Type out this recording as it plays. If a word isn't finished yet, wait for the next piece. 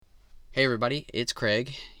Hey everybody, it's Craig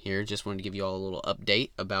here. Just wanted to give you all a little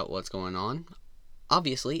update about what's going on.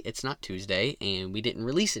 Obviously, it's not Tuesday and we didn't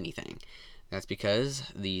release anything. That's because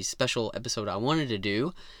the special episode I wanted to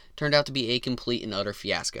do turned out to be a complete and utter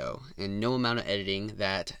fiasco, and no amount of editing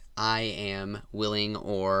that I am willing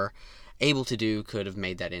or able to do could have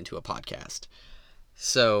made that into a podcast.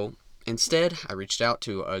 So, instead, I reached out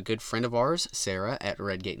to a good friend of ours, Sarah at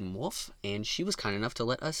Redgate and Wolf, and she was kind enough to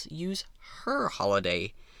let us use her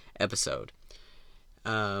holiday episode,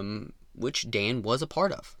 which Dan was a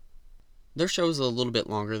part of. Their show's a little bit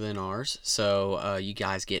longer than ours, so you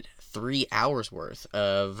guys get 3 hours worth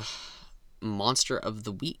of Monster of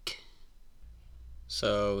the Week.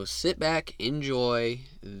 So sit back, enjoy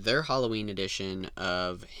their Halloween edition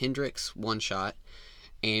of Hendrix One Shot,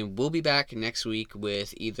 and we'll be back next week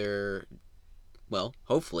with either, well,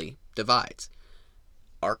 hopefully, Divides,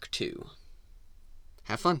 Arc 2.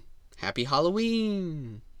 Have fun. Happy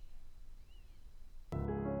Halloween!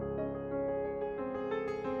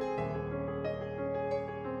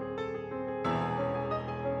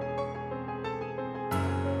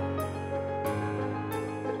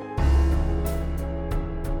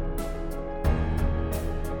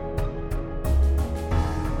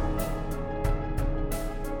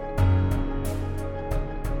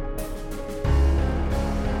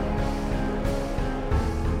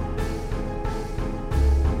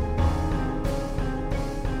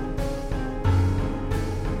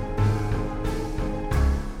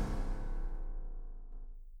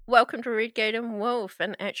 Welcome to Redgate and Wolf,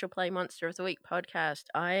 an actual play Monster of the Week podcast.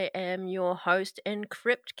 I am your host and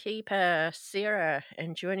crypt keeper, Sarah,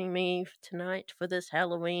 and joining me tonight for this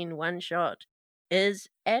Halloween one-shot is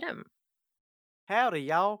Adam. Howdy,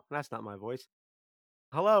 y'all. That's not my voice.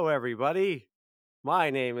 Hello, everybody. My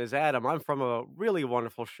name is Adam. I'm from a really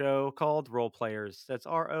wonderful show called Role Players. That's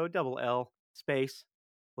ROLL space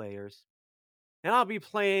players. And I'll be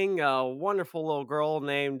playing a wonderful little girl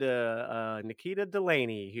named Nikita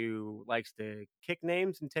Delaney, who likes to kick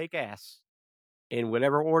names and take ass in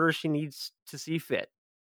whatever order she needs to see fit.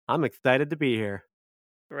 I'm excited to be here.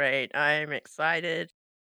 Great, I'm excited,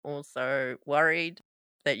 also worried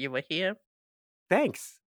that you were here.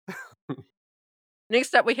 Thanks.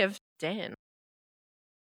 Next up we have Dan.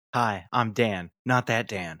 Hi, I'm Dan. Not that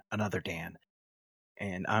Dan, another Dan.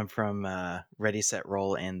 And I'm from Ready, Set,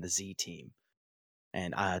 Roll and the Z Team.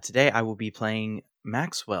 And today I will be playing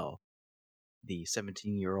Maxwell, the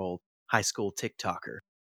 17-year-old high school TikToker.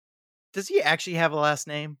 Does he actually have a last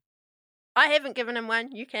name? I haven't given him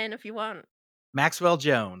one. You can if you want. Maxwell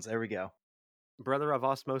Jones. There we go. Brother of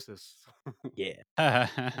osmosis. Yeah.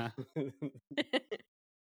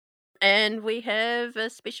 And we have a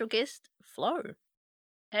special guest, Flo.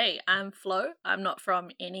 Hey, I'm Flo. I'm not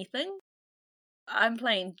from anything. I'm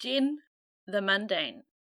playing Jen, the mundane.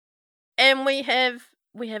 And we have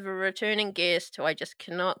a returning guest who I just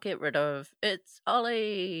cannot get rid of. It's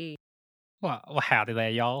Ollie. Well, howdy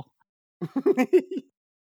there, y'all.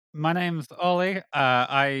 My name's Ollie.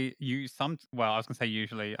 I use some. Well, I was gonna say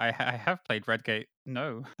usually. I have played Redgate.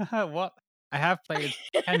 No, what? I have played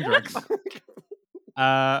Hendrix.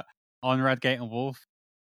 On Redgate and Wolf.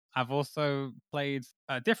 I've also played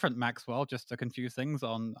a different Maxwell, just to confuse things,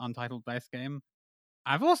 on Untitled Dice Game.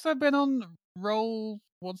 I've also been on Roll.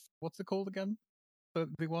 What's it called again? The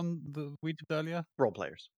one that we did earlier. Role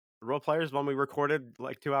Players. Role Players, one we recorded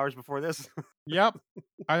like 2 hours before this. Yep,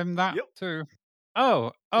 I'm that Yep. too.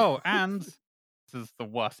 Oh, and this is the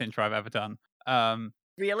worst intro I've ever done.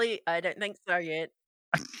 Really? I don't think so yet.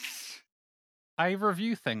 I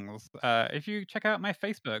review things. If you check out my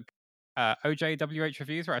Facebook, OJWH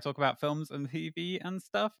Reviews, where I talk about films and TV and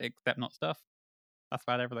stuff, except not stuff. That's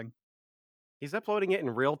about everything. He's uploading it in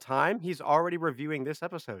real time. He's already reviewing this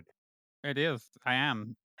episode. It is. I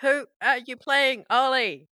am. Who are you playing,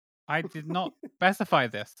 Ollie? I did not specify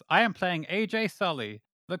this. I am playing AJ Sully,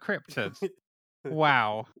 the Cryptid.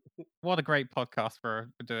 Wow. What a great podcast we're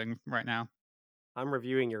doing right now. I'm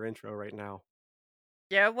reviewing your intro right now.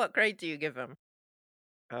 Yeah, what grade do you give him?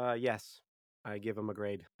 Yes. I give him a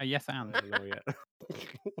grade. A yes I and. don't know yet.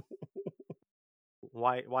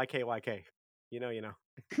 YK. You know.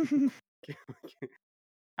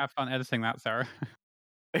 Have fun editing that, Sarah.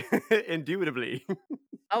 Indubitably.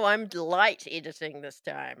 Oh, I'm light editing this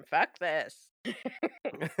time. Fuck this.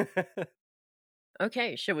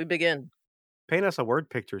 Okay, shall we begin? Paint us a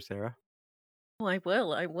word picture, Sarah. Oh, I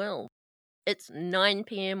will. It's 9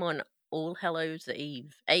 p.m. on All Hallows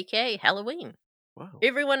Eve, aka Halloween. Wow.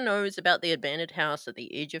 Everyone knows about the abandoned house at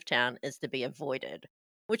the edge of town is to be avoided,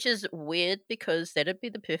 which is weird because that'd be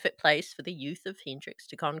the perfect place for the youth of Hendrix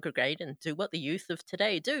to congregate and do what the youth of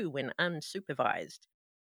today do when unsupervised.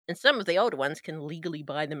 and some of the older ones can legally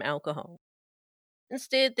buy them alcohol.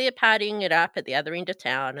 Instead, they're partying it up at the other end of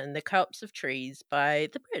town in the copse of trees by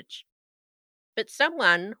the bridge. But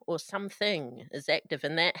someone or something is active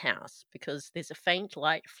in that house because there's a faint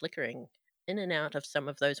light flickering in and out of some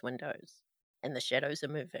of those windows, and the shadows are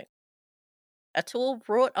moving. A tall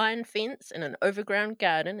wrought iron fence in an overground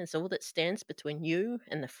garden is all that stands between you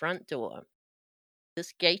and the front door.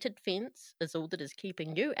 This gated fence is all that is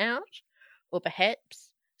keeping you out, or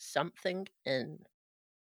perhaps something in.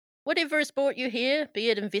 Whatever has brought you here, be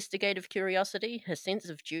it investigative curiosity, a sense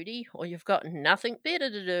of duty, or you've got nothing better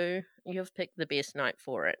to do, you've picked the best night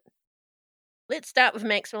for it. Let's start with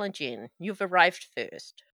Maxwell and Jen. You've arrived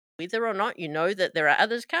first. Whether or not you know that there are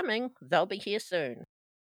others coming, they'll be here soon.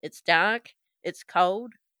 It's dark, it's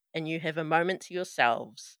cold, and you have a moment to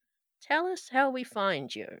yourselves. Tell us how we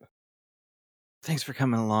find you. Thanks for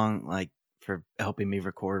coming along, for helping me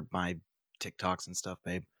record my TikToks and stuff,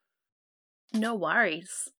 babe. No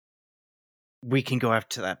worries. We can go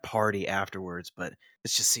after that party afterwards, but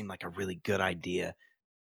this just seemed like a really good idea.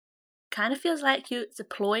 Kind of feels like it's a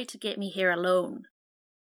ploy to get me here alone.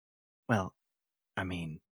 Well, I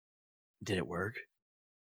mean, did it work?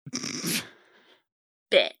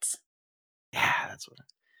 Bet. Yeah, that's what.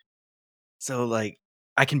 So,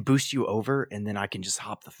 I can boost you over, and then I can just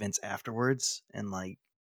hop the fence afterwards, and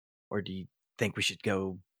or do you think we should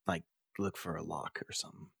go look for a lock or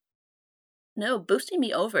something? No, boosting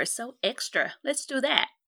me over is so extra. Let's do that.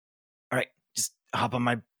 All right, just hop on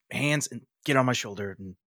my hands and get on my shoulder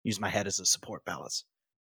and use my head as a support balance.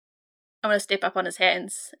 I'm going to step up on his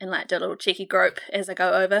hands and do a little cheeky grope as I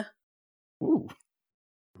go over. Ooh.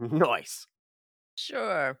 Nice.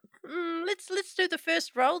 Sure. Let's do the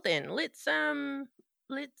first roll then. Let's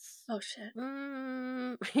Oh shit.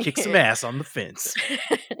 Kick some ass on the fence.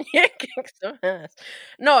 Yeah, kick some ass.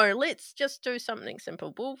 No, let's just do something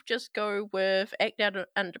simple. We'll just go with act out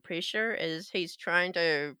under pressure as he's trying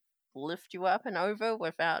to lift you up and over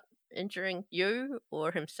without injuring you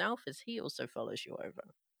or himself as he also follows you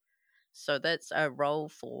over. So that's a roll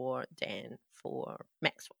for Dan for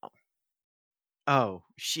Maxwell. Oh,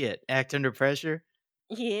 shit. Act under pressure?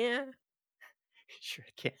 Yeah. Sure,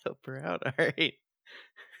 I can't help her out. All right.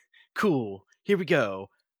 Cool. Here we go.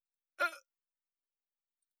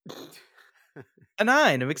 A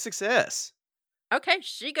 9, a big success. Okay,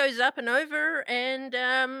 she goes up and over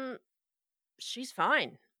and she's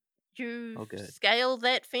fine. You Oh, good. scale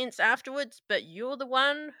that fence afterwards, but you're the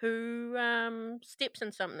one who steps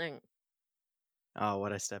in something. Oh,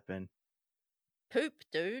 what'd I step in? Poop,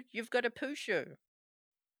 dude. You've got a poo shoe.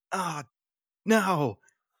 Oh, no.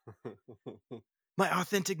 My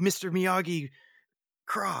authentic Mr. Miyagi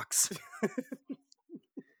Crocs.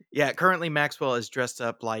 Yeah, currently Maxwell is dressed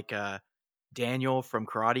up like Daniel from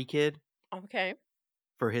Karate Kid Okay.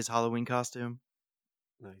 for his Halloween costume.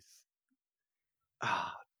 Nice.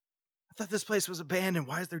 Ah, I thought this place was abandoned.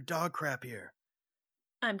 Why is there dog crap here?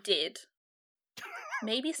 I'm dead.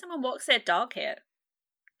 Maybe someone walks their dog here.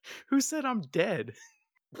 Who said I'm dead?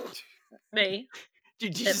 Me.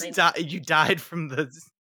 Did you That just means- die? You died from the...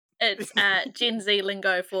 It's Gen Z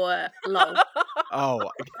lingo for lol.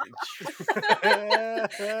 Oh.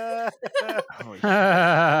 Holy shit. Make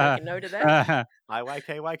a note of that.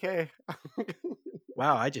 IYK.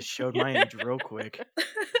 Wow, I just showed my age real quick.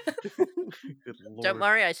 Good lord. Don't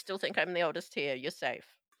worry, I still think I'm the oldest here. You're safe.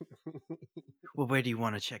 Well, where do you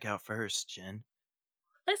want to check out first, Jen?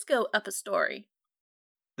 Let's go up a story.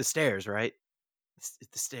 The stairs, right? It's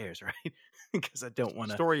the stairs, right? Because I don't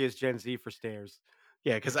want to. Story is Gen Z for stairs.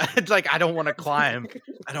 Yeah, because I don't want to climb.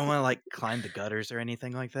 I don't want to climb the gutters or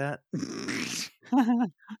anything like that.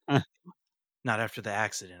 Not after the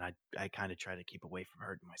accident. I kind of try to keep away from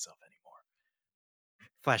hurting myself anymore.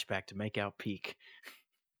 Flashback to Make Out Peak.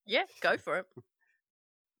 Yeah, go for it.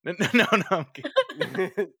 No. I'm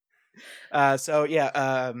kidding. So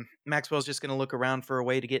yeah, Maxwell's just gonna look around for a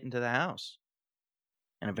way to get into the house,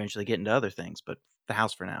 and eventually get into other things. But the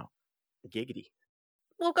house for now. Giggity.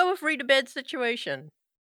 We'll go with read a bad situation.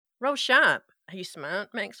 Roll sharp. Are you smart,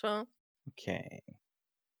 Maxwell? Okay.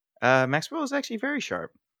 Maxwell is actually very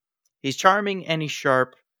sharp. He's charming and he's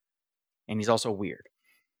sharp, and he's also weird.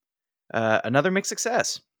 Another mixed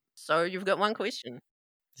success. So you've got one question.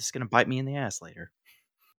 This is gonna bite me in the ass later.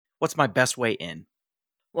 What's my best way in?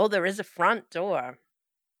 Well, there is a front door,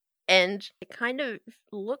 and it kind of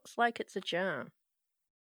looks like it's ajar.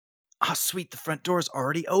 Oh, sweet, the front door's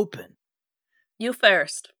already open. You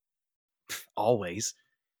first. Always.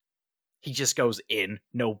 He just goes in.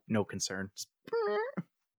 No concern. Just...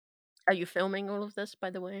 Are you filming all of this, by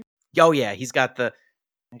the way? Oh, yeah, he's got the...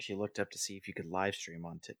 I actually looked up to see if you could live stream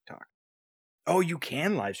on TikTok. Oh, you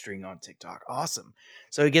can live stream on TikTok. Awesome.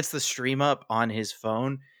 So he gets the stream up on his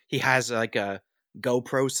phone. He has like a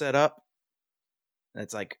GoPro set up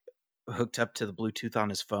that's like hooked up to the Bluetooth on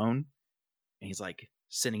his phone. And he's like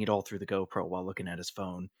sending it all through the GoPro while looking at his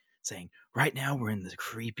phone, saying, "Right now we're in the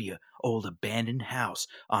creepy old abandoned house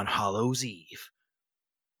on Hallows Eve.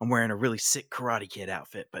 I'm wearing a really sick Karate Kid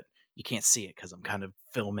outfit, but you can't see it because I'm kind of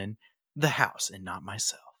filming the house and not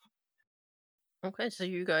myself." Okay, so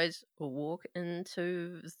you guys walk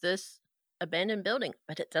into this abandoned building,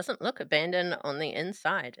 but it doesn't look abandoned on the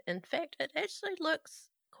inside. In fact, it actually looks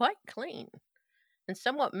quite clean and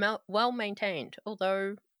somewhat well maintained,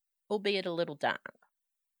 although albeit a little dark.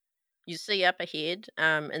 You see up ahead,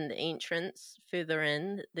 in the entrance further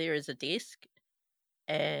in, there is a desk,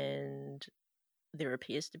 and there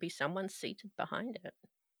appears to be someone seated behind it.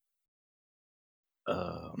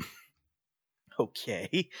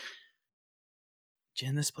 Okay.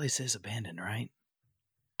 Jen, this place is abandoned, right?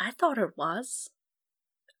 I thought it was.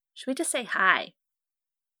 Should we just say hi?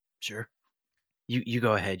 Sure. You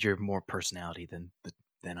go ahead. You're more personality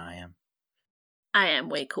than I am. I am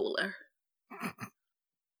way cooler.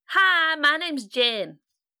 Hi, my name's Jen.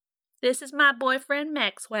 This is my boyfriend,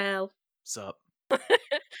 Maxwell. Sup? Okay.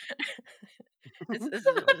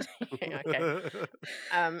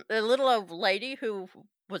 The little old lady who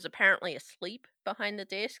was apparently asleep behind the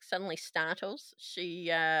desk suddenly startles.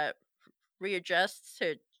 She readjusts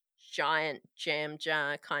her giant jam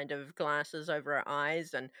jar kind of glasses over her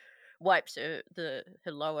eyes and wipes her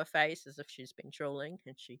lower face as if she's been drooling,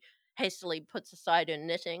 and she hastily puts aside her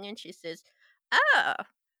knitting and she says, "Oh,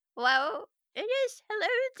 well, it is. Hello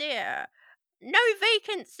there. No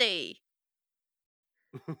vacancy."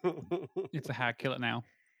 It's a hack. Kill it now.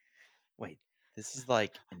 Wait, this is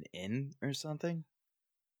like an inn or something?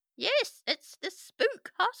 Yes, it's the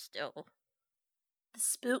Spook Hostel. The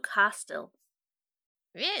Spook Hostel.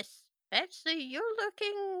 Yes, actually, you're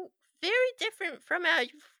looking very different from our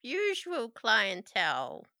usual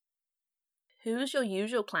clientele. Who's your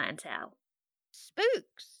usual clientele?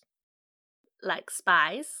 Spooks. Like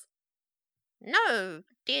spies? No,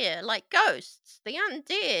 dear, like ghosts, the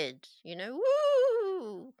undead,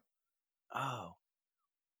 woo! Oh.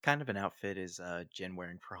 Kind of an outfit is Jen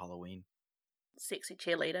wearing for Halloween? Sexy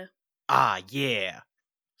cheerleader. Ah, yeah.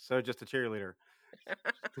 So just a cheerleader.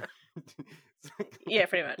 Yeah,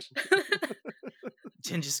 pretty much.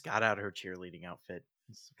 Jen just got out her cheerleading outfit.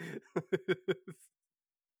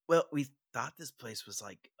 Well, we thought this place was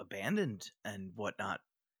like abandoned and whatnot.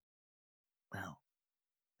 Well,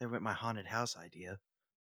 there went my haunted house idea.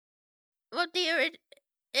 Well, dear,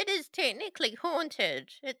 it is technically haunted.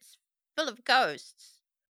 It's full of ghosts.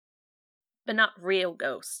 But not real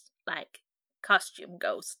ghosts, like costume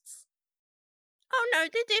ghosts. Oh no,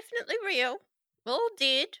 they're definitely real. All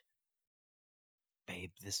dead.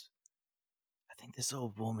 Babe, I think this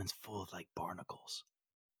old woman's full of like barnacles.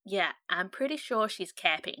 Yeah, I'm pretty sure she's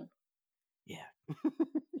capping. Yeah.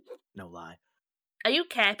 No lie. Are you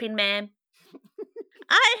capping, ma'am?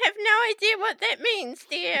 I have no idea what that means,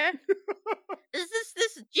 dear. Is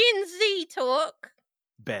this Gen Z talk?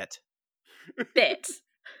 Bet. Bet.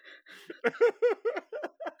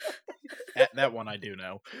 That one I do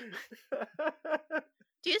know.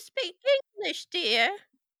 Do you speak English, dear?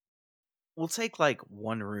 We'll take like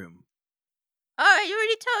one room. Oh, I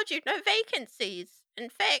already told you, no vacancies. In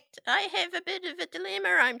fact, I have a bit of a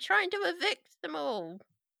dilemma. I'm trying to evict them all.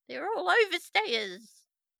 They're all overstayers.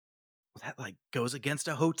 That like goes against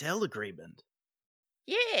a hotel agreement.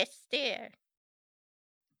 Yes, dear.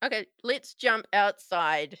 Okay, let's jump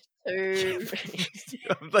outside to...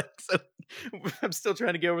 I'm still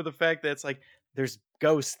trying to get over the fact that it's like there's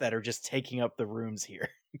ghosts that are just taking up the rooms here.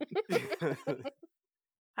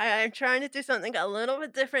 I'm trying to do something a little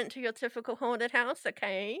bit different to your typical haunted house,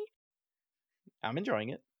 okay? I'm enjoying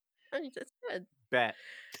it. I'm just good. Bet.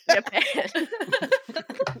 Yeah, bad.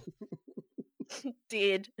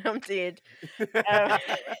 Dead. I'm dead.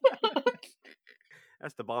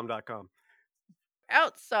 That's the bomb.com.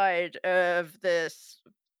 Outside of this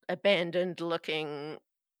abandoned looking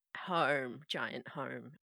giant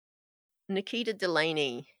home, Nikita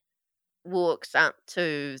Delaney walks up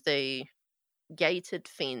to the gated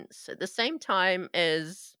fence at the same time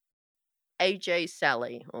as AJ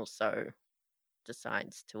Sally also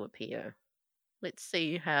decides to appear. Let's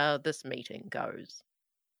see how this meeting goes.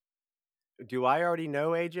 Do I already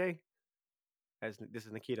know AJ? This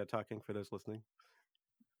is Nikita talking for those listening.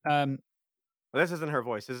 Well, this isn't her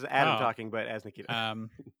voice. This is Adam talking, but as Nikita.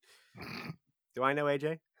 Do I know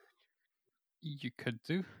AJ? You could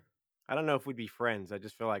do. I don't know if we'd be friends. I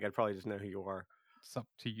just feel like I'd probably just know who you are. It's up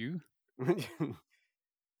to you.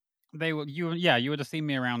 You would have seen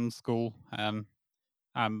me around school.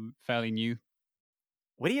 I'm fairly new.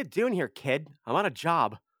 What are you doing here, kid? I'm on a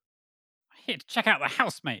job. Here to check out the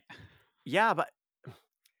house, mate. Yeah, but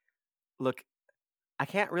look, I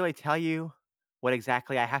can't really tell you what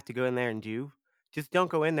exactly I have to go in there and do. Just don't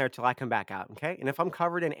go in there till I come back out, okay? And if I'm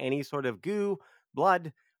covered in any sort of goo,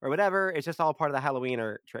 blood, or whatever, it's just all part of the Halloween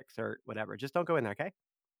or tricks or whatever. Just don't go in there, okay?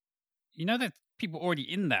 You know there's people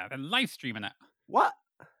already in there. They're live streaming it. What?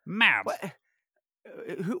 Mad. What?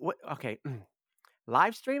 Who? What? Okay.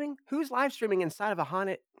 Live streaming? Who's live streaming inside of a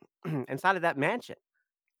haunted, inside of that mansion?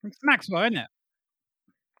 It's Maxwell, isn't it?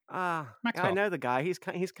 Yeah, I Maxwell. know the guy. He's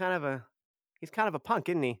kind of a punk,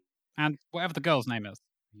 isn't he? And whatever the girl's name is.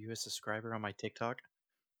 Are you a subscriber on my TikTok?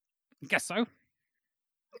 Guess so.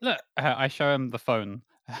 Look, I show him the phone,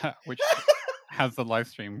 which has the live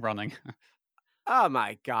stream running. Oh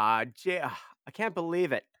my god, I can't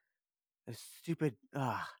believe it. The stupid.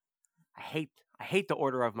 I hate the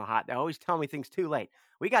order of Mahat. They always tell me things too late.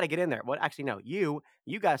 We got to get in there. What? Actually, no. You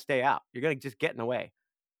got to stay out. You're gonna just get in the way.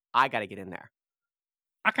 I got to get in there.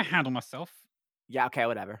 I can handle myself. Yeah. Okay.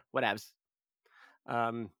 Whatever. Whatevs.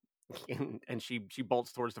 And she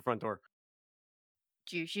bolts towards the front door.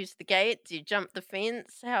 Do you use the gate? Do you jump the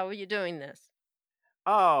fence? How are you doing this?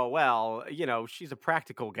 Oh, well, she's a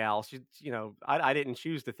practical gal. I didn't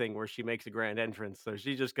choose the thing where she makes a grand entrance, so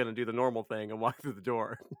she's just going to do the normal thing and walk through the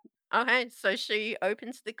door. Okay, so she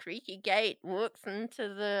opens the creaky gate, walks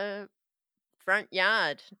into the front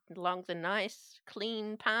yard along the nice,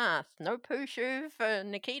 clean path. No poo-shoo for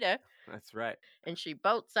Nikita. That's right. And she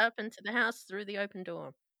bolts up into the house through the open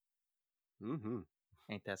door. Mm-hmm.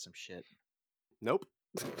 Ain't that some shit? Nope.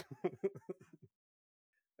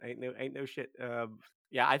 Ain't no shit.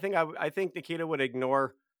 Yeah, I think Nikita would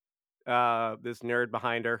ignore this nerd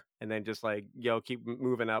behind her and then just keep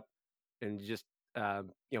moving up and just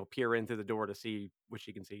peer in through the door to see what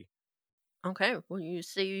she can see. Okay, well you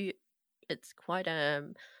see it's quite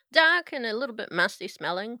dark and a little bit musty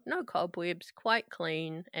smelling. No cobwebs, quite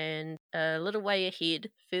clean, and a little way ahead,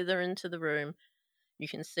 further into the room, you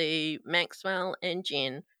can see Maxwell and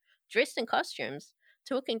Jen dressed in costumes,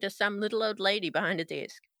 talking to some little old lady behind a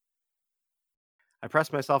desk. I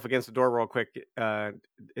press myself against the door real quick.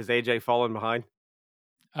 Is AJ falling behind?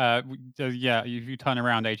 Yeah, if you turn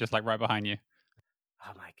around, AJ's like right behind you.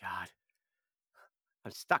 Oh my god.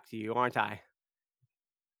 I'm stuck to you, aren't I?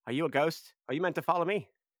 Are you a ghost? Are you meant to follow me?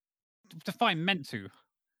 Define meant to.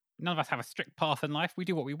 None of us have a strict path in life. We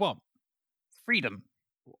do what we want. Freedom.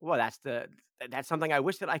 Well, that's something I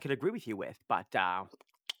wish that I could agree with you with, but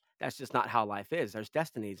that's just not how life is. There's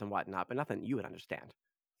destinies and whatnot, but nothing you would understand.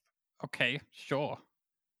 Okay, sure.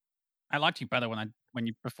 I liked you better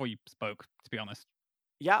before you spoke, to be honest.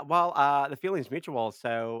 Yeah, well, the feeling's mutual.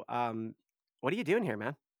 So, what are you doing here,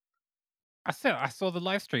 man? I saw the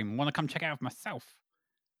live stream. Want to come check it out for myself?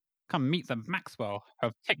 Come meet the Maxwell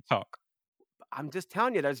of TikTok. I'm just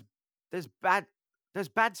telling you, there's bad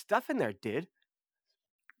stuff in there, dude.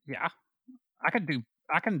 Yeah, I can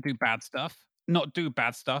do bad stuff. Not do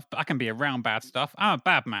bad stuff, but I can be around bad stuff. I'm a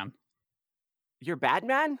bad man. You're bad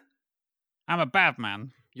man? I'm a bad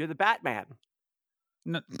man. You're the Batman.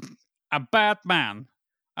 No, a bad man.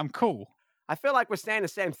 I'm cool. I feel like we're saying the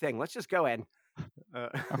same thing. Let's just go in.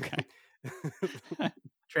 Okay.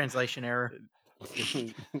 Translation error.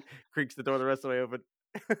 Creaks the door the rest of the way open.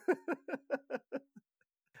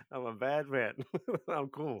 I'm a bad man. I'm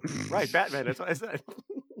cool. Right, Batman. That's what I said.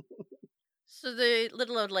 So the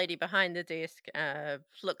little old lady behind the desk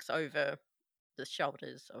looks over the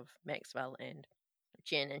shoulders of Maxwell and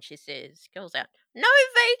Jen, and she calls out, "No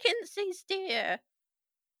vacancies, dear."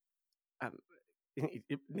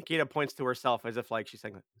 Nikita points to herself as if she's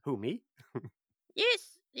saying, "Who, me?"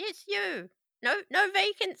 Yes, you. No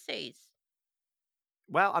vacancies.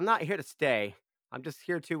 Well, I'm not here to stay. I'm just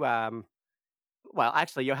here to well,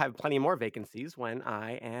 actually, you'll have plenty more vacancies when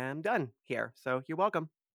I am done here. So you're welcome.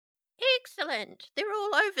 Excellent. They're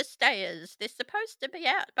all overstayers. They're supposed to be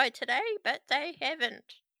out by today, but they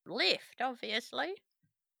haven't left, obviously.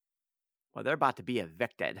 Well, they're about to be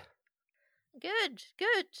evicted. Good.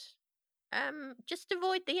 Just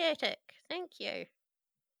avoid the attic. Thank you.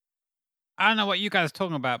 I don't know what you guys are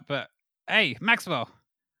talking about, but hey, Maxwell,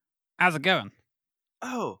 how's it going?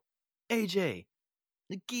 Oh, AJ,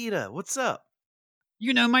 Nikita, what's up?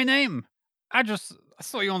 You know my name. I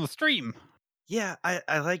saw you on the stream. Yeah,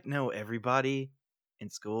 I know everybody in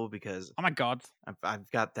school because Oh my god. I've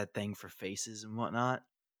got that thing for faces and whatnot,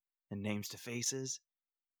 and names to faces.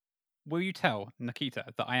 Will you tell Nikita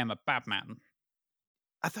that I am a bad man?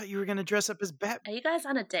 I thought you were gonna dress up as Batman. Are you guys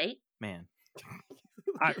on a date? Man,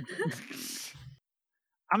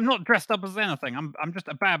 I'm not dressed up as anything. I'm just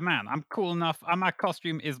a bad man. I'm cool enough. My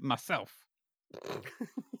costume is myself.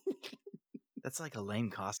 That's like a lame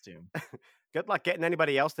costume. Good luck getting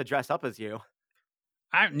anybody else to dress up as you.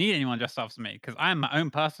 I don't need anyone dressed up as me because I am my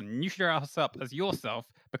own person. You should dress up as yourself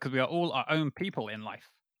because we are all our own people in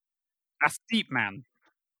life. That's deep, man.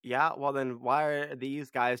 Yeah, well then why are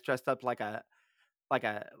these guys dressed up like a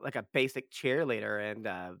basic cheerleader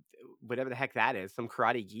and whatever the heck that is, some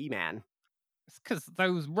karate gi man? It's because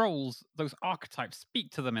those roles, those archetypes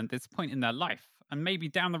speak to them at this point in their life. And maybe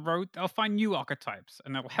down the road, they'll find new archetypes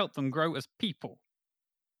and they'll help them grow as people.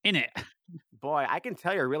 In it. Boy, I can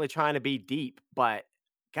tell you're really trying to be deep, but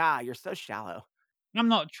God, you're so shallow. I'm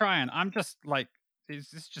not trying. I'm just like,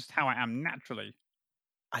 it's just how I am naturally.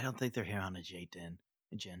 I don't think they're here on a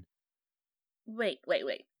Jen. Wait.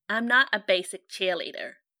 I'm not a basic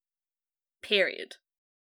cheerleader. Period.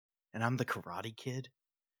 And I'm the Karate Kid?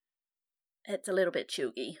 It's a little bit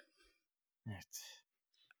chuggy.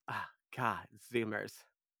 Ah, God, Zoomers.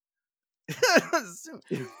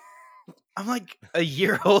 I'm like a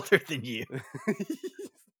year older than you.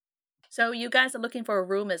 So you guys are looking for a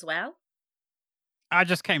room as well? I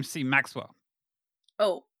just came to see Maxwell.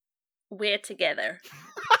 Oh, we're together.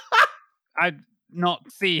 I'd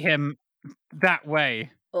not see him that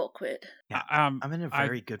way. Awkward. Yeah, I'm in a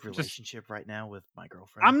very good relationship right now with my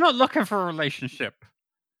girlfriend. I'm not looking for a relationship.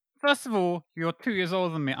 First of all, you're 2 years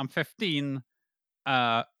older than me. I'm 15.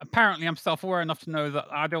 Apparently, I'm self-aware enough to know that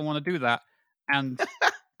I don't want to do that. And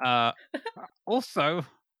also,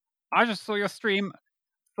 I just saw your stream,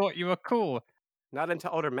 thought you were cool. Not into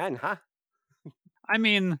older men, huh? I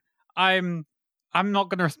mean, I'm not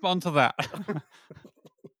going to respond to that.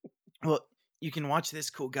 Well, you can watch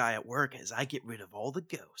this cool guy at work as I get rid of all the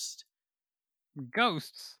ghosts.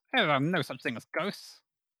 Ghosts? There are no such thing as ghosts.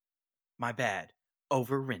 My bad.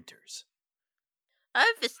 Over-renters.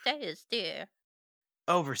 Overstayers, dear.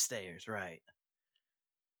 Overstayers, right.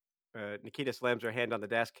 Nikita slams her hand on the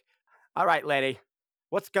desk. All right, lady.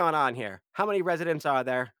 What's going on here? How many residents are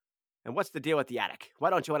there? And what's the deal with the attic? Why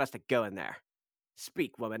don't you want us to go in there?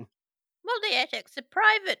 Speak, woman. Well, the attic's a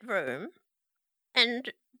private room.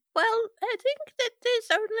 And, well, I think that there's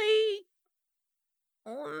only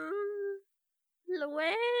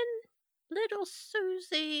Luann, little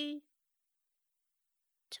Susie,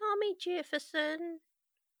 Tommy Jefferson,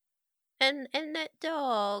 and that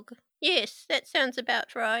dog. Yes, that sounds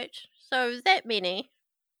about right. So that many.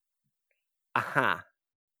 Aha.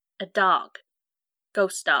 A dog.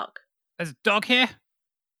 Ghost dog. There's a dog here?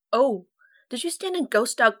 Oh, did you stand in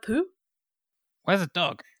ghost dog poo? Where's the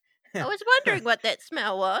dog? I was wondering what that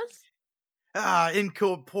smell was. Ah,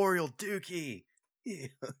 incorporeal dookie. Yeah.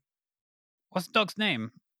 What's the dog's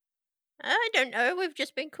name? I don't know. We've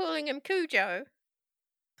just been calling him Cujo.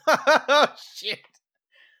 Oh, shit.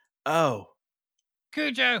 Oh.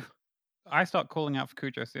 Cujo! I start calling out for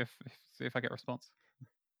Cujo, see if I get a response.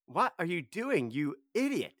 What are you doing, you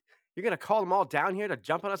idiot? You're going to call them all down here to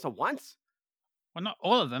jump on us at once? Well, not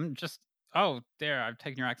all of them, just... Oh, there, I've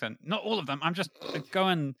taken your accent. Not all of them, I'm just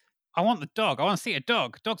going... I want the dog. I want to see a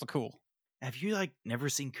dog. Dogs are cool. Have you, never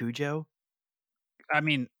seen Cujo? I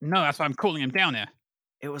mean, no, that's why I'm calling him down here.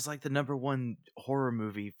 It was like the #1 horror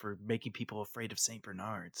movie for making people afraid of St.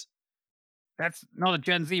 Bernards. That's not a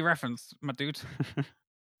Gen Z reference, my dude.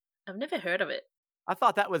 I've never heard of it. I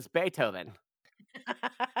thought that was Beethoven.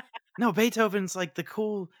 No, Beethoven's like the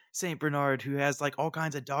cool St. Bernard who has all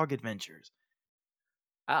kinds of dog adventures.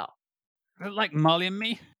 Oh. Is it like Molly and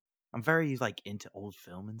Me? I'm very into old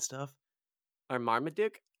film and stuff. Or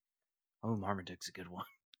Marmaduke? Oh, Marmaduke's a good one.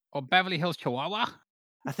 Or Beverly Hills Chihuahua?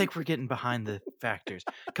 I think we're getting behind the factors.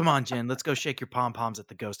 Come on, Jen, let's go shake your pom-poms at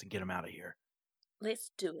the ghost and get him out of here.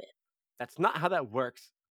 Let's do it. That's not how that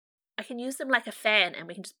works. I can use them like a fan and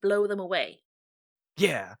we can just blow them away.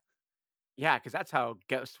 Yeah. Yeah, because that's how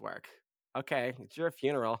ghosts work. Okay, it's your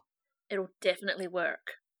funeral. It'll definitely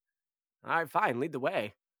work. All right, fine, lead the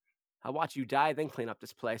way. I'll watch you die, then clean up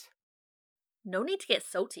this place. No need to get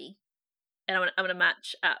salty. And I'm gonna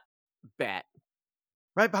match up. Bet.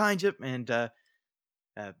 Right behind you, and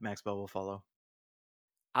Maxwell will follow.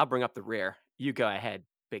 I'll bring up the rear. You go ahead,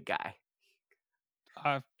 big guy.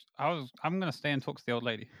 I'm gonna stay and talk to the old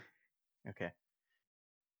lady. Okay.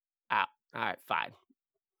 Out. All right, fine.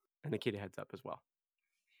 And the kid heads up as well.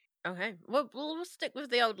 Okay, well, we'll stick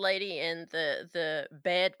with the old lady and the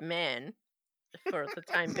bad man for the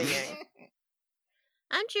time being.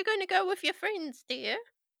 Aren't you going to go with your friends, dear?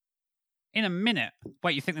 In a minute.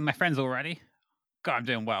 Wait, you think they're my friends already? God, I'm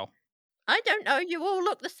doing well. I don't know. You all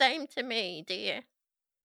look the same to me, dear.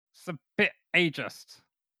 It's a bit ageist.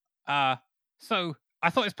 So, I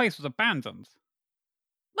thought this place was abandoned.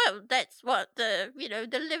 Well, that's what the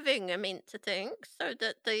living are meant to think, so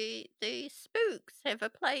that the spooks have a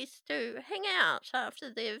place to hang out after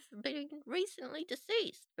they've been recently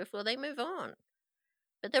deceased before they move on.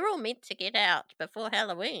 But they're all meant to get out before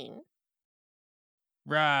Halloween.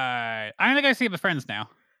 Right. I'm gonna go see my friends now.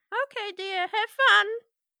 Okay, dear, have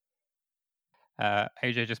fun.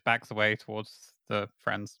 AJ just backs away towards the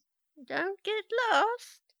friends. Don't get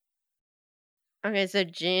lost. Okay, so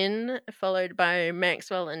Jen, followed by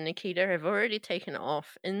Maxwell and Nikita, have already taken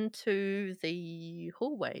off into the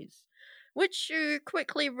hallways, which you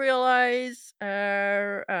quickly realize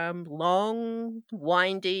are long,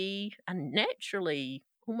 windy, unnaturally,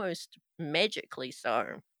 almost magically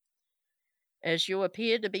so, as you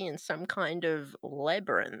appear to be in some kind of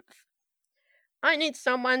labyrinth. I need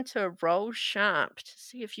someone to roll sharp to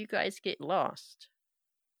see if you guys get lost.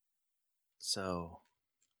 So,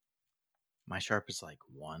 my sharp is like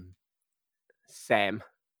 1. Sam.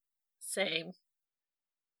 Same.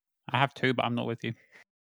 I have 2, but I'm not with you.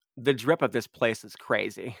 The drip of this place is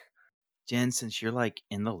crazy. Jen, since you're like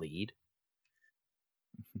in the lead,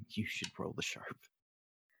 you should roll the sharp.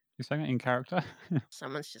 You saying it in character?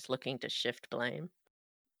 Someone's just looking to shift blame.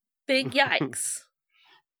 Big yikes.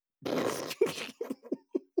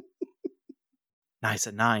 Nice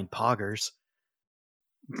at 9, poggers.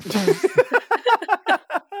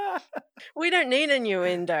 We don't need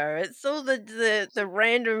innuendo. It's all the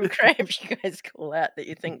random crap you guys call out that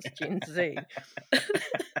you think's Gen Z.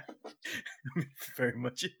 Very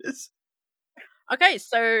much is. Okay,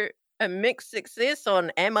 so a mixed success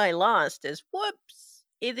on Am I Lost is whoops.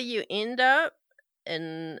 Either you end up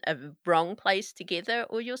in a wrong place together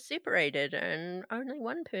or you're separated and only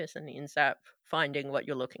one person ends up finding what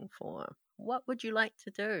you're looking for. What would you like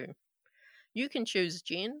to do? You can choose,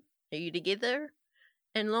 Jen. Are you together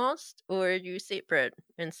and lost, or are you separate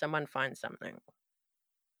and someone finds something?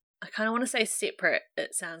 I kind of want to say separate.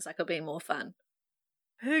 It sounds like it'll be more fun.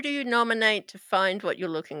 Who do you nominate to find what you're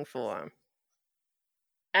looking for?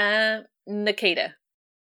 Nikita.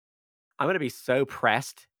 I'm going to be so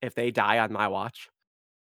pressed if they die on my watch.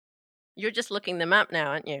 You're just looking them up now,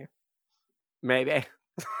 aren't you? Maybe.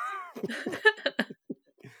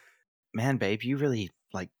 Man, babe, you really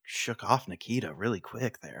shook off Nikita really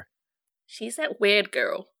quick there. She's that weird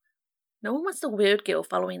girl. No one wants the weird girl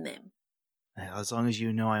following them. As long as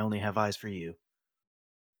you know I only have eyes for you.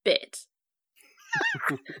 Bet.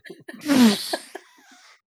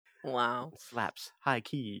 Wow. Slaps. High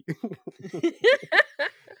key.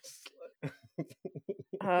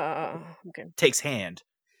 Okay. Takes hand.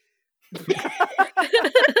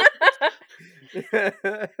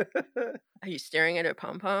 Are you staring at her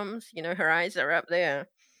pom-poms? You know, her eyes are up there.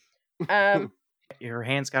 Her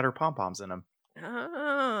hand's got her pom-poms in them.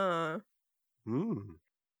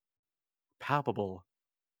 Palpable.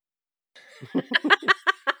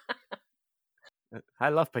 I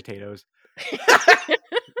love potatoes.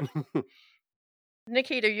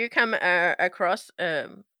 Nikita, you come across a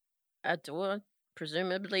door,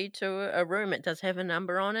 presumably to a room. It does have a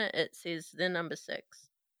number on it. It says the number 6.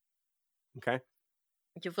 Okay.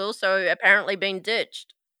 You've also apparently been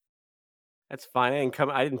ditched. That's fine.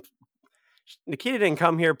 Nikita didn't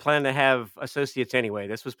come here planning to have associates anyway.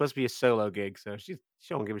 This was supposed to be a solo gig, so she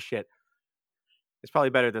don't give a shit. It's probably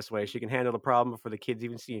better this way. She can handle the problem before the kids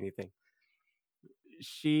even see anything.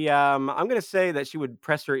 I'm going to say that she would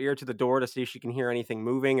press her ear to the door to see if she can hear anything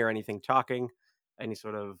moving or anything talking, any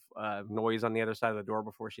sort of noise on the other side of the door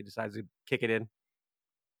before she decides to kick it in.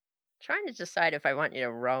 Trying to decide if I want you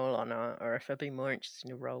to roll or not, or if I'd be more interested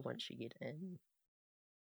to roll once you get in.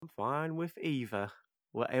 I'm fine with either.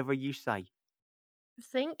 Whatever you say.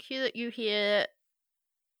 Think that you hear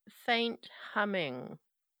faint humming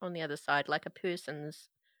on the other side, like a person's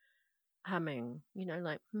humming. You know,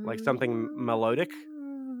 like something melodic.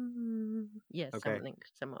 Yes, Okay. something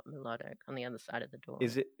somewhat melodic on the other side of the door.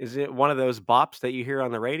 Is it one of those bops that you hear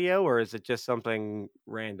on the radio, or is it just something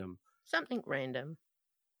random? Something random.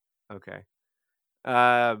 Okay.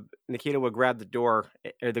 Nikita would grab the door,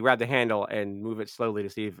 or grab the handle and move it slowly to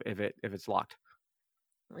see if it's locked.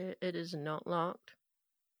 It is not locked.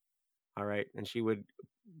 All right, and she would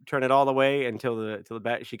turn it all the way until the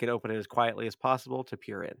back. She can open it as quietly as possible to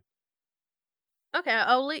peer in. Okay,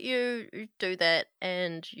 I'll let you do that,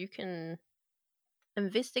 and you can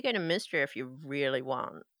investigate a mystery if you really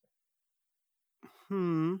want.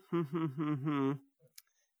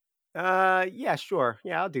 Yeah, sure.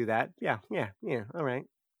 Yeah, I'll do that. Yeah. All right.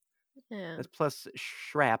 Yeah. That's plus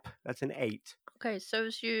Shrap. That's an 8. Okay, so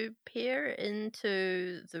as you peer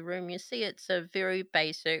into the room, you see it's a very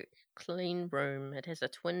basic, clean room. It has a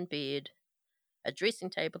twin bed, a dressing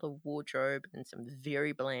table, a wardrobe, and some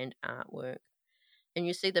very bland artwork. And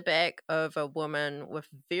you see the back of a woman with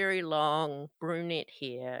very long brunette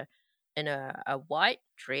hair in a white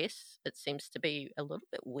dress. It seems to be a little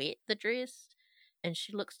bit wet, the dress. And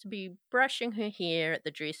she looks to be brushing her hair at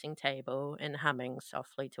the dressing table and humming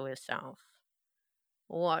softly to herself.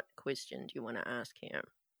 What question do you want to ask here?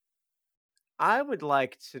 I would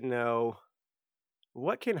like to know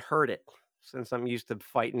what can hurt it. Since I'm used to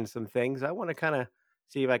fighting some things, I want to kind of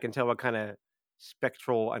see if I can tell what kind of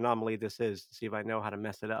spectral anomaly this is to see if I know how to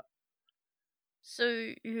mess it up.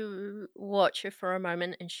 So you watch her for a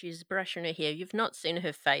moment and she's brushing her hair. You've not seen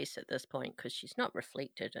her face at this point because she's not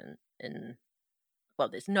reflected in. Well,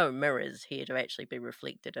 there's no mirrors here to actually be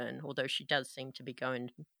reflected in, although she does seem to be going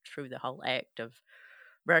through the whole act of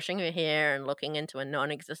brushing her hair and looking into a non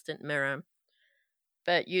existent mirror.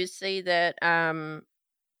 But you see that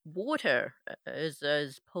water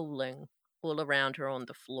is pooling all around her on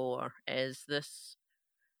the floor as this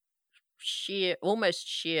almost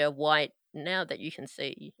sheer white, now that you can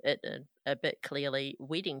see it a bit clearly,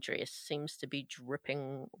 wedding dress seems to be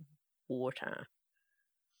dripping water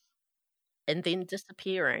and then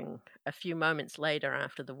disappearing a few moments later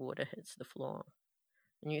after the water hits the floor.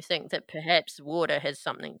 And you think that perhaps water has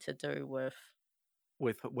something to do with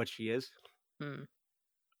what she is. Hmm.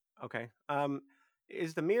 Okay.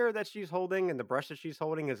 Is the mirror that she's holding and the brush that she's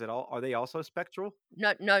holding, are they also spectral?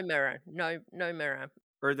 No mirror. No mirror.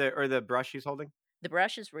 Or the brush she's holding? The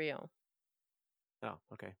brush is real. Oh,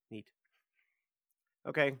 okay. Neat.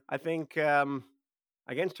 Okay. I think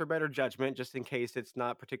against her better judgment, just in case it's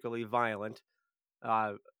not particularly violent,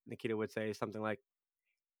 Nikita would say something like,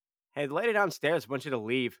 "Hey, the lady downstairs wants you to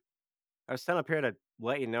leave. I was sent up here to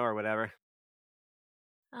let you know or whatever."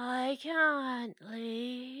 I can't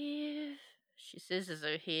leave, she says as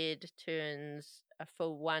her head turns a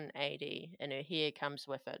full 180 and her hair comes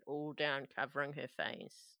with it, all down covering her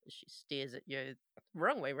face as she stares at you.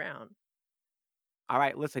 Wrong way round. All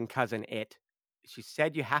right, listen, cousin it. She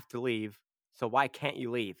said you have to leave, so why can't you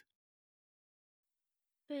leave?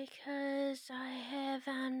 Because I have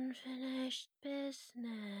unfinished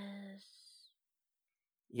business.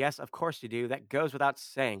 Yes, of course you do. That goes without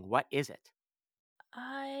saying. What is it?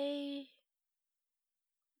 I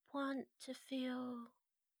want to feel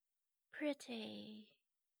pretty.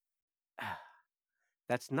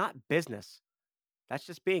 That's not business. That's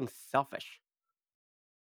just being selfish.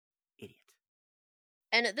 Idiot.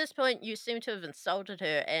 And at this point, you seem to have insulted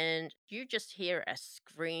her, and you just hear a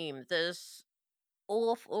scream. This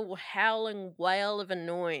awful howling wail of a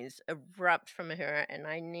noise erupt from her, and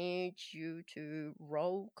I need you to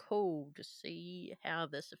roll cool to see how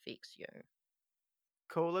this affects you.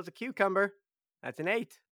 Cool as a cucumber. That's an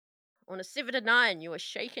 8. On a 7 to 9, you are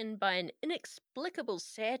shaken by an inexplicable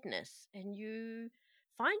sadness, and you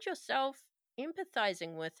find yourself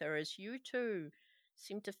empathizing with her as you too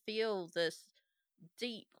seem to feel this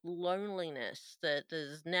deep loneliness that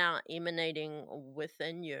is now emanating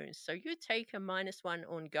within you. So you take a -1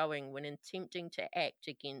 ongoing when attempting to act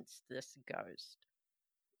against this ghost.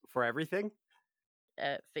 For everything?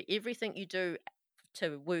 For everything you do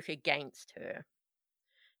to work against her.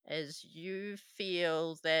 As you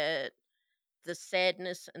feel that the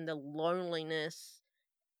sadness and the loneliness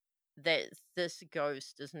that this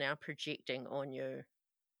ghost is now projecting on you.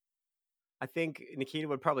 I think Nikita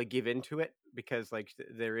would probably give into it because, like,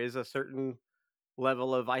 there is a certain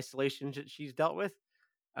level of isolation that she's dealt with.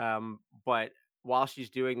 But while she's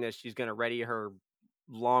doing this, she's going to ready her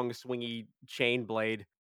long, swingy chain blade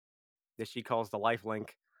that she calls the life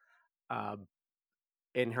link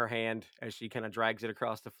in her hand as she kind of drags it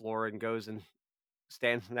across the floor and goes and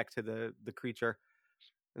stands next to the creature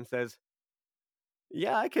and says,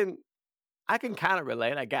 "Yeah, I can kind of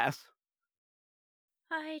relate, I guess."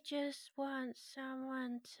 I just want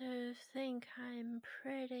someone to think I'm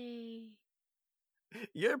pretty.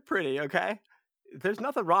 You're pretty, okay? There's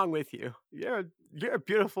nothing wrong with you. You're a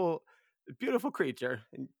beautiful creature,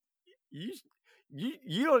 and you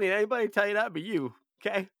don't need anybody to tell you that but you,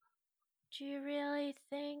 okay? Do you really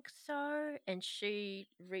think so? And she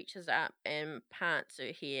reaches up and pats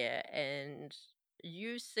her hair, and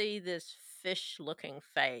you see this fish-looking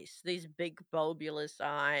face, these big bulbous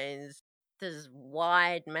eyes, this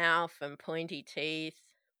wide mouth and pointy teeth.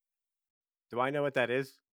 Do I know what that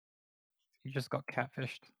is? You just got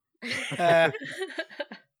catfished.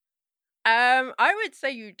 I would say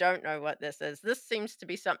you don't know what this is. This seems to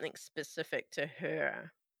be something specific to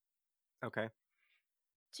her. Okay.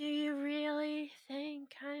 Do you really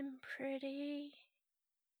think I'm pretty?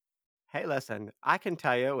 Hey, listen, I can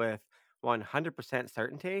tell you with 100%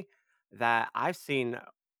 certainty that I've seen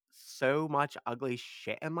so much ugly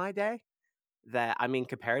shit in my day that, I mean,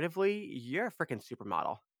 comparatively, you're a freaking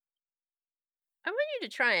supermodel. I want you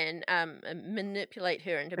to try and manipulate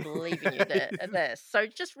her into believing you this. So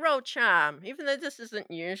just roll charm. Even though this isn't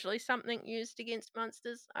usually something used against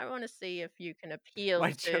monsters, I want to see if you can appeal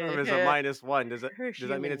My to charm is a her, -1. Does her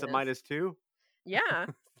that mean it's a humanness. -2? Yeah.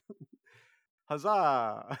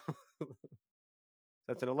 Huzzah!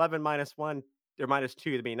 That's an 11 -1 or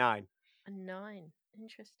 -2 to be 9. A 9.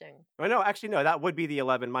 Interesting. Oh, no, actually, no, that would be the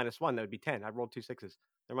 11 -1. That would be 10. I rolled 2 6s.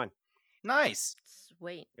 Never mind. Nice.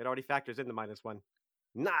 Sweet. It already factors in the -1.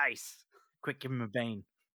 Nice. Quick, give him a bane.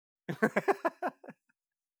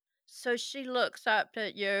 So she looks up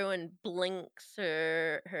at you and blinks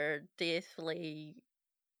her deathly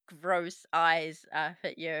gross eyes up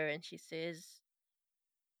at you, and she says,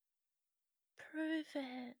 "Prove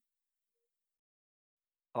it."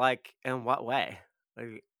 Like, in what way?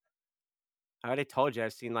 Like, I already told you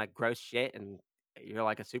I've seen like gross shit, and you're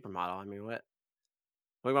like a supermodel. I mean, what?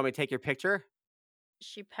 You want me to take your picture?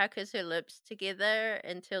 She puckers her lips together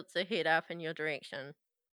and tilts her head up in your direction.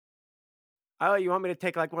 Oh, you want me to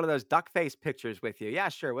take like one of those duck face pictures with you? Yeah,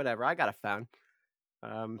 sure, whatever. I got a phone.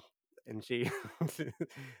 And she,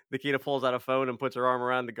 Nikita pulls out a phone and puts her arm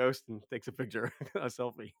around the ghost and takes a picture, a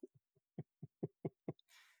selfie.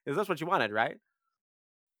 Is this what you wanted, right?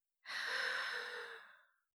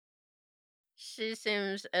 She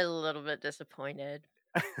seems a little bit disappointed.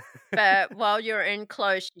 But while you're in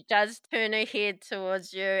close, she does turn her head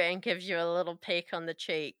towards you and gives you a little peck on the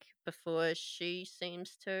cheek before she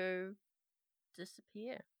seems to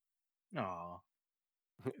disappear. Aw.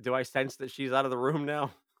 Do I sense that she's out of the room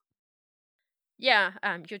now? Yeah,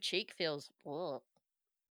 your cheek feels. Ugh.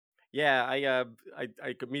 Yeah, I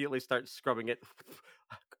immediately start scrubbing it.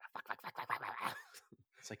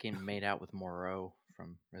 It's like getting made out with Moreau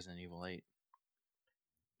from Resident Evil 8.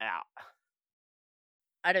 Ow.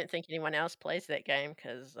 I don't think anyone else plays that game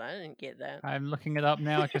because I didn't get that. I'm looking it up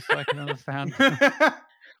now just so I can understand.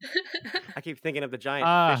 I keep thinking of the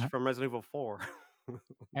giant fish from Resident Evil 4.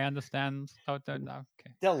 I understand. Oh, don't know.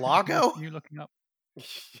 Okay. Del Lago? You looking up?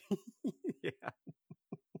 Yeah.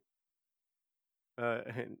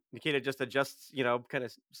 Nikita just adjusts, kind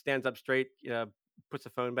of stands up straight, puts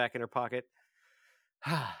the phone back in her pocket.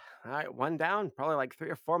 All right, one down, probably like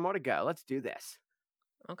 3 or 4 more to go. Let's do this.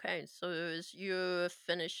 Okay, so as you're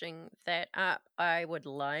finishing that up, I would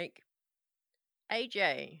like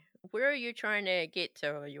AJ. Where are you trying to get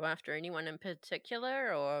to? Are you after anyone in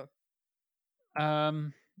particular, or?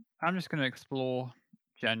 I'm just gonna explore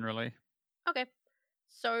generally. Okay,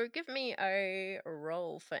 so give me a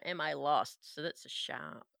roll for Am I Lost? So that's a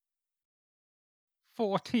sharp.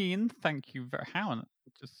 14. Thank you very. How?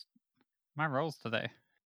 Just my rolls today.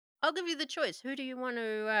 I'll give you the choice. Who do you want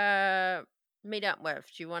to meet up with?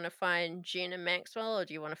 Do you want to find Jen and Maxwell, or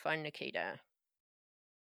do you want to find Nikita?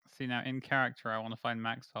 See, now in character, I want to find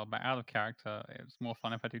Maxwell, but out of character, it's more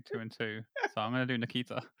fun if I do 2 and 2. So I'm gonna do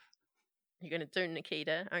Nikita. You're gonna do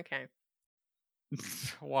Nikita? Okay.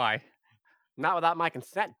 Why? Not without my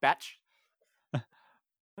consent, bitch.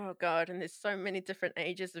 Oh god, and there's so many different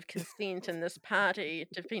ages of consent in this party,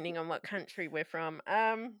 depending on what country we're from.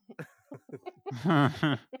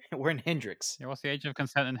 We're in Hendrix. Yeah, what's the age of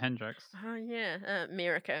consent in Hendrix? Oh yeah,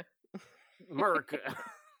 America. America.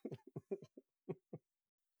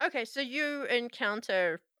 Okay, so you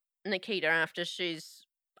encounter Nikita after she's.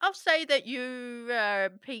 I'll say that you are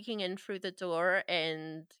peeking in through the door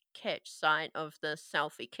and catch sight of the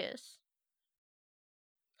selfie kiss.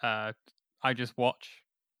 I just watch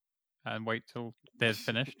and wait till they're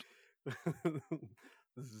finished.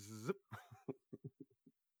 Zip.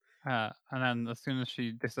 And then as soon as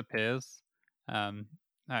she disappears,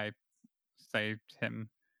 I say to him,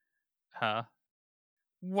 her,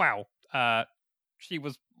 wow, she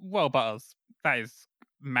was well butters. That is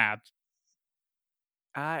mad.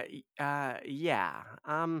 Yeah.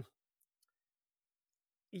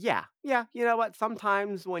 Yeah. You know what?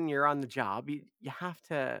 Sometimes when you're on the job, you have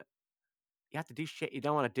to do shit you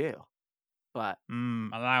don't want to do. But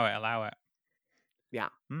Allow it. yeah,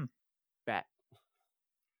 bet.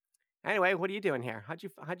 Anyway, what are you doing here?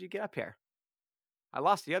 How'd you get up here? I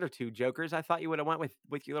lost the other 2 jokers. I thought you would have went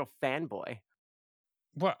with your little fanboy.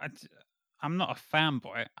 Well, I'm not a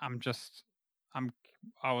fanboy. I'm not a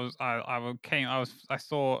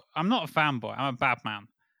fanboy. I'm a bad man.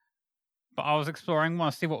 But I was exploring,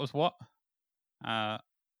 want to see what was what.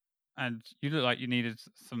 And you look like you needed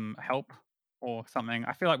some help or something.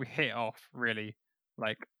 I feel like we hit it off really,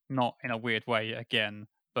 like not in a weird way again,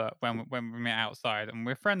 but when we met outside, and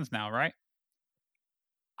we're friends now, right?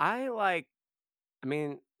 I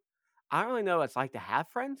I don't really know what it's like to have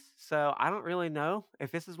friends, so I don't really know.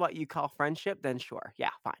 If this is what you call friendship, then sure. Yeah,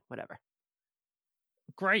 fine, whatever.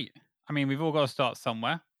 Great. I mean, we've all got to start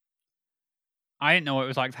somewhere. I didn't know what it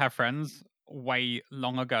was like to have friends way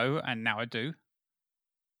long ago, and now I do.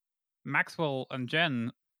 Maxwell and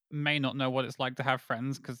Jen may not know what it's like to have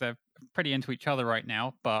friends because they're pretty into each other right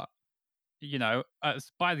now, but,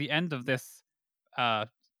 by the end of this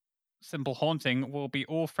simple haunting, we'll be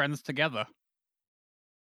all friends together.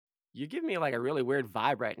 You give me like a really weird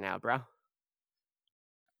vibe right now, bro.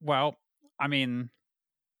 Well, I mean,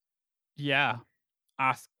 yeah,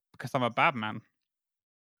 ask because I'm a bad man.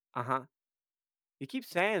 Uh-huh. You keep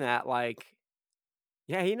saying that like,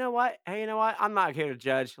 yeah, you know what? Hey, you know what? I'm not here to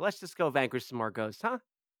judge. Let's just go vanquish some more ghosts, huh?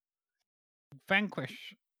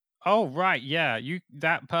 Vanquish. Oh, right, yeah,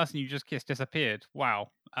 that person you just kissed disappeared.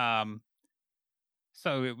 Wow.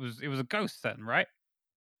 So it was a ghost then, right?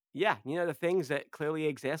 Yeah, you know the things that clearly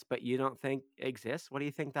exist, but you don't think exist? What do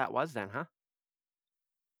you think that was then, huh?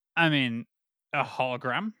 I mean, a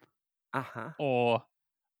hologram Uh-huh. or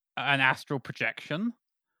an astral projection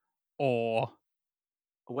or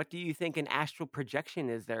What do you think an astral projection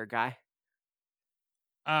is there, guy?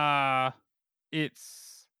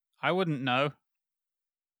 it's I wouldn't know.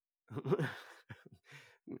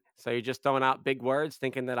 So you're just throwing out big words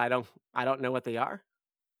thinking that I don't know what they are?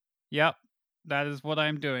 Yep, that is what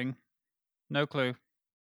I'm doing. No clue.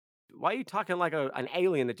 Why are you talking like an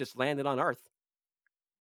alien that just landed on Earth?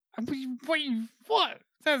 Wait, what?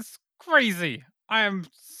 That's crazy. I am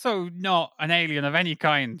so not an alien of any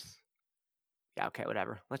kind. Yeah, okay,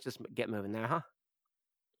 whatever. Let's just get moving there, huh?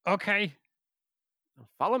 Okay,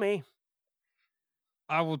 Follow me.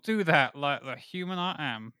 I will do that like the human I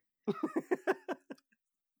am.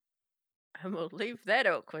 And we'll leave that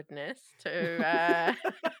awkwardness to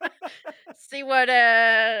see what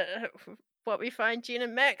we find Jen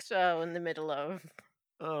and Maxwell in the middle of.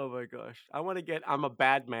 Oh my gosh. I want to get I'm a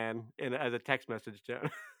bad man as a text message, Jen.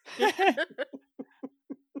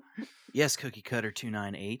 Yes, Cookie Cutter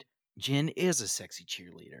 298. Jen is a sexy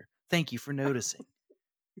cheerleader. Thank you for noticing.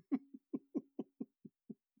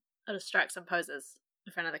 I'll just strike some poses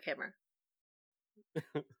in front of the camera.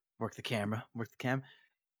 Work the camera.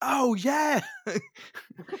 Oh, yeah!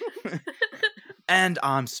 And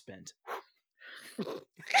I'm spent.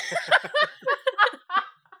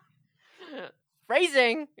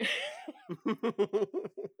 Phrasing.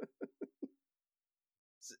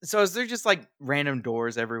 So is there just like random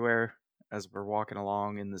doors everywhere as we're walking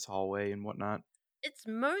along in this hallway and whatnot? It's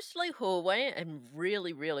mostly hallway and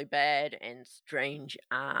really, really bad and strange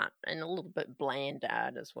art and a little bit bland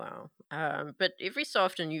art as well. But every so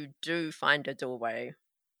often you do find a doorway.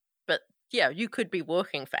 But yeah, you could be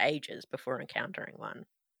walking for ages before encountering one.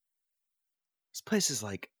 This place is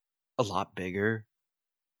like a lot bigger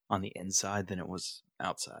on the inside than it was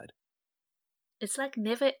outside. It's like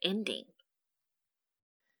never ending.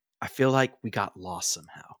 I feel like we got lost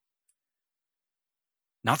somehow.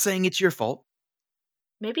 Not saying it's your fault.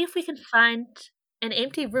 Maybe if we can find an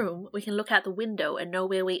empty room, we can look out the window and know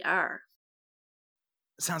where we are.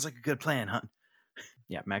 Sounds like a good plan, huh?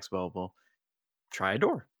 Yeah, Maxwell will try a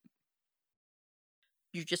door.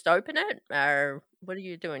 You just open it? Or what are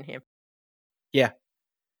you doing here? Yeah.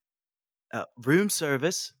 Room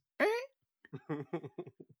service.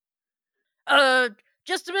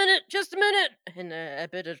 Just a minute. And a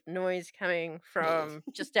bit of noise coming from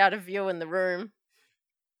just out of view in the room.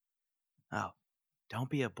 Oh, don't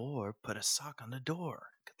be a bore. Put a sock on the door.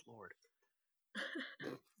 Good lord.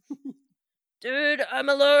 Dude, I'm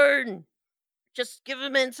alone. Just give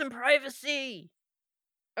him in some privacy.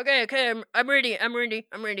 Okay, I'm ready.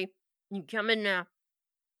 You come in now. It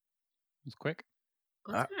was quick.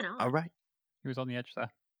 What's going on? All right. He was on the edge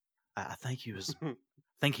there. I think he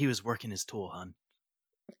was working his tool, hon.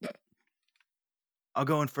 I'll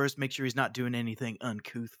go in first, make sure he's not doing anything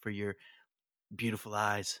uncouth for your beautiful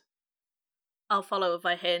eyes. I'll follow with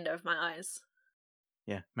my hand over my eyes.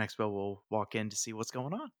 Yeah, Maxwell will walk in to see what's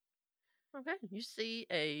going on. Okay, you see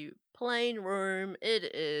a plain room.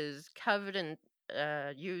 It is covered in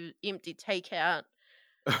empty takeout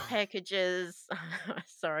packages.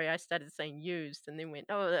 Sorry, I started saying used and then went,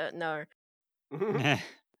 no.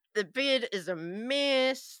 The bed is a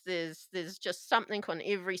mess. There's just something on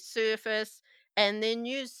every surface. And then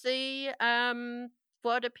you see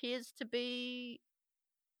what appears to be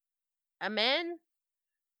a man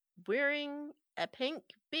wearing a pink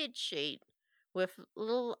bed sheet with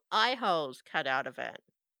little eye holes cut out of it.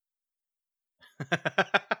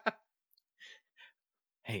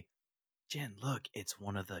 Hey, Jen, look, it's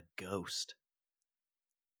one of the ghosts.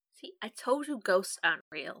 See, I told you ghosts aren't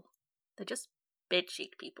real. They're just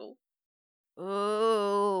bedsheet people.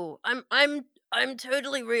 Oh, I'm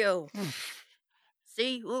totally real.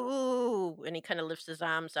 See? Ooh. And he kind of lifts his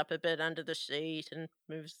arms up a bit under the sheet and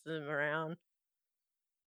moves them around.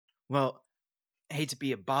 Well, I hate to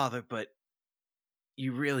be a bother, but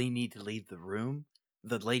you really need to leave the room.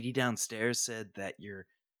 The lady downstairs said that you're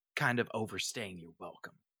kind of overstaying your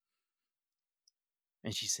welcome.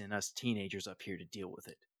 And she sent us teenagers up here to deal with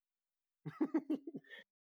it.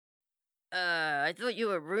 I thought you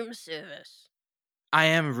were room service. I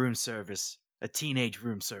am a room service. A teenage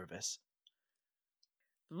room service.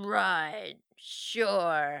 Right,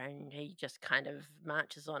 sure. And he just kind of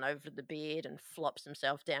marches on over the bed and flops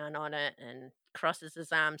himself down on it and crosses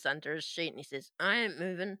his arms under his sheet and he says, I ain't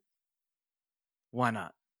moving. Why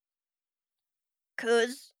not?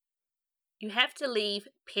 'Cause You have to leave,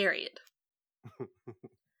 period.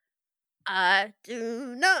 I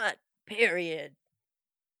do not, period.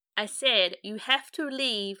 I said you have to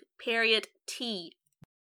leave, period, T.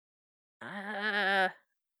 What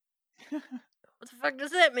the fuck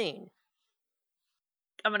does that mean?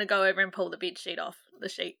 I'm gonna go over and pull the bed sheet off the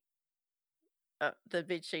sheet. The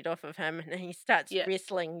bed sheet off of him, and he starts Yeah.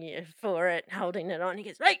 wrestling you for it, holding it on. He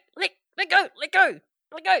goes, "Hey, let go, let go,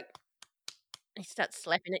 let go!" He starts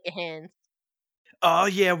slapping at your hands. Oh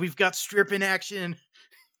yeah, we've got stripping action.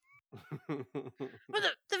 What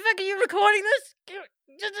the fuck are you recording this?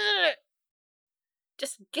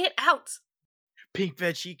 Just get out. Pink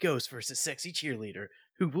bedsheet ghost versus sexy cheerleader.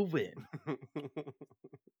 Who will win?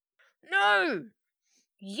 No!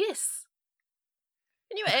 Yes.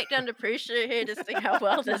 Can you act under pressure here to see how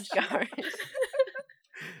well this goes?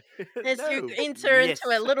 As you No. enter Yes.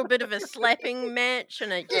 into a little bit of a slapping match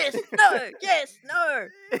and a yes, no, yes, no.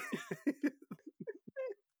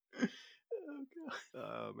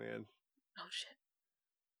 Oh man. Oh shit.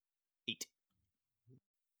 8.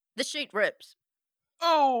 The sheet rips.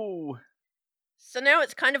 Oh! So now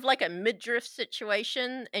it's kind of like a midriff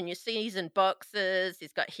situation, and you see he's in boxers,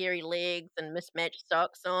 he's got hairy legs and mismatched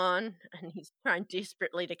socks on, and he's trying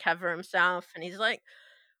desperately to cover himself, and he's like,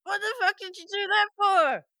 what the fuck did you do that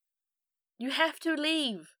for? You have to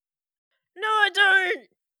leave. No, I don't.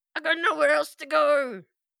 I got nowhere else to go.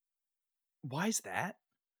 Why's that?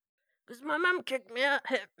 Because my mum kicked me out,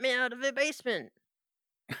 hit me out of her basement.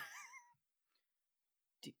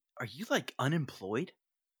 Are you like unemployed?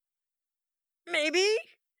 Maybe.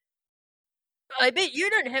 I bet you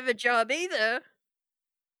don't have a job either.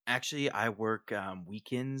 Actually, I work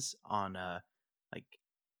weekends on like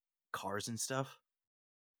cars and stuff.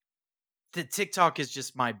 The TikTok is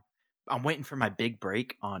just I'm waiting for my big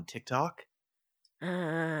break on TikTok.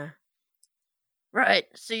 Right.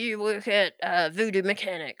 So you work at Voodoo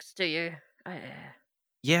Mechanics, do you?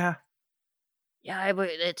 Yeah. Yeah, I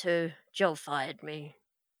work there too. Joe fired me.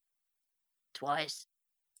 Twice.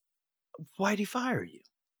 Why'd he fire you?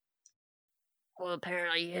 Well,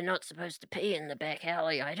 apparently you're not supposed to pee in the back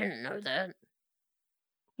alley. I didn't know that.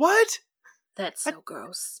 What? That's so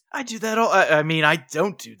gross. I do that all. I mean, I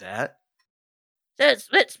don't do that. That's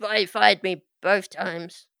why he fired me both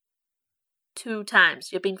times. 2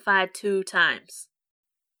 times. You've been fired 2 times.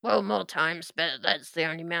 Well, more times, but that's the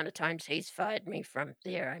only amount of times he's fired me from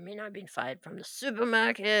there. I mean, I've been fired from the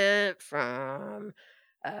supermarket, from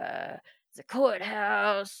the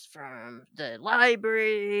courthouse, from the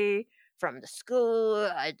library, from the school.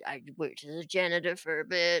 I worked as a janitor for a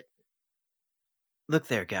bit. Look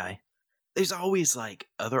there, guy. There's always like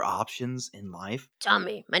other options in life.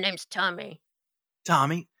 Tommy. My name's Tommy.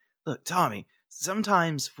 Tommy, look, Tommy,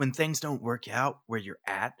 sometimes when things don't work out where you're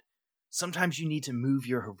at, sometimes you need to move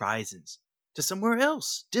your horizons to somewhere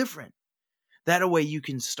else, different. That way you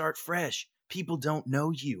can start fresh. People don't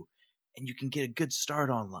know you, and you can get a good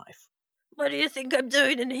start on life. What do you think I'm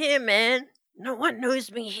doing in here, man? No one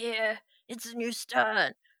knows me here. It's a new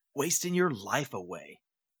start. Wasting your life away.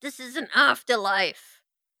 This is an afterlife.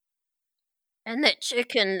 And that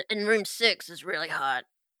chicken in room 6 is really hot.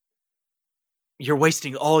 You're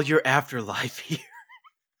wasting all your afterlife here.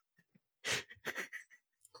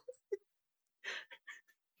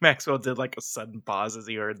 Maxwell did like a sudden pause as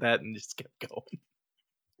he heard that and just kept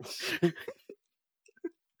going.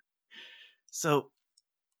 So,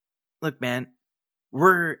 look, man,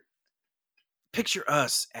 picture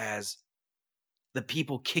us as the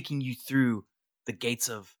people kicking you through the gates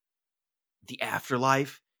of the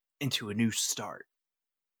afterlife into a new start.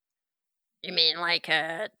 You mean like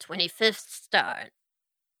a 25th start?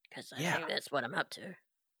 Because I Yeah. think that's what I'm up to.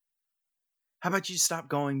 How about you stop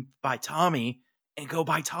going by Tommy and go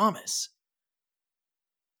by Thomas?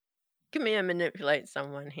 Can me manipulate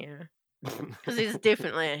someone here? Because he's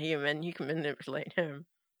definitely a human. You can manipulate him.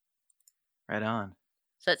 Right on.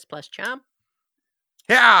 So that's plus charm.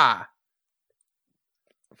 Yeah.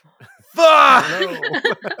 Fuck! No.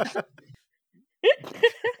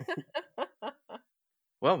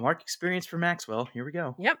 Well, mark experience for Maxwell. Here we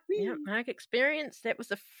go. Yep, mark experience. That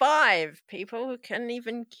was a 5. People who couldn't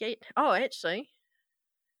even get. Oh, actually,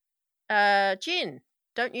 Jen,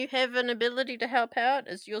 don't you have an ability to help out?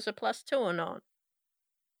 Is yours a +2 or not?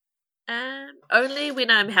 Only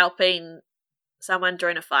when I'm helping someone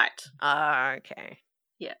during a fight. Ah, okay.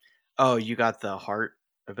 Oh, you got the heart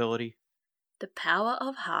ability? The power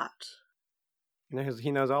of heart.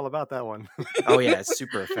 He knows all about that one. Oh, yeah, it's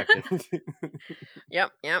super effective.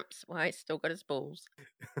 Yep. That's why he's still got his balls.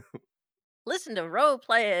 Listen to Role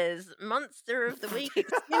Players Monster of the Week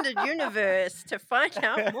Extended Universe to find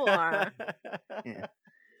out more. Yeah.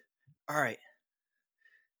 All right.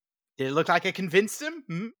 Did it look like I convinced him?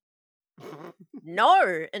 Hmm?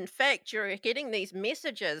 No, in fact, you're getting these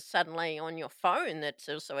messages suddenly on your phone that's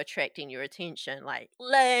also attracting your attention, like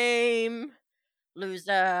lame,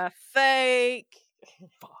 loser, fake,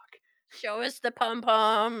 Fuck. show us the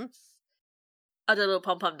pom-poms, Oh, the little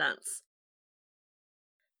pom-pom dance.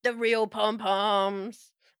 the real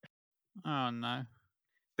pom-poms. Oh no.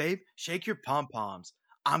 Babe, shake your pom-poms.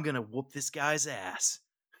 I'm gonna whoop this guy's ass.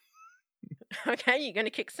 Okay, you're gonna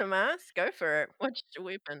kick some ass? Go for it. What's your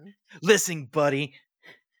weapon? Listen, buddy.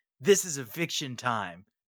 This is eviction time.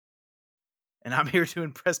 And I'm here to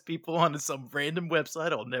impress people on some random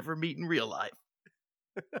website I'll never meet in real life.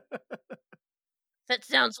 That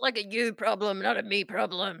sounds like a you problem, not a me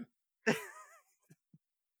problem.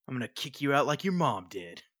 I'm gonna kick you out like your mom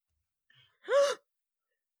did.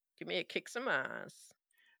 Give me a kick some ass.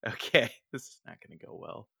 Okay, this is not gonna go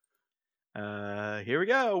well. Here we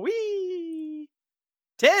go. Whee!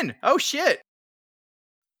 10! Oh shit!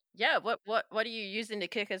 Yeah, what are you using to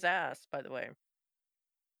kick his ass, by the way?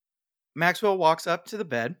 Maxwell walks up to the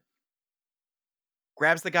bed,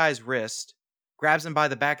 grabs the guy's wrist, grabs him by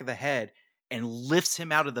the back of the head, and lifts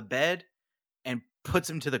him out of the bed and puts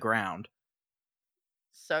him to the ground.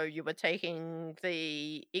 So you were taking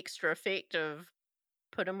the extra effect of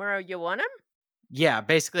put him where you want him? Yeah,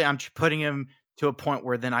 basically I'm putting him to a point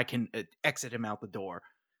where then I can exit him out the door.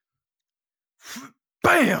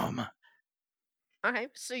 Bam! Okay,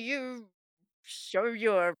 so you show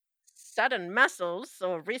your sudden muscles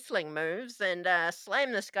or wrestling moves and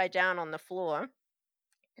slam this guy down on the floor.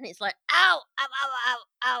 And he's like, ow, ow, ow, ow,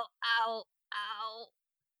 ow, ow, ow.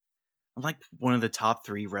 I'm like one of the top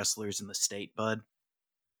 3 wrestlers in the state, bud.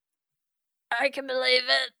 I can believe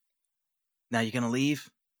it. Now you gonna leave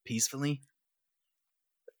peacefully?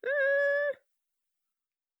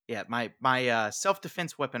 Yeah, my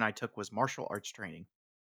self-defense weapon I took was martial arts training.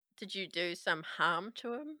 Did you do some harm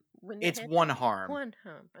to him? When It's one harm. One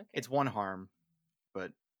harm, okay. It's one harm,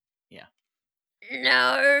 but yeah.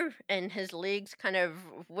 No, and his legs kind of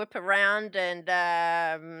whip around,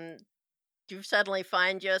 and you suddenly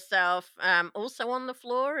find yourself also on the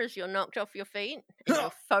floor as you're knocked off your feet, and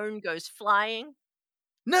your phone goes flying.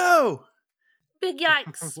 No! Big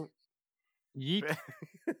yikes. Yeet.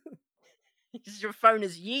 Your phone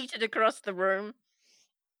is yeeted across the room.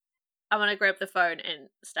 I want to grab the phone and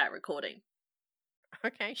start recording.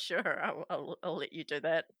 Okay, sure, I'll let you do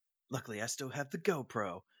that. Luckily, I still have the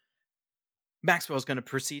GoPro. Maxwell's gonna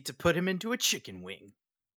proceed to put him into a chicken wing.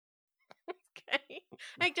 Okay,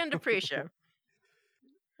 act under pressure.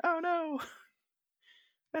 Oh no!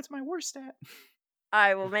 That's my worst stat.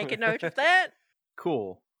 I will make a note of that.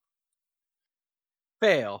 Cool.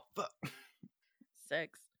 Fail.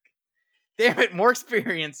 6. Damn it, more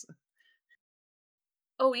experience.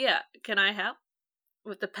 Oh yeah, can I help?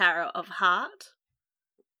 With the power of heart?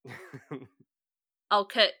 I'll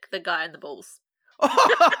kick the guy in the balls.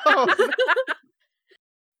 Oh!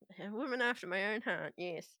 A woman after my own heart,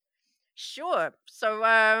 yes. Sure. So,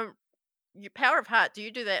 your power of heart, do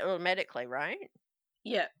you do that automatically, right?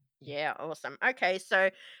 Yeah. Yeah, awesome. Okay,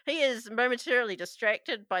 so he is momentarily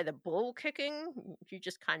distracted by the ball kicking. You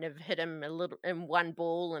just kind of hit him a little in one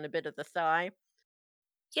ball and a bit of the thigh.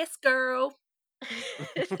 Yes, girl.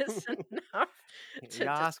 It is enough to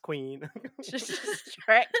Yas, queen. to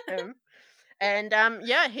distract him. And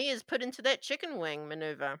yeah, he is put into that chicken wing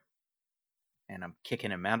maneuver. And I'm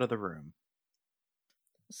kicking him out of the room.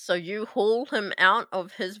 So you haul him out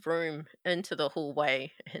of his room into the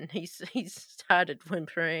hallway, and he's started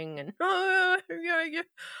whimpering and oh yeah,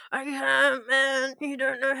 I can't, man. You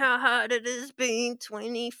don't know how hard it is being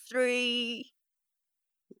 23.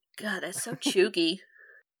 God, that's so chuggy.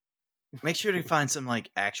 Make sure to find some like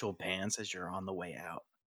actual pants as you're on the way out.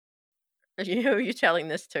 You know who you're telling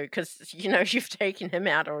this to, because you know you've taken him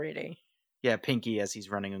out already. Yeah, Pinky as he's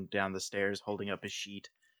running down the stairs holding up his sheet.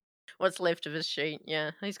 What's left of his sheet,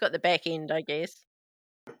 yeah. He's got the back end, I guess.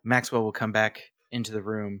 Maxwell will come back into the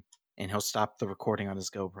room and he'll stop the recording on his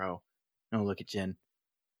GoPro and he'll look at Jen.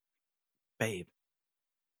 Babe,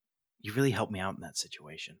 you really helped me out in that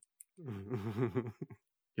situation.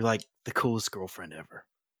 You're like the coolest girlfriend ever.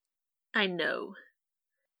 I know.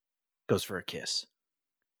 Goes for a kiss.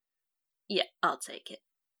 Yeah, I'll take it.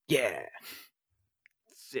 Yeah.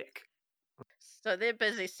 Sick. So they're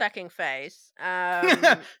busy sucking face.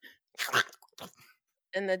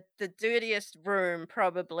 In the dirtiest room,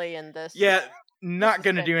 probably in this. Yeah, not is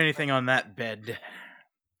gonna do fantastic. anything on that bed.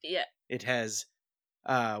 Yeah. It has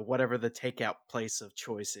whatever the takeout place of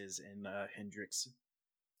choice is in Hendrix.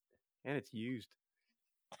 And it's used.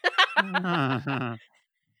 I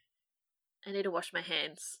need to wash my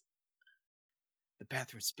hands. The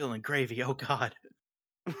bathroom's spilling gravy, oh god.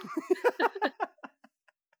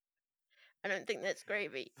 I don't think that's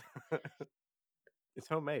gravy. It's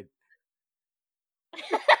homemade.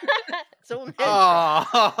 It's all natural. It's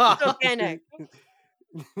Oh. organic.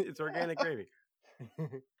 It's organic gravy.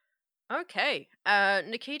 Okay.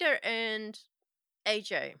 Nikita and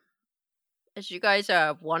AJ, as you guys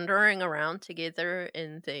are wandering around together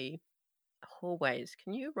in the hallways,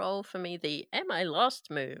 can you roll for me the Am I Lost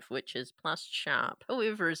move, which is plus sharp,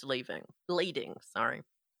 whoever is leading, sorry.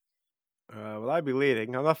 Well, I'd be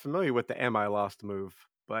leading. I'm not familiar with the Am I Lost move,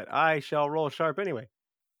 but I shall roll sharp anyway.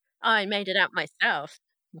 I made it up myself.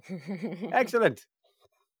 Excellent.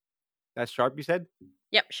 That's sharp, you said?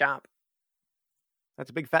 Yep, sharp. That's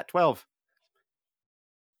a big fat 12.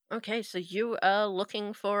 Okay, so you are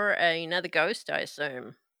looking for another ghost, I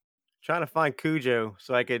assume. Trying to find Cujo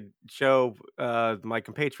so I could show my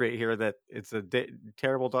compatriot here that it's a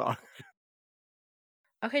terrible dog.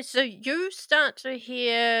 Okay, so you start to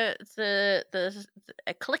hear a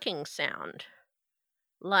clicking sound,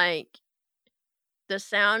 like the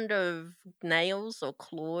sound of nails or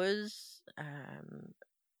claws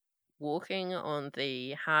walking on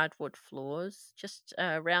the hardwood floors, just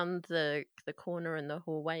around the corner in the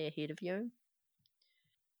hallway ahead of you.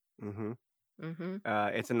 Mm-hmm. Mm-hmm.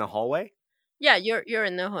 It's in the hallway? Yeah, you're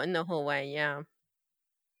in the hallway. Yeah,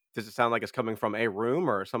 Does it sound like it's coming from a room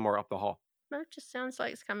or somewhere up the hall? no, it just sounds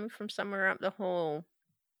like it's coming from somewhere up the hall.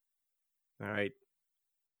 All right.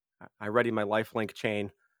 I ready my lifelink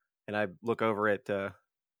chain, and I look over at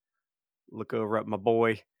my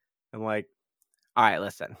boy. I'm like, all right,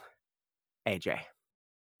 listen, AJ.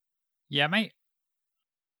 Yeah, mate.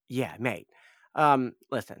 Yeah, mate.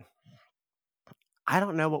 Listen. I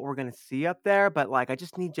don't know what we're gonna see up there, but like, I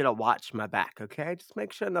just need you to watch my back, okay? Just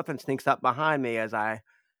make sure nothing sneaks up behind me as I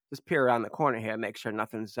just peer around the corner here. Make sure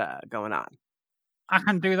nothing's going on. I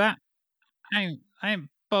can do that. I ain't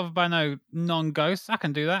bothered by no non-ghosts. I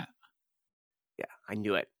can do that. Yeah, I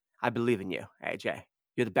knew it. I believe in you, AJ.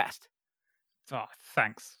 You're the best. Oh,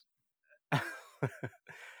 thanks.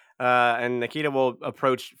 And Nikita will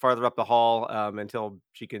approach farther up the hall until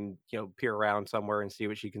she can, peer around somewhere and see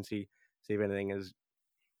what she can see if anything is.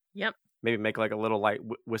 Yep. Maybe make like a little light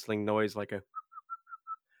whistling noise, like a,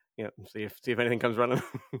 see if anything comes running.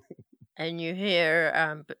 And you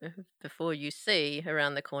hear before you see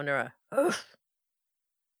around the corner a oof.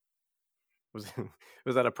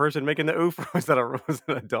 Was that a person making the oof, or was that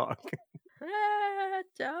a dog?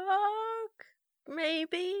 Dog,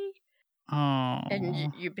 maybe. Oh.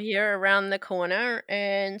 And you peer around the corner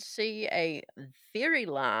and see a very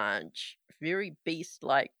large, very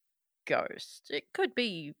beast-like ghost. It could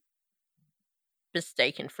be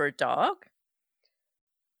mistaken for a dog.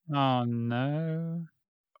 Oh no.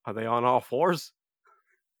 Are they on all fours?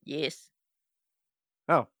 Yes.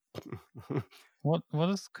 Oh. What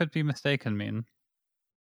does could be mistaken mean?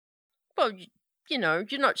 Well, you're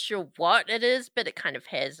not sure what it is, but it kind of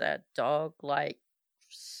has a dog-like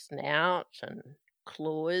snout and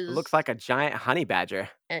claws. It looks like a giant honey badger.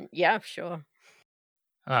 And yeah, sure.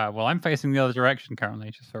 Well, I'm facing the other direction currently,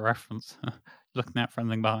 just for reference. Looking out for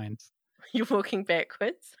anything behind. You're walking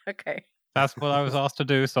backwards? Okay. That's what I was asked to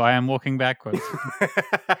do, so I am walking backwards.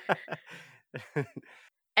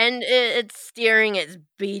 And it's staring its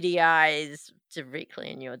beady eyes directly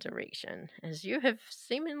in your direction, as you have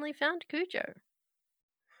seemingly found Cujo.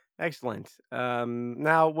 Excellent.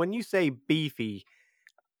 Now, when you say beefy,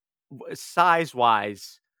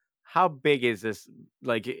 size-wise, how big is this?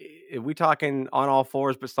 Like, are we talking on all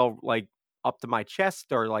fours, but still like up to my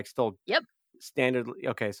chest, or like still? Yep. Standard.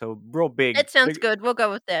 Okay, so real big. That sounds good. We'll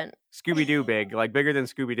go with that. Scooby-Doo big, like bigger than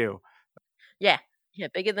Scooby-Doo. Yeah,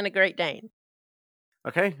 bigger than a Great Dane.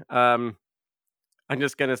 Okay. I'm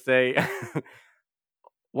just gonna say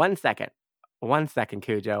 1 second. 1 second,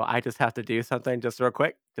 Cujo. I just have to do something just real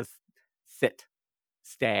quick. Just sit.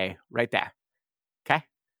 stay right there. Okay?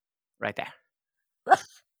 Right there.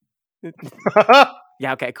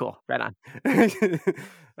 Yeah, okay, cool. Right on.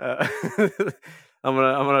 uh, I'm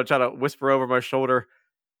gonna try to whisper over my shoulder.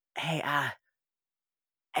 Hey,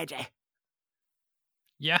 AJ.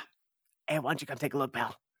 Yeah. Hey, why don't you come take a look,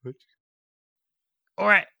 pal? All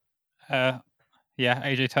right. Yeah.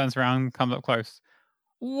 AJ turns around, comes up close.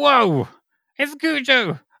 Whoa! It's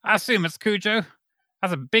Cujo. I assume it's Cujo.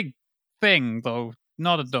 That's a big thing, though.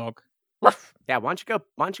 Not a dog. Woof. Yeah, why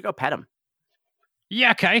don't you go pet him?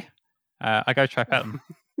 Yeah. Okay. I go try pet him.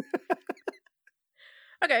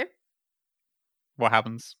 Okay. What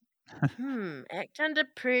happens? Act under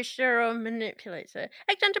pressure or manipulate. So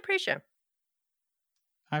act under pressure.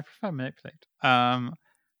 I prefer manipulate.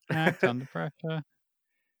 Act under pressure.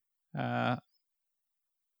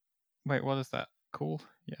 Wait, what is that? Cool.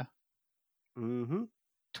 Yeah. Mm-hmm.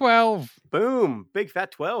 12. Boom. Big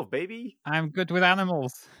fat 12, baby. I'm good with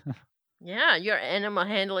animals. Yeah, your animal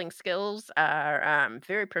handling skills are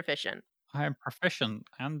very proficient. I am proficient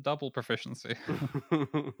and double proficiency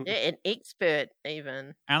Yeah, an expert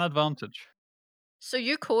even. and advantage. So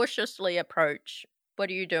you cautiously approach. What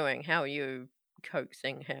are you doing? How are you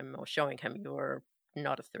coaxing him or showing him you're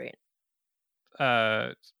not a threat?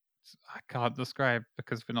 I can't describe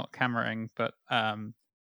because we're not cameraing, but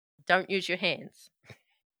Don't use your hands.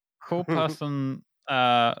 cool person,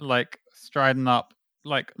 like striding up,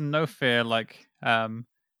 like no fear, like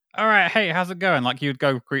all right, hey, how's it going? Like you'd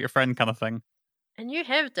go greet a friend kind of thing. And you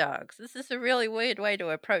have dogs. This is a really weird way to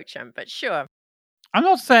approach him, but sure. I'm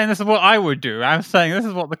not saying this is what I would do. I'm saying this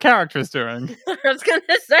is what the character is doing. I was going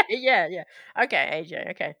to say, yeah. Okay,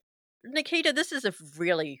 AJ, okay. Nikita, this is a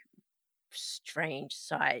really strange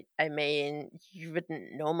sight. I mean, you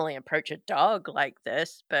wouldn't normally approach a dog like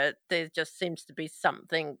this, but there just seems to be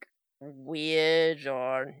something weird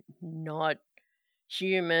or not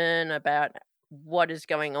human about what is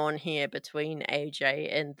going on here between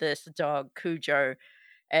AJ and this dog, Cujo,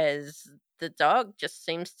 as the dog just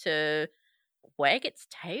seems to wag its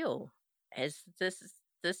tail as this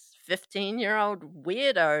 15-year-old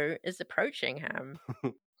weirdo is approaching him.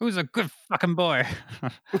 Who's a good fucking boy?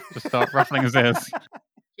 Just start ruffling his ears.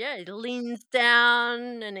 Yeah, he leans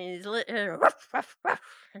down and he's ruff, ruff, ruff.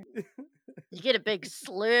 You get a big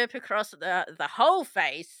slurp across the whole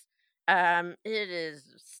face. It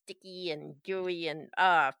is sticky and gooey and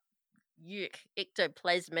yuck,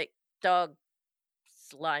 ectoplasmic dog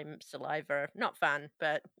slime saliva. Not fun,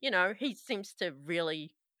 but you know, he seems to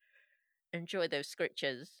really enjoy those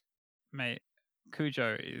scritches. Mate,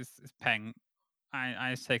 Cujo is Peng.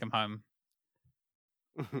 I just take him home.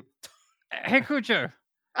 Hey Cujo,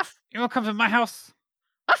 Ruff, you wanna come to my house?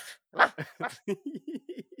 ruff, ruff, ruff.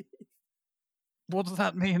 What does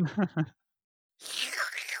that mean?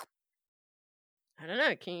 I don't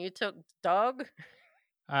know. Can you talk dog?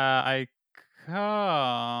 I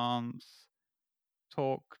can't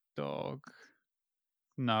talk dog.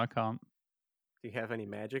 No, I can't. Do you have any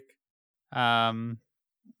magic?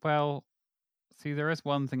 Well, see, there is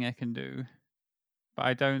one thing I can do, but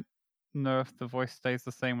I don't know if the voice stays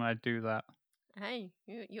the same when I do that. Hey,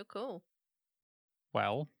 you're cool.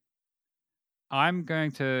 Well, I'm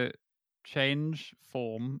going to change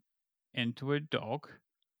form into a dog,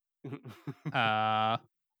 and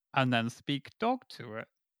then speak dog to it.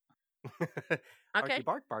 Okay. Archie,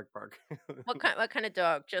 bark, bark, bark. What kind of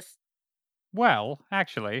dog? Just Well,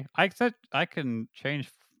 actually, I said I can change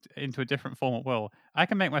into a different form at will. I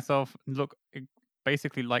can make myself look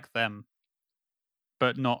basically like them,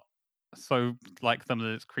 but not so like them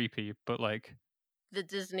that it's creepy. But like the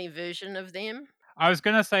Disney version of them. I was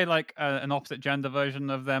gonna say like an opposite gender version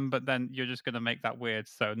of them, but then you're just gonna make that weird.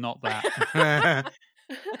 So not that.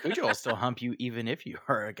 Cujo will still hump you even if you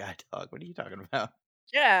are a guide dog. What are you talking about?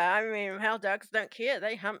 Yeah, I mean, how dogs don't care.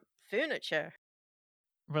 They hump furniture.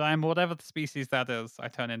 But I'm whatever the species that is. I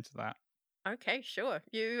turn into that. Okay, sure.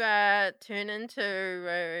 You turn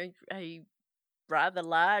into a rather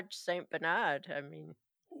large Saint Bernard. I mean,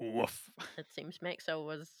 Woof. it seems Maxwell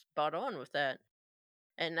was spot on with that.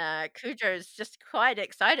 And Cujo's just quite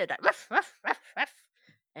excited. Like, ruff, ruff, ruff, ruff.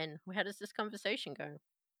 And how does this conversation go?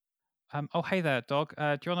 Oh, hey there, dog.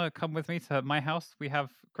 Do you want to come with me to my house? We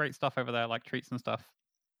have great stuff over there, like treats and stuff.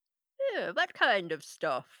 Yeah, what kind of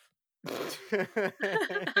stuff? Will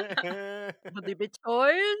there be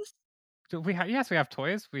toys? Do we have? Yes, we have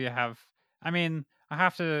toys. We have. I mean, I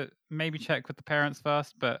have to maybe check with the parents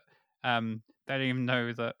first, but they don't even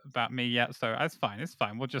know that about me yet, so it's fine. It's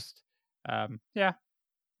fine. We'll just yeah.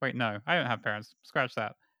 Wait, no, I don't have parents. Scratch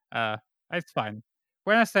that. It's fine.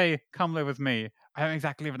 When I say come live with me, I don't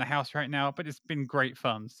exactly live in a house right now, but it's been great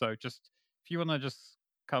fun. So just if you want to just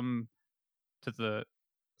come to the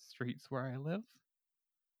streets where I live,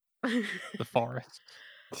 the forest.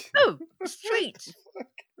 Oh, street.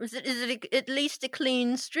 Is it at least a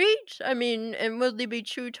clean street? I mean, and will there be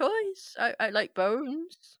chew toys? I like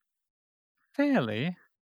bones. Fairly.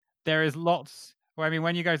 There is lots. Well, I mean,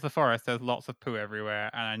 when you go to the forest, there's lots of poo everywhere,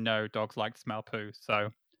 and I know dogs like to smell poo, so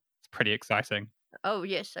it's pretty exciting. Oh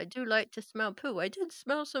yes, I do like to smell poo. I did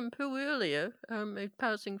smell some poo earlier,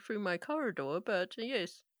 passing through my corridor. But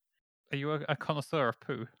yes. Are you a connoisseur of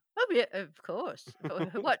poo? Oh yeah, of course.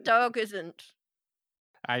 What dog isn't?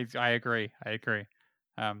 I agree. I agree.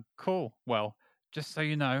 Cool. Well, just so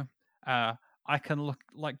you know, I can look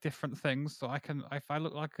like different things. So I can, if I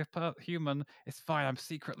look like a human, it's fine. I'm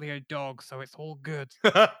secretly a dog, so it's all good.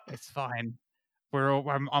 It's fine.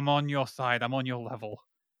 I'm on your side. I'm on your level.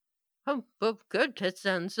 Oh well, good. That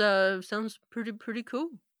sounds pretty cool.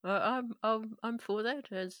 I'm for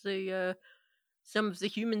that. As the some of the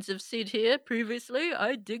humans have said here previously,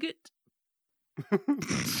 I dig it.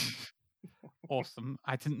 Awesome.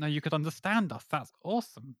 I didn't know you could understand us. That's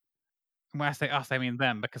awesome. And when I say us, I mean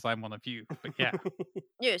them because I'm one of you. But yeah.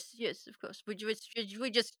 Yes, of course. We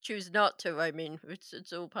just choose not to. I mean,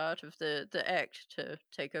 it's all part of the act to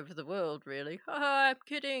take over the world. Really. I'm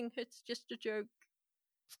kidding. It's just a joke.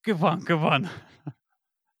 Good one. Good one.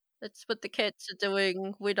 That's what the cats are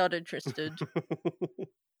doing. We're not interested.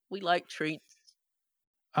 We like treats.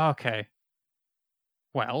 Okay.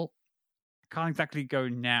 Well, I can't exactly go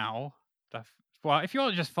now. Well, if you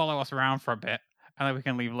want to just follow us around for a bit, and then we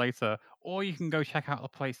can leave later, or you can go check out the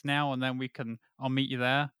place now, and then I'll meet you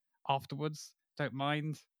there afterwards. Don't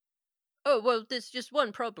mind. Oh well, there's just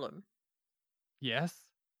one problem. Yes.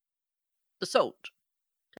 The salt.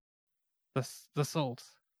 The salt.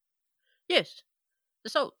 Yes, the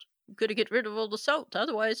salt. I'm gonna get rid of all the salt.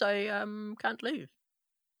 Otherwise, I can't leave.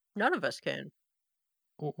 None of us can.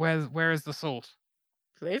 Where is the salt?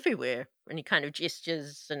 Everywhere. And he kind of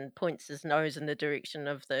gestures and points his nose in the direction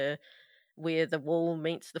of where the wall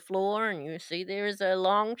meets the floor, and you see there is a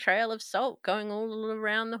long trail of salt going all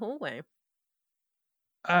around the hallway.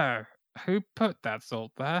 Oh, who put that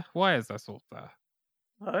salt there? Why is there salt there?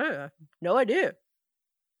 Oh, no idea.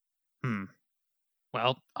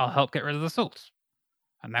 Well, I'll help get rid of the salt,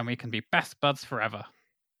 and then we can be best buds forever.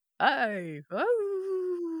 Oh.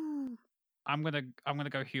 I'm gonna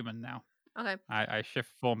go human now. Okay. I shift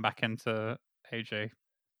form back into AJ.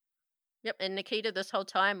 Yep, and Nikita, this whole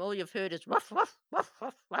time, all you've heard is ruff, ruff, ruff,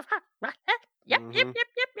 ruff, ruff, ruff. Yep.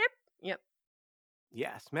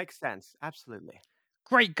 Yes, makes sense. Absolutely.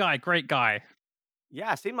 Great guy.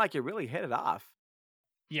 Yeah, seemed like you really hit it off.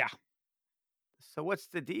 Yeah. So what's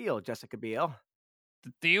the deal, Jessica Biel?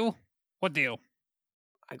 The deal? What deal?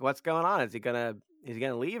 Like, what's going on? Is he gonna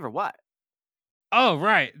leave or what? Oh,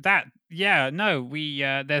 right. No, we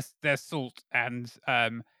there's salt, and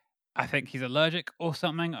I think he's allergic or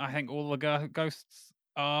something. I think all the ghosts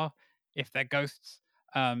are, if they're ghosts.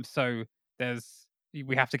 So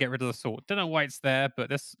we have to get rid of the salt. Don't know why it's there,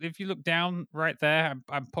 but if you look down right there,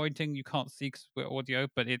 I'm pointing. You can't see because we're audio,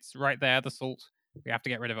 but it's right there. The salt. We have to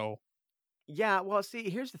get rid of it all. Yeah, well, see,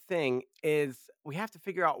 here's the thing: is we have to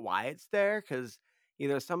figure out why it's there, because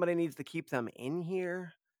either somebody needs to keep them in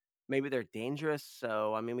here, maybe they're dangerous.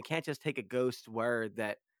 So, I mean, we can't just take a ghost word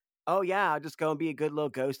that, oh yeah, I'll just go and be a good little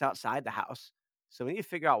ghost outside the house. So we need to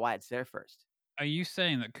figure out why it's there first. Are you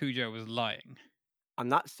saying that Cujo was lying? I'm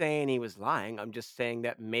not saying he was lying. I'm just saying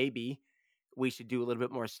that maybe we should do a little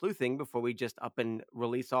bit more sleuthing before we just up and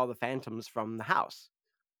release all the phantoms from the house.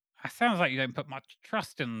 It sounds like you don't put much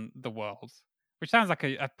trust in the world, which sounds like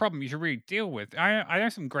a problem you should really deal with. I know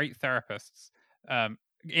some great therapists in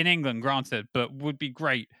England, granted, but would be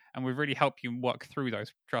great and would really help you work through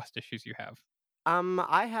those trust issues you have.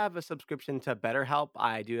 I have a subscription to BetterHelp.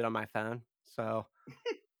 I do it on my phone, so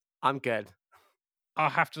I'm good.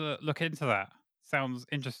 I'll have to look into that. Sounds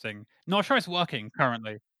interesting. Not sure it's working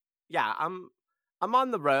currently. Yeah, I'm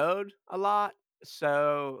on the road a lot,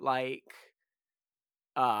 so like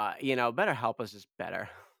BetterHelp is just better.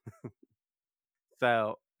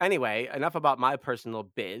 So anyway, enough about my personal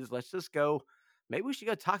biz. Let's just go. Maybe we should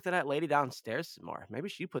go talk to that lady downstairs some more. Maybe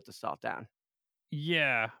she put the salt down.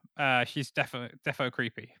 Yeah, she's defo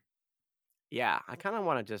creepy. Yeah, I kind of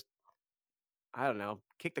want to just, I don't know,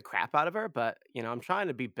 kick the crap out of her, but I'm trying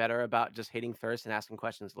to be better about just hitting first and asking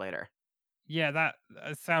questions later. Yeah, that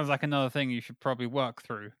sounds like another thing you should probably work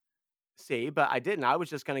through. See, but I didn't. I was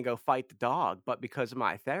just going to go fight the dog, but because of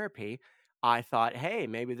my therapy, I thought, hey,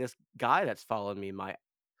 maybe this guy that's following me might,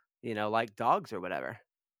 like dogs or whatever.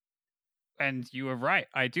 And you were right.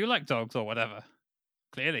 I do like dogs or whatever.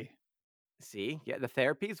 Clearly. See, yeah, the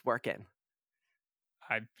therapy's working.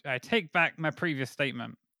 I take back my previous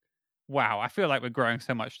statement. Wow, I feel like we're growing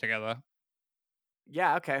so much together.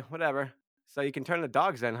 Yeah, okay, whatever. So you can turn the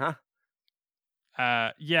dogs in, huh?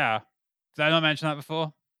 Yeah. Did I not mention that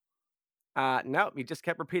before? Nope, you just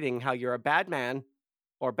kept repeating how you're a bad man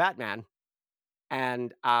or Batman,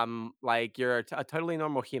 and like you're a totally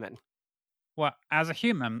normal human. Well, as a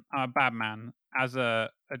human, I'm a bad man. As a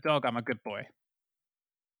dog, I'm a good boy.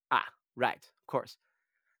 Ah, right, of course.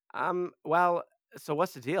 Well, so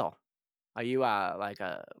what's the deal? Are you like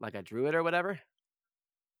a druid or whatever?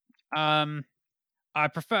 I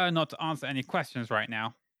prefer not to answer any questions right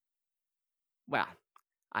now. Well,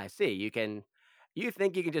 I see. You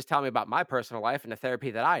think you can just tell me about my personal life and the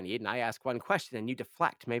therapy that I need, and I ask one question and you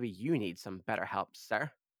deflect. Maybe you need some better help,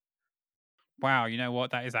 sir. Wow, you know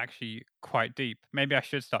what? That is actually quite deep. Maybe I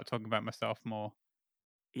should start talking about myself more.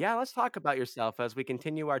 Yeah, let's talk about yourself as we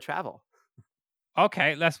continue our travel.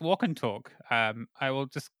 Okay, let's walk and talk. I will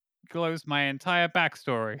disclose my entire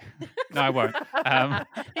backstory. No, I won't.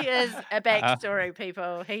 He is a backstory,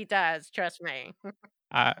 people. He does, trust me.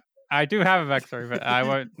 I do have a backstory, but I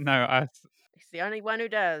won't. No, He's the only one who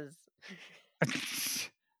does.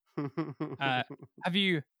 have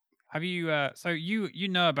you? So you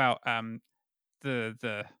know about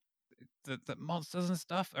the monsters and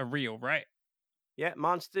stuff are real, right? Yeah,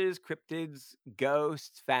 monsters, cryptids,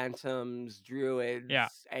 ghosts, phantoms, druids, Yeah.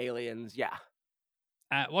 aliens. Yeah.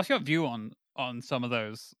 What's your view on some of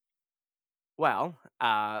those? Well,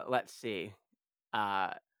 let's see.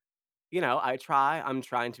 I'm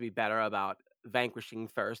trying to be better about vanquishing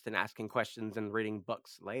first and asking questions and reading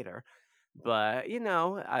books later. But,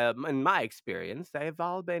 in my experience, they've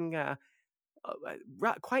all been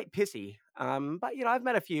quite pissy. But, I've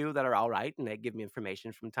met a few that are all right, and they give me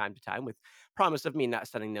information from time to time with promise of me not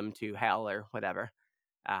sending them to hell or whatever.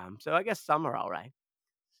 So I guess some are all right.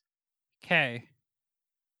 Okay.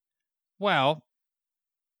 Well,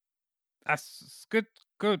 that's good.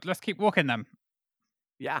 Good. Let's keep walking then.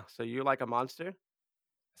 Yeah, so you're like a monster?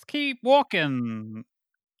 Let's keep walking.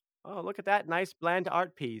 Oh, look at that nice bland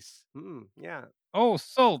art piece. Yeah. Oh,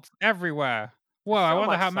 salt everywhere. Well, I So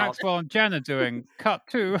wonder much how salt. Maxwell and Jen are doing. Cut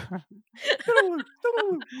 2.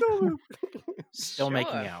 Still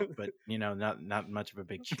making Sure. out, but not much of a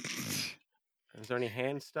big cheat. Is there any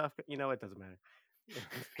hand stuff? It doesn't matter.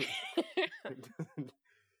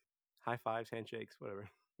 High fives, handshakes, whatever.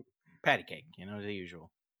 Patty cake, the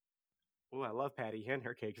usual. Oh, I love Patty and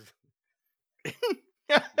her cakes.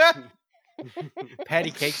 Patty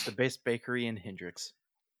Cake's the best bakery in Hendrix.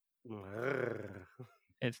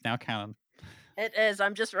 It's now canon. It is.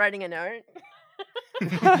 I'm just writing a note.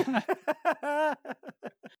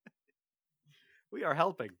 We are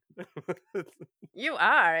helping. You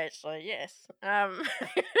are, actually, yes.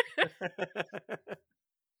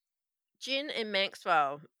 Jen and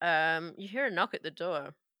Maxwell, you hear a knock at the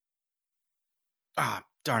door. Ah,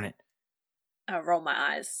 darn it. I roll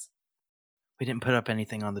my eyes. We didn't put up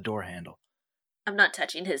anything on the door handle. I'm not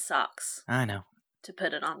touching his socks I know. to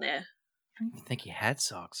put it on there. I don't even think he had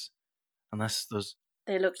socks. Unless those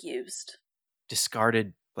They look used.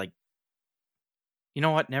 discarded, like... You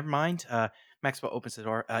know what? Never mind. Maxwell opens the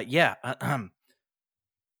door. Yeah.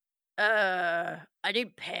 I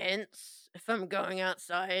need pants if I'm going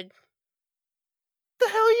outside. The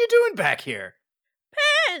hell are you doing back here?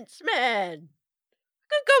 Pants, man! I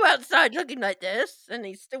could go outside looking like this. And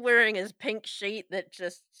he's still wearing his pink sheet that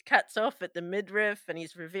just cuts off at the midriff, and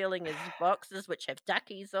he's revealing his boxes, which have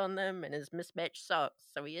duckies on them, and his mismatched socks.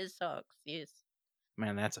 So he is socks, yes.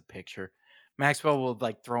 Man, that's a picture. Maxwell will,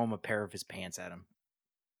 throw him a pair of his pants at him.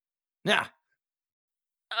 Yeah.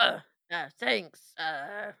 Thanks.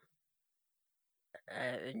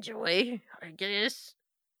 Enjoy, I guess.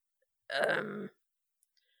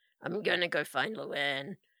 I'm gonna go find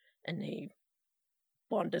Luann. And he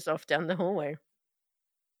wanders off down the hallway.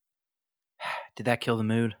 Did that kill the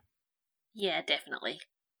mood? Yeah, definitely.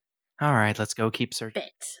 All right, let's go keep searching.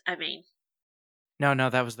 No,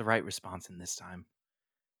 that was the right response in this time.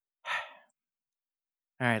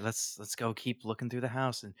 All right, let's go keep looking through the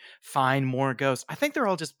house and find more ghosts. I think they're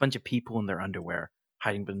all just a bunch of people in their underwear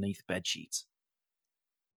hiding beneath bed sheets.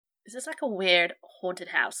 Is this like a weird haunted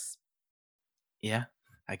house? Yeah,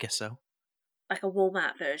 I guess so. Like a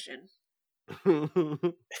Walmart version? Is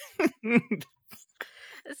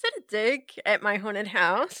that a dig at my haunted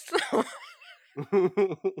house?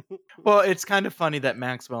 Well, it's kind of funny that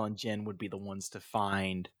Maxwell and Jen would be the ones to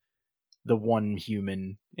find the one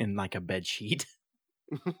human in a bed sheet.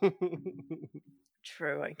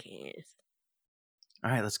 True, I guess.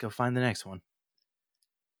 All right, let's go find the next one.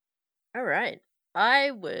 All right.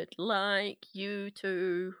 I would like you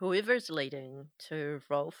to, whoever's leading, to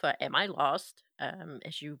roll for Am I Lost?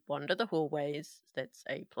 As you wander the hallways, that's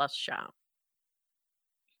a plus sharp.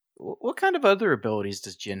 What kind of other abilities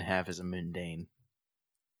does Jin have as a mundane?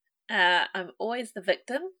 I'm always the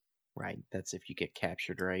victim. Right, that's if you get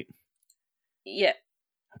captured, right? Yeah.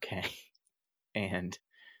 Okay. And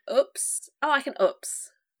Oops. Oh, I can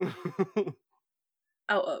oops.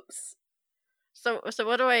 Oh, oops. So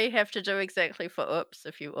what do I have to do exactly for oops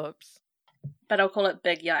if you oops? But I'll call it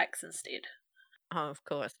big yikes instead. Oh, of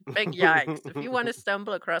course. Big yikes. If you want to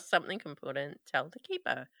stumble across something important, tell the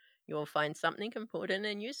keeper. You will find something important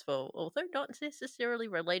and useful, although not necessarily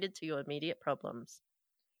related to your immediate problems.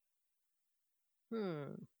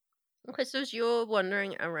 Okay, so as you're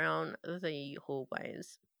wandering around the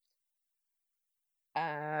hallways,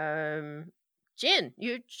 Jen,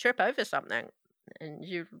 you trip over something, and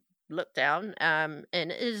you look down, and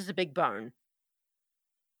it is a big bone.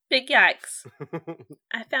 Big yikes.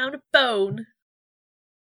 I found a bone.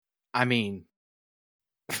 I mean,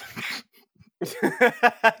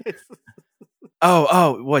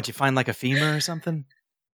 oh, what? You find like a femur or something?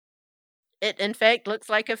 It, in fact, looks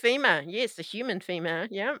like a femur. Yes, a human femur.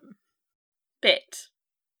 Yep. Bet.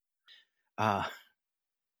 I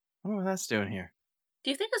wonder what that's doing here.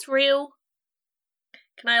 Do you think it's real?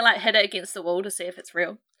 Can I like hit it against the wall to see if it's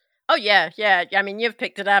real? Oh yeah. I mean, you've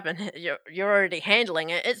picked it up and you're already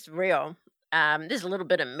handling it. It's real. There's a little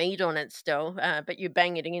bit of meat on it still, but you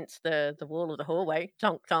bang it against the wall of the hallway.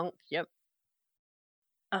 Tonk tonk. Yep.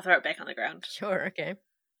 I'll throw it back on the ground. Sure. Okay.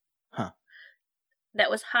 Huh. That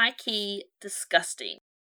was high key disgusting.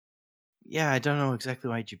 Yeah, I don't know exactly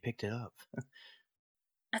why you picked it up.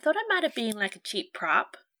 I thought it might have been like a cheap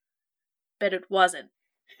prop, but it wasn't.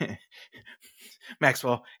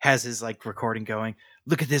 Maxwell has his like recording going.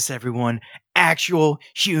 Look at this, everyone. Actual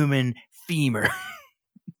human femur.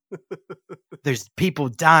 There's people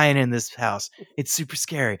dying in this house. It's super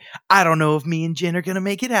scary. I don't know if me and Jen are going to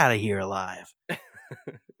make it out of here alive.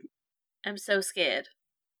 I'm so scared.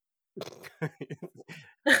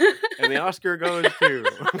 And the Oscar goes to.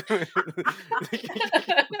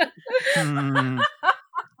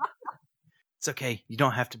 It's okay. You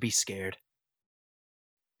don't have to be scared.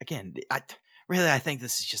 Again, I think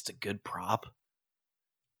this is just a good prop.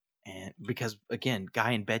 And because, again,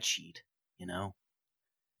 guy in bed sheet, you know?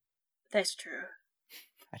 That's true.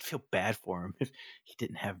 I'd feel bad for him if he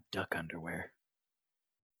didn't have duck underwear.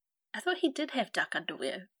 I thought he did have duck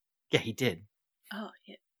underwear. Yeah, he did. Oh,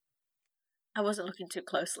 yeah. I wasn't looking too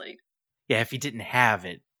closely. Yeah, if he didn't have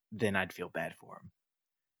it, then I'd feel bad for him.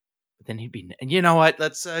 But then he'd be... And you know what?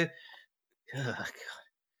 Let's... Oh, God.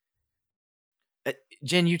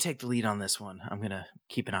 Jen, you take the lead on this one. I'm going to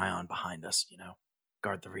keep an eye on behind us, you know?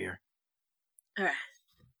 Guard the rear. All right.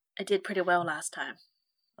 I did pretty well last time.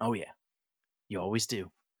 Oh, yeah. You always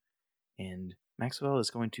do. And Maxwell is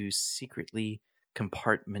going to secretly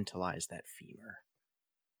compartmentalize that femur.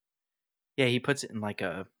 Yeah, he puts it in like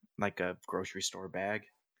a grocery store bag.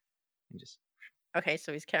 And just... Okay,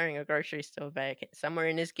 so he's carrying a grocery store bag somewhere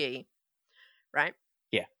in his gi, right?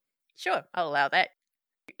 Yeah. Sure, I'll allow that.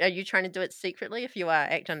 Are you trying to do it secretly? If you are,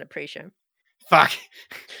 act under pressure. Fuck.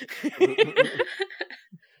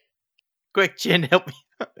 Quick, Jen, help me.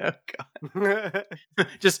 Oh, God.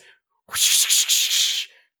 Just...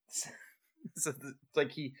 It's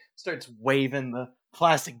like he starts waving the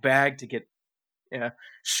plastic bag to get... Yeah.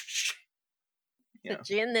 So,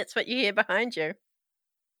 Jen, that's what you hear behind you.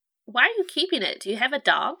 Why are you keeping it? Do you have a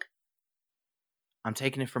dog? I'm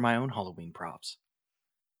taking it for my own Halloween props.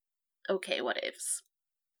 Okay, what ifs?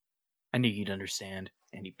 I knew you'd understand.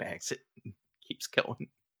 And he bags it and keeps going.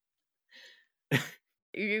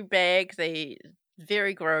 You bag the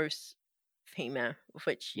very gross femur,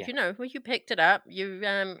 which, Yeah. you know, when you picked it up, you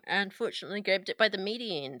unfortunately grabbed it by the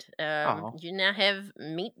meaty end. Oh. You now have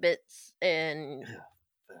meat bits and,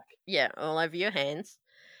 all over your hands.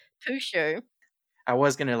 Pushu. I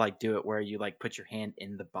was gonna like do it where you like put your hand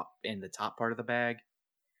in the top part of the bag,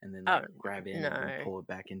 and then like, grab in and then pull it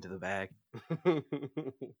back into the bag.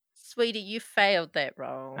 Sweetie, you failed that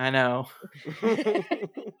roll. I know.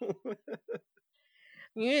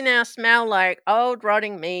 You now smell like old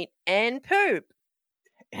rotting meat and poop.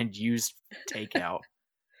 And used takeout.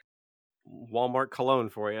 Walmart cologne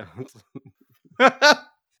for you.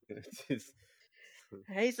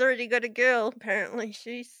 He's already got a girl, apparently.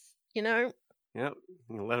 She's, you know. Yep,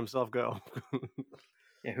 let himself go.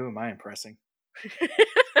 Yeah, who am I impressing?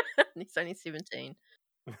 He's only 17.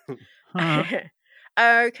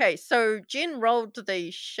 Okay, so Jen rolled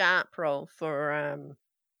the sharp roll for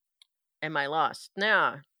Am I Lost?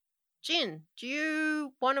 Now, Jen, do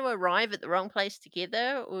you want to arrive at the wrong place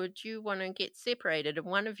together, or do you want to get separated and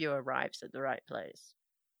one of you arrives at the right place?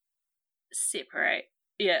 Separate.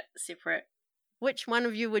 Yeah, separate. Which one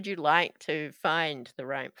of you would you like to find the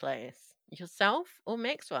right place? Yourself or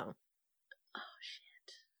Maxwell? Oh,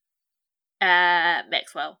 shit.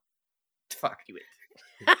 Maxwell. Fuck you.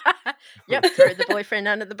 Yep, throw the boyfriend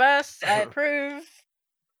under the bus. I approve.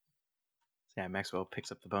 Yeah, Maxwell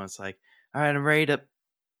picks up the bone. It's like, all right, I'm ready to.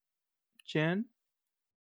 Jen?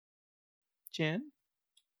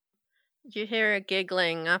 You hear a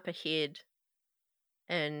giggling up ahead,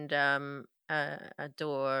 and a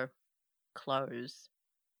door close.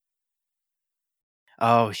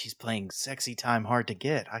 Oh, she's playing Sexy Time Hard to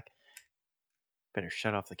Get. I better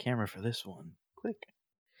shut off the camera for this one. Quick.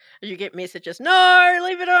 You get messages. No,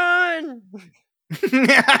 leave it on.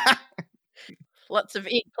 Lots of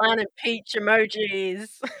eggplant and peach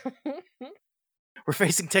emojis. We're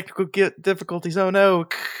facing technical difficulties. Oh no.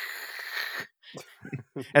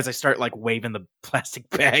 As I start like waving the plastic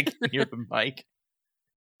bag near the mic.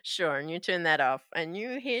 Sure, and you turn that off, and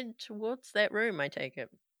you head towards that room, I take it.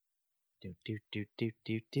 Do.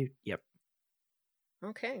 Yep.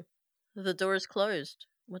 Okay. The door is closed.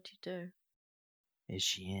 What do you do? Is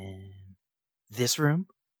she in this room?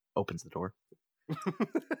 Opens the door.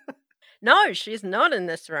 No, she's not in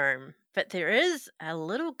this room. But there is a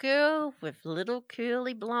little girl with little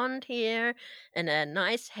curly blonde hair and a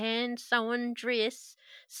nice hand-sewn dress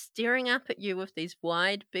staring up at you with these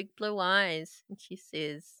wide, big blue eyes. And she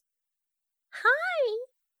says, "Hi,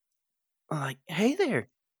 Like, hey there.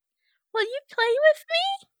 will you play with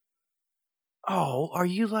me?" Oh, are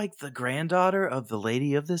you like the granddaughter of the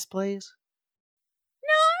lady of this place?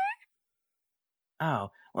 No.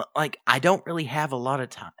 Oh, well, like, I don't really have a lot of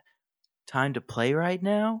time to play right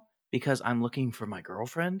now because I'm looking for my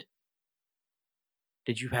girlfriend.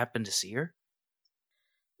 Did you happen to see her?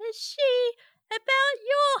 Is she about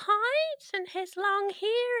your height and has long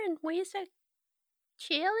hair and wears a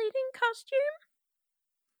cheerleading costume?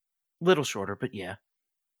 Little shorter, but yeah.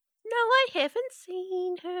 No, I haven't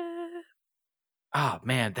seen her. Oh,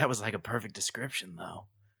 man, that was like a perfect description, though.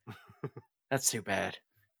 That's too bad.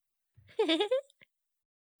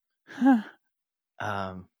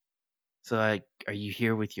 So, like, are you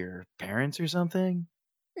here with your parents or something?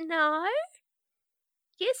 No.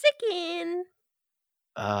 Yes, again.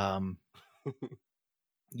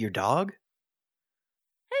 Your dog?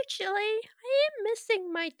 Actually, I am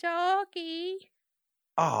missing my doggy.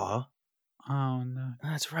 Aw, Oh no.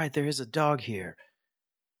 that's right, there is a dog here.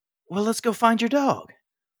 Well, let's go find your dog.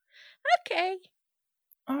 Okay.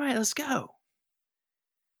 All right, let's go.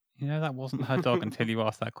 You know that wasn't her dog until you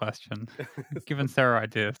asked that question. Giving Sarah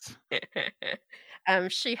ideas.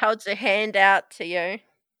 She holds her hand out to you.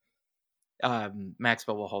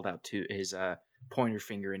 Maxwell will hold out to his pointer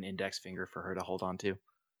finger and index finger for her to hold on to.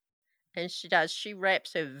 And she does. She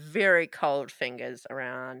wraps her very cold fingers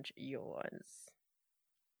around yours.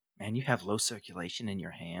 Man, you have low circulation in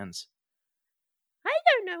your hands. I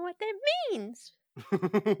don't know what that means.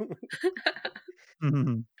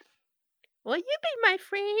 Will you be my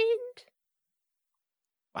friend?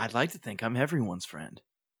 I'd like to think I'm everyone's friend.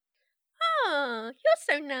 Oh,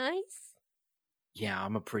 you're so nice. Yeah,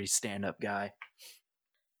 I'm a pretty stand-up guy.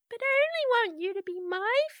 But I only want you to be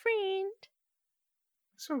my friend.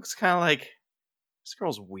 So it's kind of like, this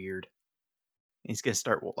girl's weird. He's gonna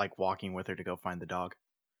start like walking with her to go find the dog.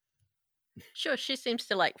 Sure, she seems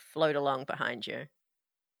to like float along behind you.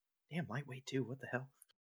 Damn, lightweight too. What the hell?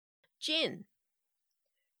 Jen,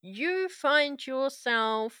 you find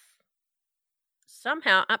yourself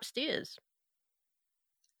somehow upstairs.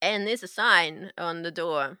 And there's a sign on the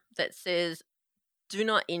door that says, "Do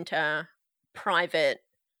not enter private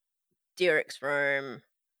Derek's room.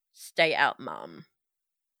 Stay out, Mum."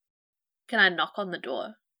 Can I knock on the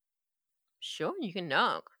door? Sure, you can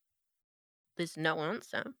knock. There's no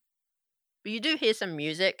answer. But you do hear some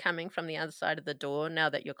music coming from the other side of the door now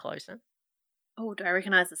that you're closer. Oh, do I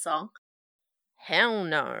recognize the song? Hell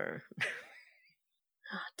no.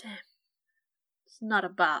 Oh, damn. It's not a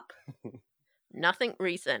bop. Nothing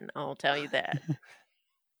recent, I'll tell you that.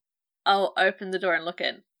 I'll open the door and look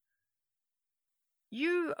in.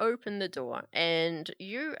 You open the door and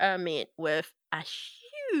you are met with a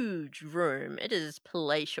huge room. It is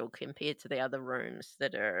palatial compared to the other rooms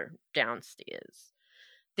that are downstairs.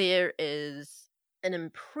 There is an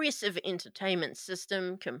impressive entertainment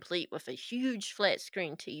system complete with a huge flat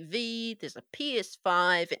screen TV. There's a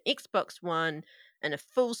PS5, an Xbox One, and a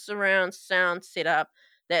full surround sound setup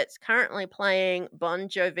that's currently playing Bon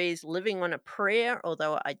Jovi's Living on a Prayer,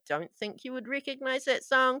 although I don't think you would recognize that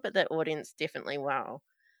song, but the audience definitely will.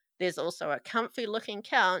 There's also a comfy looking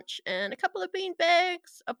couch and a couple of bean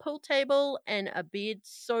bags, a pool table, and a bed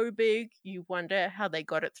so big you wonder how they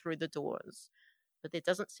got it through the doors. But there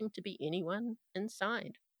doesn't seem to be anyone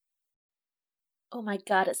inside. Oh my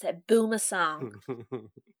god, it's that Boomer song.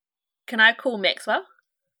 Can I call Maxwell?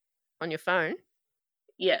 On your phone?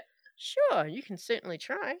 Yeah. Sure, you can certainly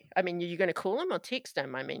try. I mean, are you going to call him or text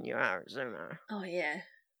him? I mean, you are a Zoomer. Oh yeah.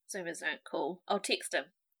 Zoomers aren't cool. I'll text him.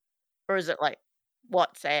 Or is it like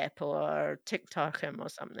WhatsApp or TikTok him or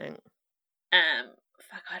something?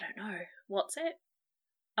 Fuck, I don't know. WhatsApp?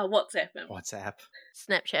 Oh, WhatsApp him. WhatsApp.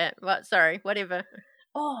 Snapchat. What? Sorry, whatever.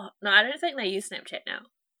 Oh, no, I don't think they use Snapchat now.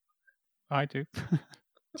 I do.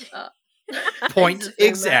 Point He's a Zoomer.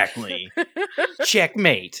 exactly.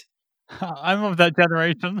 Checkmate. I'm of that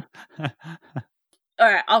generation.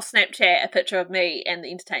 Alright, I'll Snapchat a picture of me and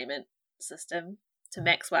the entertainment system to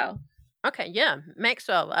Maxwell. Okay, yeah.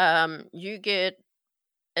 Maxwell, you get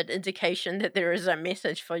an indication that there is a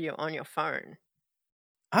message for you on your phone.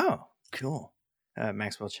 Oh, cool.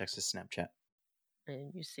 Maxwell checks his Snapchat.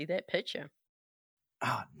 And you see that picture.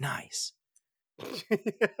 Oh, nice.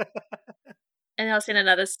 And I'll send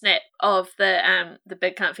another snap of the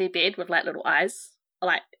big comfy bed with like little eyes.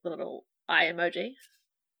 Like the little eye emoji.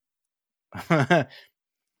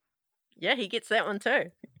 Yeah, he gets that one too.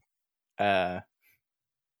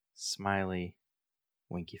 Smiley,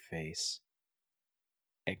 winky face,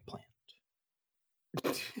 eggplant.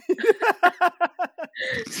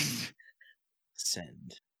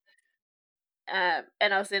 Send.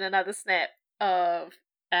 And I'll send another snap of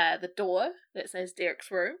the door that says Derek's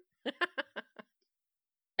room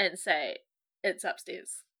and say it's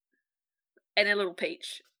upstairs. And a little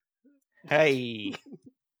peach. Hey.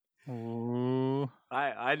 Ooh.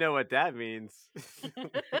 I know what that means.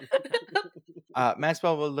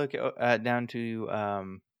 Maxwell will look down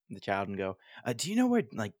to the child and go, do you know where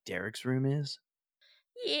like Derek's room is?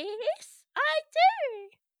 Yes, I do.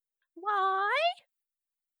 Why?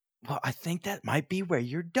 Well, I think that might be where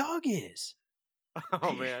your dog is.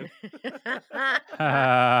 Oh man.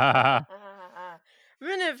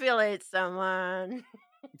 Manipulate someone.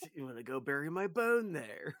 Do you want to go bury my bone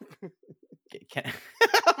there?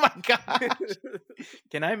 Oh my gosh.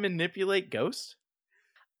 Can I manipulate ghosts?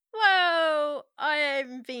 Well,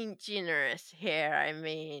 I'm being generous here. I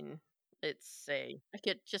mean, let's see. I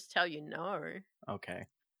could just tell you no. Okay.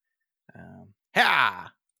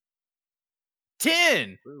 Ha!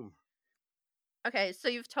 10! Boom. Okay, so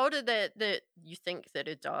you've told her that you think that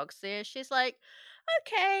her dog's there. She's like,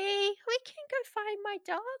 okay, we can go find my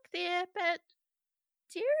dog there, but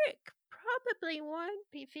Derek probably won't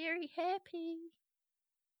be very happy.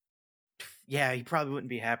 Yeah, he probably wouldn't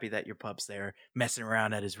be happy that your pup's there messing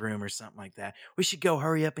around at his room or something like that. We should go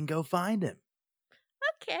hurry up and go find him.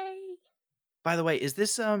 Okay. By the way, is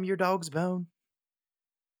this your dog's bone?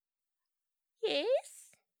 Yes.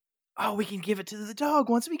 Oh, we can give it to the dog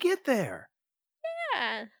once we get there.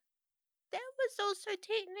 Yeah. That was also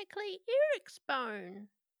technically Eric's bone.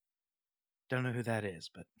 Don't know who that is,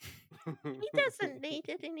 but He doesn't need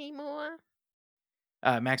it anymore.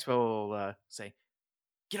 Maxwell will say,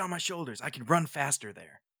 "Get on my shoulders. I can run faster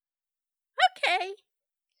there." Okay.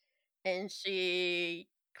 And she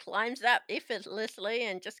climbs up effortlessly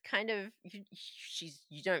and just kind of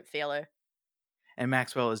you don't feel her. And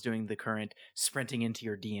Maxwell is doing the current sprinting into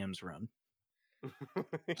your DMs run.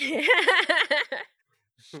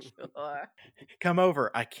 Sure. Come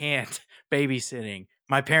over. I can't. Babysitting.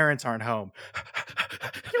 My parents aren't home.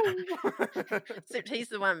 Except he's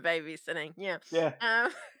the one babysitting. Yeah. Yeah.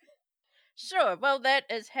 Sure. Well, that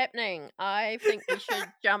is happening. I think we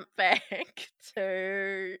should jump back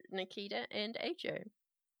to Nikita and AJ.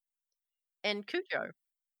 And Cujo.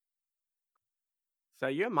 So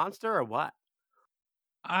you a monster or what?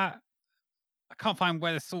 I can't find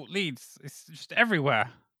where the salt leads. It's just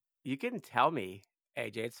everywhere. You can tell me,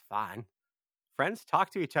 AJ. It's fine. Friends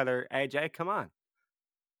talk to each other. AJ, come on.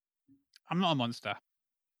 I'm not a monster.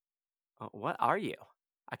 What are you?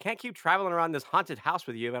 I can't keep traveling around this haunted house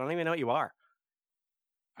with you. I don't even know what you are.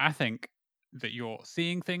 I think that you're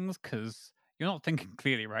seeing things because you're not thinking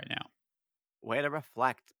clearly right now. Way to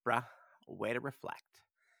reflect, bruh. Way to reflect.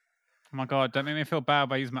 Oh my god, don't make me feel bad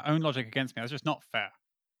by using my own logic against me. That's just not fair.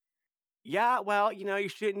 Yeah, well, you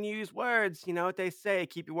shouldn't use words. You know what they say.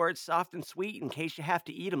 Keep your words soft and sweet in case you have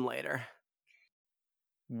to eat them later.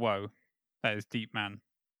 Whoa. That is deep, man.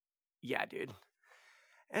 Yeah, dude.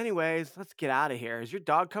 Anyways, let's get out of here. Is your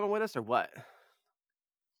dog coming with us or what?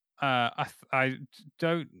 I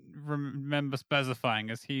don't remember specifying.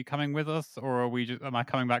 Is he coming with us, or am I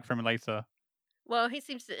coming back from him later? Well, he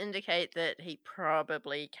seems to indicate that he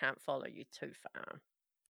probably can't follow you too far.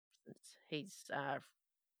 He's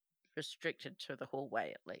restricted to the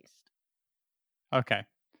hallway at least. Okay,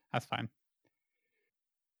 that's fine.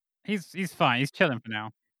 He's fine. He's chilling for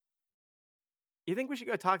now. You think we should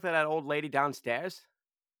go talk to that old lady downstairs?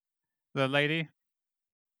 The lady.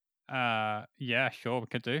 Yeah, sure, we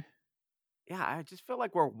could do. Yeah, I just feel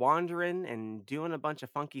like we're wandering and doing a bunch of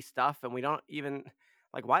funky stuff, and we don't even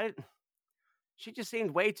like. Why did she just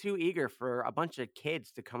seemed way too eager for a bunch of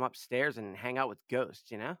kids to come upstairs and hang out with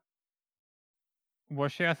ghosts? You know.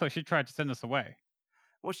 Was she? I thought she tried to send us away.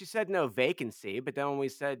 Well, she said no vacancy, but then when we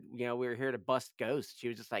said, we were here to bust ghosts, she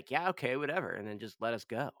was just like, yeah, okay, whatever, and then just let us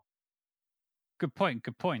go. Good point.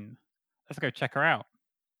 Good point. Let's go check her out.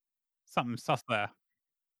 Something sus there.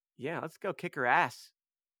 Yeah, let's go kick her ass.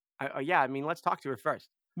 Yeah, I mean, let's talk to her first.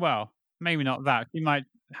 Well, maybe not that. She might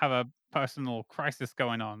have a personal crisis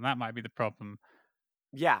going on. That might be the problem.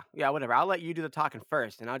 Yeah, whatever. I'll let you do the talking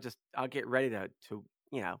first, and I'll get ready to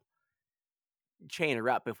chain her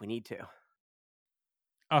up if we need to.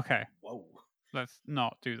 Okay. Whoa. Let's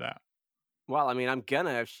not do that. Well, I mean, I'm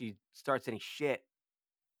gonna if she starts any shit.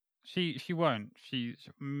 She won't.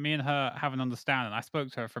 Me and her have an understanding. I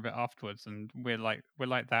spoke to her for a bit afterwards, and we're like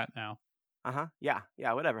that now. Yeah,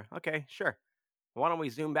 whatever. Okay, sure. Why don't we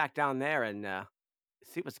zoom back down there and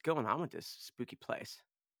see what's going on with this spooky place?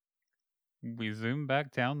 We zoom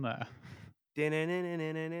back down there.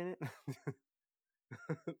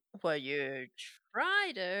 Well, you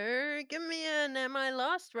try to give me an Am I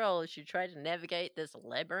Lost roll as you try to navigate this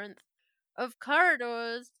labyrinth of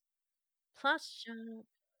corridors. Plus sharp.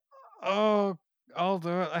 Oh, I'll do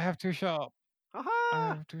it. I have too sharp. I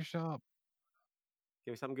Aha! have too sharp.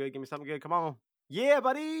 Give me something good. Give me something good. Come on. Yeah,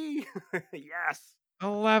 buddy. Yes.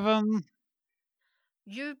 11.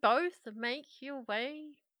 You both make your way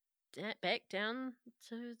back down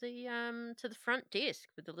to the front desk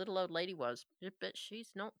where the little old lady was, but she's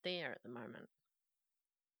not there at the moment.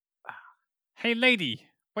 Hey, lady,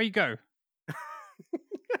 where you go?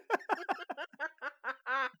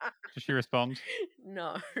 Does she respond?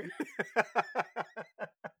 No.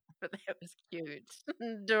 But that was cute,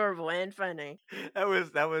 adorable, and funny. That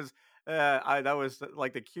was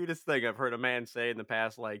like the cutest thing I've heard a man say in the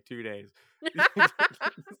past like 2 days.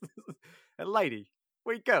 And lady,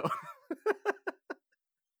 where you go?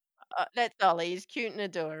 That's Ollie. He's cute and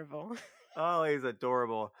adorable. Oh, he's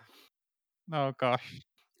adorable. Oh gosh.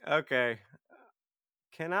 Okay.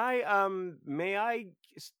 Can I may I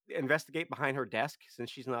investigate behind her desk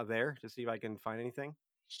since she's not there to see if I can find anything?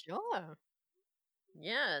 Sure.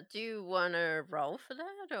 Yeah. Do you want to roll for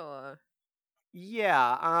that, or?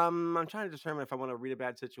 Yeah, I'm trying to determine if I want to read a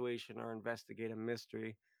bad situation or investigate a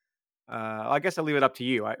mystery. I guess I'll leave it up to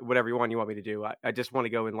you. Whatever you want me to do. I just want to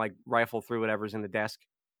go and like rifle through whatever's in the desk.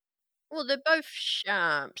 Well, they're both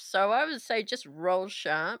sharp, so I would say just roll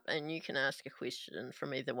sharp, and you can ask a question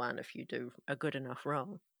from either one if you do a good enough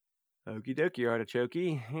roll. Okie dokie, artichoke.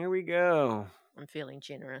 Here we go. I'm feeling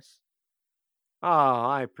generous. Oh,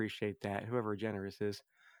 I appreciate that. Whoever generous is.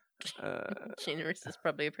 Generous is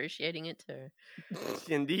probably appreciating it too.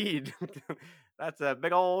 Indeed. That's a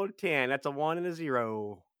big old 10. That's a 1 and a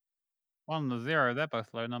 0. 1 and a 0. They're both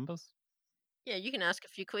low numbers. Yeah, you can ask a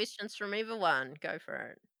few questions from either one. Go for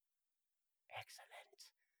it.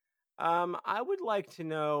 Excellent. I would like to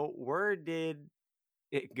know, where did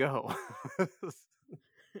it go?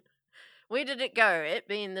 Where did it go? It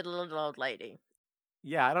being the little old lady.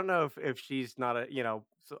 Yeah, I don't know if she's not a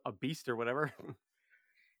beast or whatever.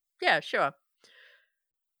 Yeah, sure.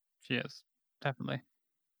 She is. Definitely.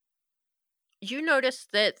 You notice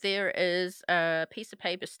that there is a piece of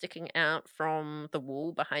paper sticking out from the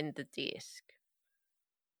wall behind the desk.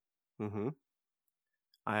 Mm-hmm.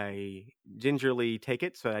 I gingerly take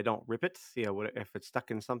it so I don't rip it. See if it's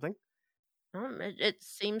stuck in something. It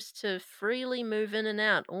seems to freely move in and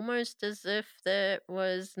out, almost as if there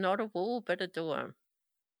was not a wall but a door.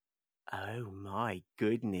 Oh my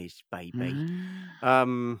goodness, baby.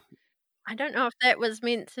 I don't know if that was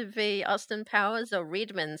meant to be Austin Powers or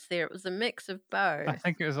Redmond's there. It was a mix of both. I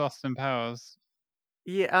think it was Austin Powers.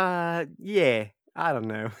 Yeah, I don't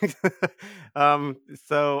know.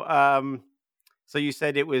 So you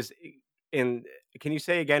said it was in. Can you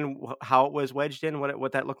say again how it was wedged in?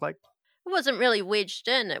 What that looked like? It wasn't really wedged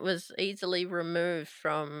in. It was easily removed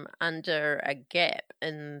from under a gap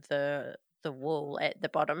in the wall at the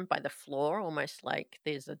bottom by the floor, almost like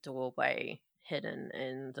there's a doorway hidden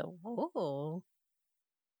in the wall.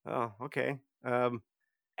 Oh, okay.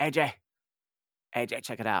 AJ,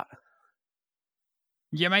 check it out.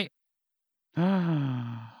 Yeah, mate.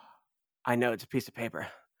 I know it's a piece of paper.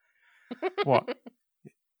 What?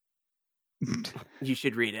 You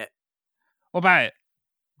should read it. What about it?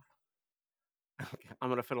 I'm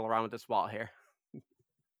gonna fiddle around with this wall here.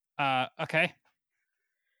 Okay.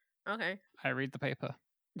 Okay. I read the paper.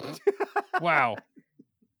 Wow.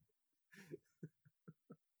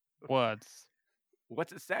 Words.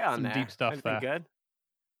 What's it say on Some there? deep stuff Anything there. good?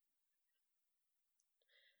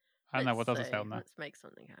 I don't know, what does it Let's say see. on there? Let's make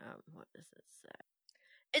something up. What does it say?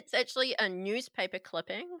 It's actually a newspaper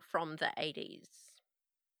clipping from the 80s.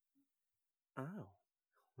 Oh,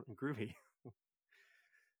 groovy.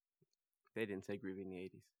 They didn't say groovy in the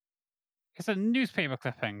 80s. It's a newspaper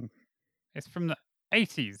clipping. It's from the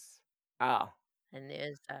 80s. Oh, And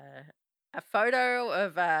there's a photo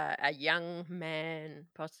of a young man,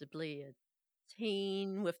 possibly a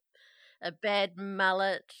teen with a bad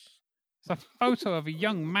mullet. It's a photo of a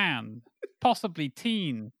young man, possibly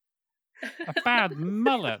teen, a bad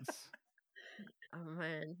mullet. Oh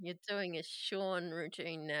man, you're doing a Sean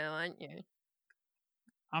routine now, aren't you?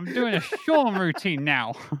 I'm doing a Sean routine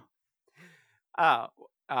now. oh,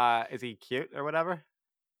 is he cute or whatever?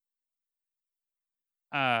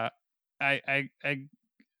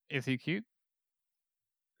 Is he cute?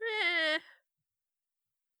 Eh,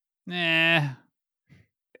 Nah.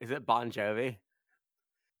 Is it Bon Jovi?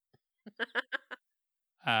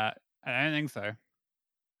 I don't think so.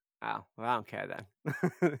 Oh, well, I don't care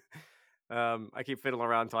then. I keep fiddling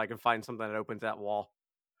around until I can find something that opens that wall.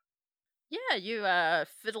 yeah, you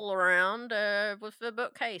fiddle around with the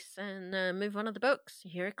bookcase and move one of the books.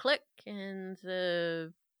 You hear a click, and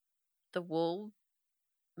the wall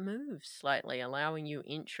moves slightly, allowing you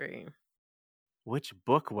entry. Which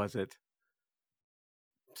book was it?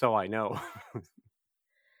 So I know.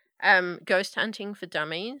 Ghost Hunting for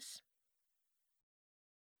Dummies.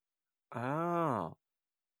 Oh.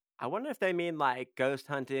 I wonder if they mean like ghost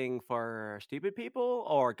hunting for stupid people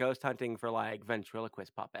or ghost hunting for like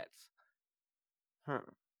ventriloquist puppets.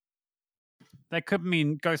 They could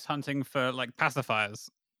mean ghost hunting for like pacifiers.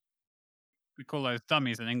 We call those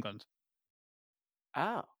dummies in England.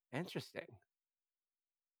 Oh, interesting.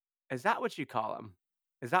 Is that what you call them?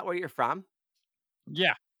 Is that where you're from?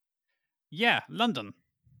 Yeah. Yeah, London.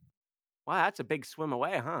 Wow, that's a big swim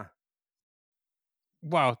away, huh?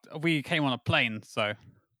 Well, we came on a plane, so.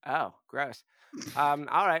 Oh, gross. All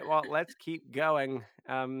right, well, let's keep going.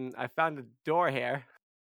 I found a door here.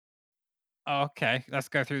 Okay, let's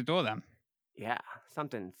go through the door then. Yeah,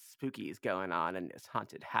 something spooky is going on in this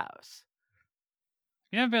haunted house.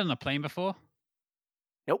 You never been on a plane before?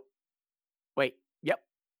 Nope. Wait. Yep.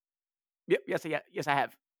 Yes, I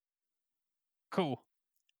have. Cool.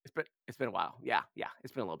 It's been a while. Yeah.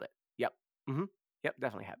 It's been a little bit. Yep. Yep,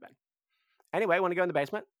 definitely have been. Anyway, want to go in the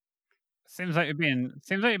basement? Seems like you're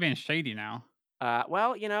being shady now.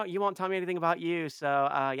 Well, you won't tell me anything about you, so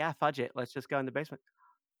yeah, fudge it. Let's just go in the basement.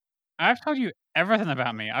 I've told you everything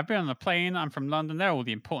about me. I've been on the plane. I'm from London. They're all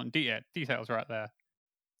the important details right there.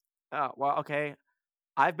 Oh, well, okay.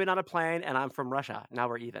 I've been on a plane and I'm from Russia. Now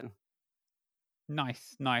we're even.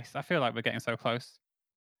 Nice. I feel like we're getting so close.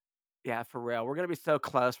 Yeah, for real. We're gonna be so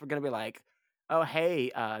close. We're gonna be like, oh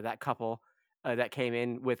hey, that couple that came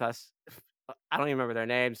in with us. I don't even remember their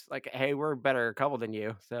names. Like, hey, we're a better couple than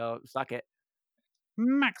you, so suck it.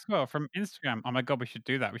 Maxwell from Instagram. Oh my god, we should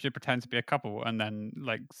do that. We should pretend to be a couple and then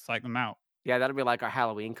like psych them out. Yeah, that'll be like our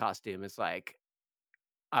Halloween costume. It's like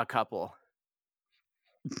a couple.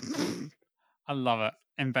 I love it.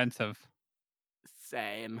 Inventive.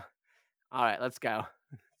 Same. All right, let's go.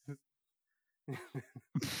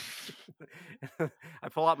 I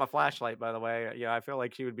pull out my flashlight, by the way. Yeah, I feel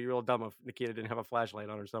like she would be real dumb if Nikita didn't have a flashlight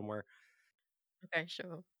on her somewhere. Okay,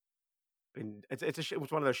 sure. And it's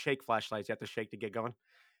one of those shake flashlights you have to shake to get going.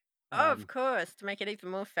 Oh, of course, to make it even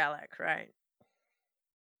more phallic, right?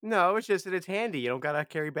 No, it's just that it's handy. You don't gotta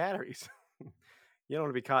carry batteries. You don't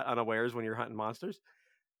want to be caught unawares when you're hunting monsters.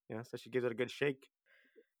 So she gives it a good shake.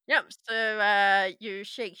 Yep. So you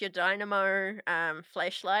shake your dynamo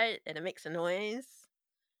flashlight, and it makes a noise.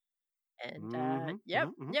 And yep,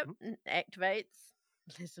 activates.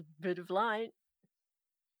 There's a bit of light.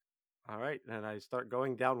 All right, and I start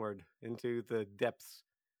going downward into the depths.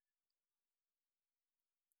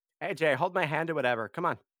 Hey Jay, hold my hand or whatever. Come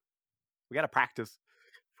on, we gotta practice.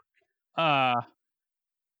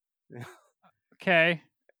 Okay.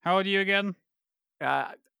 How old are you again?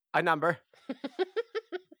 A number.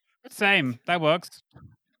 Same. That works.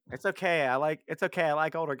 It's okay. I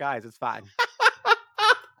like older guys. It's fine.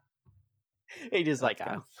 He just Let's like,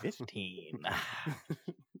 go. I'm 15.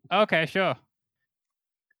 Okay, sure.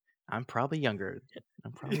 I'm probably younger.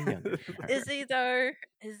 All Is right. he though?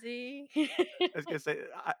 Is he? I was gonna say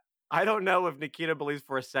I don't know if Nikita believes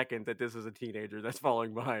for a second that this is a teenager that's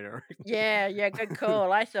following behind her. Yeah, good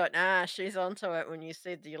call. I thought, she's onto it when you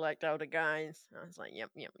said you liked older guys. I was like, yep.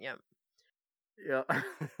 Yeah.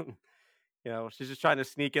 She's just trying to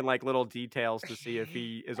sneak in like little details to see if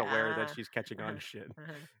he is aware that she's catching on to shit.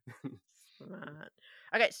 Smart.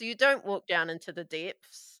 Okay, so you don't walk down into the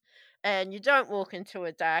depths and you don't walk into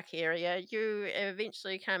a dark area. You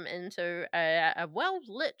eventually come into a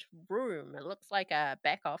well-lit room. It looks like a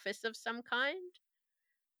back office of some kind.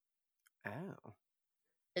 Oh.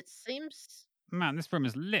 It seems... Man, this room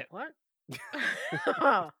is lit. What?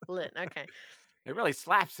 Oh, lit. Okay. It really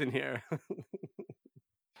slaps in here.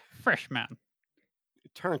 Fresh, man.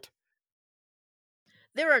 Turnt.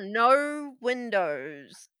 There are no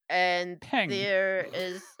windows, and Peng. there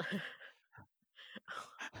is...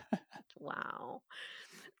 Wow.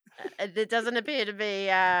 There doesn't appear to be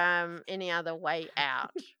any other way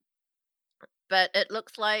out. But it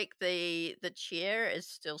looks like the chair is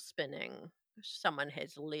still spinning. Someone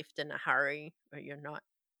has left in a hurry, but you're not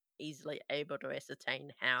easily able to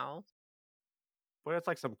ascertain how. Boy, that's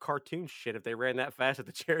like some cartoon shit if they ran that fast that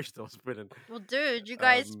the chair's still spinning. Well, dude, you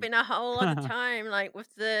guys spent a whole lot of time like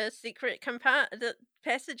with the secret the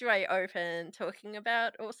passageway open, talking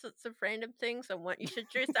about all sorts of random things and what you should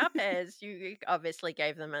dress up as. You obviously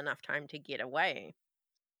gave them enough time to get away.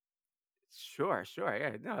 Sure.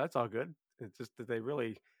 Yeah, no, that's all good. It's just that they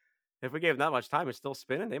really, if we gave them that much time, it's still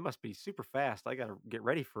spinning. They must be super fast. I gotta get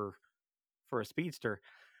ready for a speedster.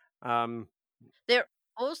 There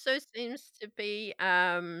also seems to be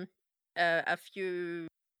a few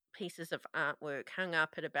pieces of artwork hung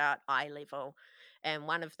up at about eye level, and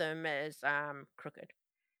one of them is crooked.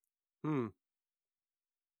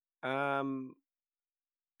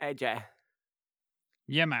 AJ.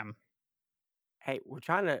 Yeah, ma'am. Hey, we're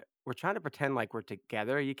trying to pretend like we're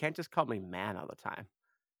together. You can't just call me man all the time.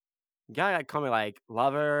 You gotta like, call me like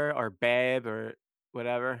lover or babe or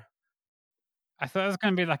whatever. I thought it was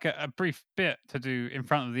going to be like a brief bit to do in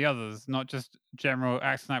front of the others, not just general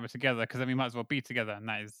acting like we're together, because then we might as well be together, and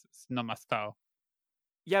that is not my style.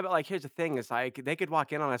 Yeah, but like here's the thing: is like they could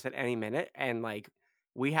walk in on us at any minute, and like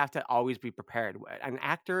we have to always be prepared. An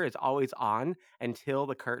actor is always on until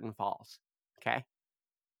the curtain falls. Okay.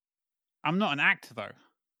 I'm not an actor though.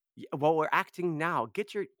 Well, we're acting now.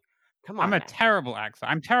 Come on. I'm a man. terrible actor.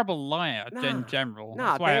 I'm a terrible liar in general.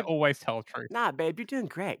 That's why babe. I always tell the truth. Nah, babe, you're doing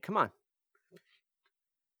great. Come on.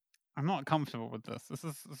 I'm not comfortable with this. This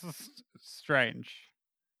is strange.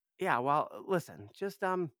 Yeah, well, listen, just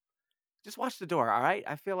watch the door, all right?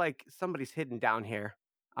 I feel like somebody's hidden down here.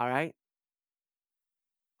 All right?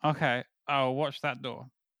 Okay, I'll watch that door.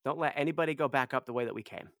 Don't let anybody go back up the way that we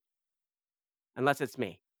came. Unless it's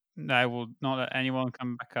me. I will not let anyone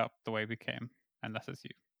come back up the way we came, unless it's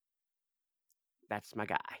you. That's my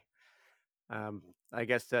guy. I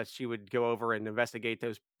guess that she would go over and investigate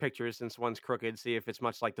those pictures since one's crooked, see if it's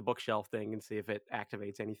much like the bookshelf thing and see if it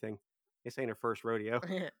activates anything. This ain't her first rodeo.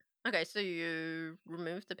 Okay, so you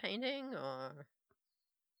remove the painting, or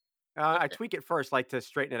I tweak it first, like to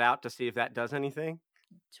straighten it out to see if that does anything.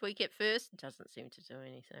 tweak it first? Doesn't seem to do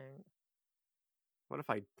anything. What if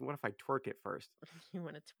I twerk it first? You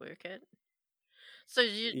want to twerk it? So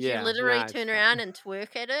you Yeah, literally nah, it's turn fine. around and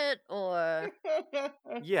twerk at it, or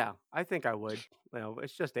Yeah, I think I would. Well,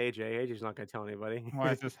 it's just AJ. AJ's not gonna tell anybody.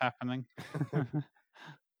 Why is this happening?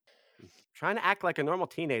 Trying to act like a normal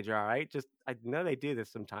teenager, all right? Just I know they do this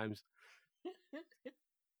sometimes.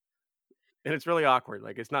 And it's really awkward.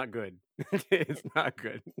 Like it's not good. It's not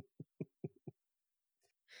good.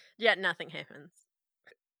 yeah, nothing happens.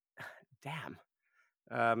 Damn.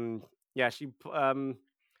 Yeah,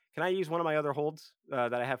 can I use one of my other holds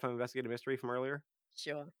that I have from Investigative Mystery from earlier?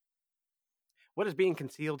 Sure. What is being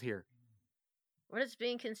concealed here? What is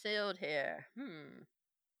being concealed here?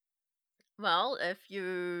 Well, if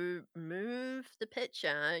you move the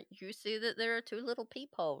picture, you see that there are two little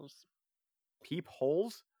peepholes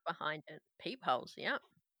Peepholes? behind it. Peepholes, yeah.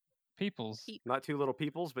 Peoples. Not two little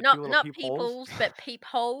peoples, but Not two little not peepholes. peoples, but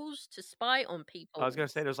peepholes to spy on people. I was gonna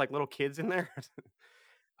say there's like little kids in there.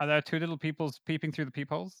 Are there two little peoples peeping through the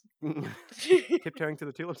peepholes? Tiptoeing to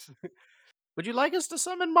the tulips. Would you like us to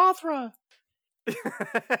summon Mothra?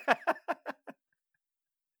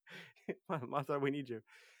 Martha, we need you.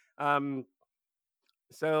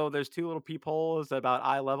 So there's two little peepholes about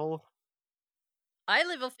eye level. Eye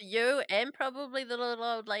level for you and probably the little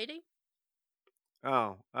old lady.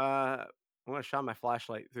 Oh, I'm gonna shine my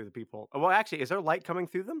flashlight through the peephole. Oh, well, actually, is there light coming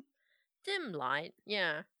through them? Dim light,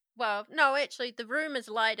 yeah. Well, no, actually, the room is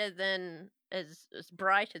lighter than is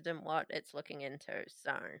brighter than what it's looking into.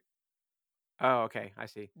 So Oh, okay, I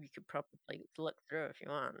see. you could probably look through if you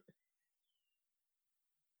want.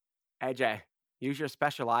 AJ, use your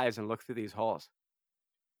special eyes and look through these holes.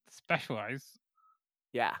 Specialize.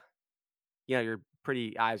 Yeah. Your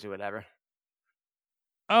pretty eyes or whatever.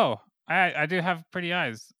 Oh, I do have pretty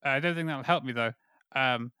eyes. I don't think that'll help me though.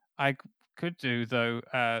 I could do though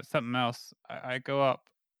something else. I go up.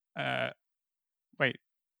 Wait,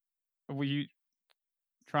 were you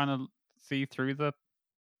trying to see through the?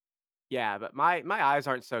 Yeah, but my eyes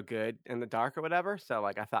aren't so good in the dark or whatever. So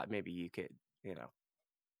like, I thought maybe you could, you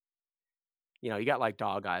got like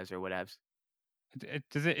dog eyes or whatevs.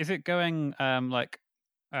 Is it going like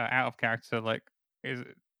out of character? Like, is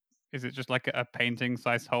it just like a painting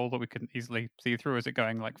sized hole that we can easily see through? Or is it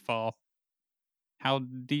going like far? How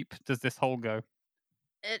deep does this hole go?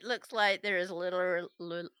 It looks like there is literally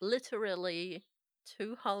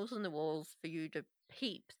 2 holes in the walls for you to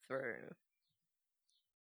peep through.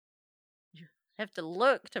 You have to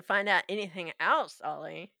look to find out anything else,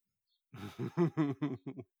 Ollie.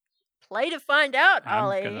 Play to find out, I'm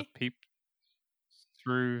Ollie. gonna peep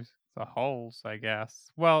through the holes, I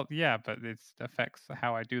guess. Well, yeah, but it affects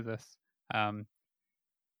how I do this.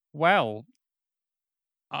 Well,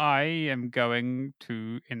 I am going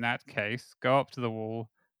to, in that case, go up to the wall,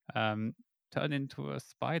 turn into a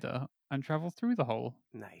spider, and travel through the hole.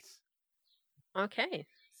 Nice. Okay,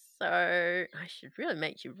 so I should really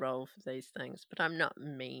make you roll for these things, but I'm not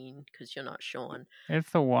mean because you're not Sean.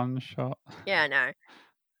 It's a one shot. Yeah, I know.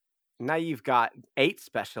 Now you've got 8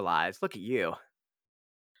 specialized. Look at you.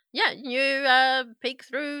 Yeah, you peek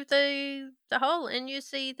through the hole and you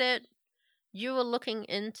see that you were looking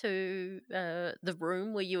into the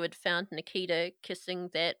room where you had found Nikita kissing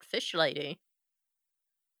that fish lady.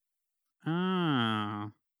 Ah.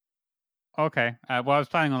 Okay. Well, I was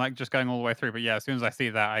planning on like just going all the way through, but yeah, as soon as I see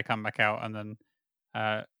that, I come back out and then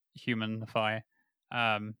humanify.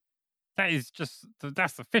 That is just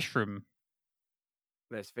that's the fish room.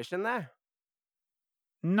 There's fish in there?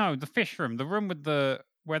 No, the fish room, the room with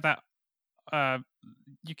where that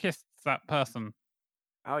you kissed that person.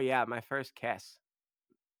 Oh yeah, my first kiss.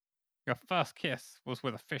 Your first kiss was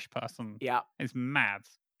with a fish person. Yeah. It's mad.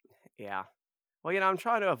 Yeah. Well, I'm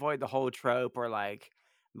trying to avoid the whole trope or like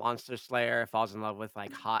Monster Slayer falls in love with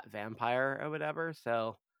like hot vampire or whatever.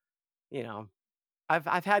 So,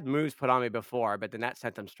 I've had moves put on me before, but then that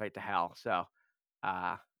sent them straight to hell. So,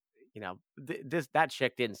 that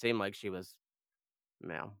chick didn't seem like she was,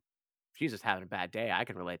 she's just having a bad day. I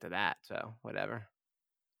can relate to that. So whatever.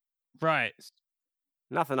 Right.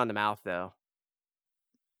 Nothing on the mouth though.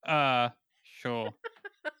 Sure.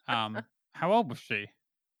 How old was she?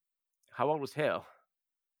 How old was who?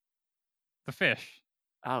 The fish.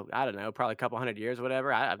 Oh, I don't know, probably a couple 100 years or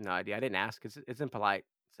whatever. I have no idea. I didn't ask. It's impolite,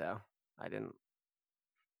 so I didn't.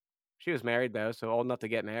 She was married though, so old enough to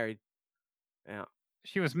get married. Yeah.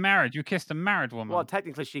 She was married. You kissed a married woman. Well,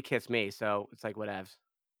 technically she kissed me, so it's like whatevs.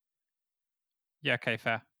 Yeah. Okay.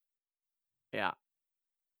 Fair. Yeah.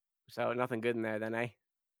 So nothing good in there then, eh?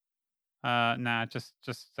 Nah. Just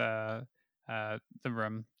the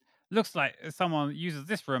room. Looks like someone uses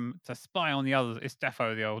this room to spy on the others. It's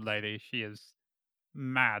defo the old lady. She is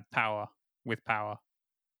mad power with power.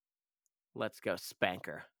 Let's go spank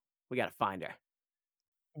her. We gotta find her.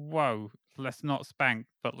 Whoa, let's not spank,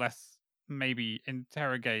 but let's maybe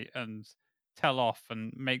interrogate and tell off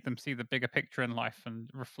and make them see the bigger picture in life and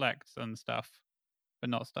reflect and stuff, but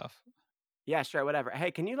not stuff. Yeah, sure, whatever.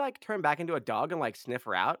 Hey, can you like turn back into a dog and like sniff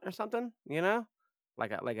her out or something?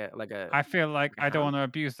 Like a. I feel like I don't want to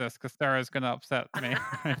abuse this because Sarah's going to upset me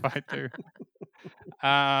if I do.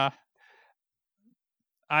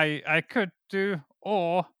 I could do,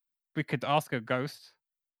 or we could ask a ghost.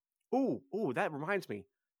 Ooh, that reminds me.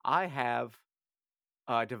 I have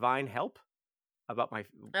divine help about my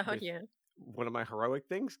one of my heroic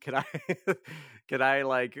things. Can I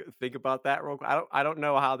like think about that real quick? I don't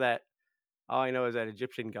know how that. All I know is that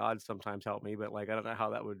Egyptian gods sometimes help me, but like I don't know how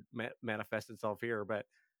that would manifest itself here. But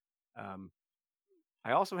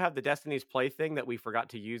I also have the Destiny's Plaything that we forgot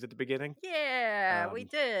to use at the beginning. Yeah, we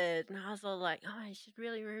did. And I was all like, oh, I should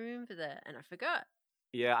really remember that. And I forgot.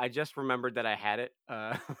 Yeah, I just remembered that I had it.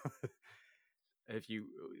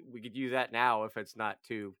 We could use that now if it's not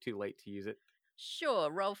too late to use it.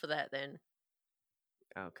 Sure, roll for that then.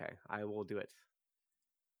 Okay, I will do it.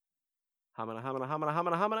 Hamana.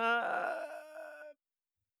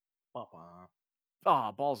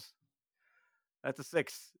 Oh, balls. That's a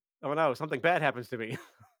 6. Oh no, something bad happens to me.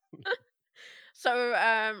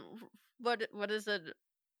 So, what is it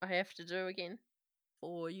I have to do again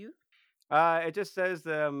for you? It just says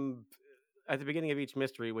at the beginning of each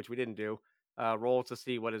mystery, which we didn't do, roll to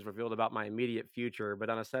see what is revealed about my immediate future. But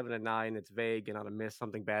on a 7 and 9, it's vague, and on a miss,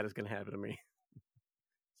 something bad is going to happen to me.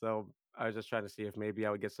 So I was just trying to see if maybe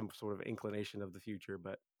I would get some sort of inclination of the future,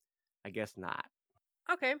 but I guess not.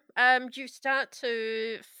 Okay. Do you start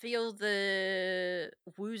to feel the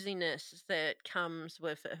wooziness that comes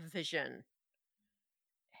with a vision?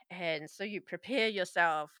 And so you prepare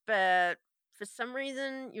yourself, but for some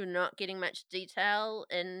reason you're not getting much detail,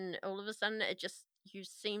 and all of a sudden you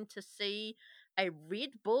seem to see a red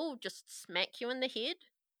ball just smack you in the head.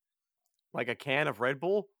 Like a can of Red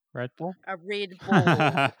Bull? Red Bull? A red ball,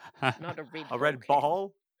 not a Red A Bull red can.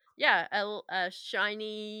 ball? Yeah, a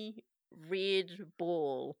shiny red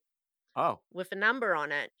ball Oh. with a number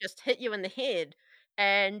on it just hit you in the head.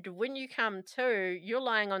 And when you come to, you're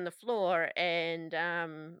lying on the floor, and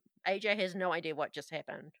AJ has no idea what just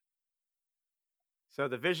happened. So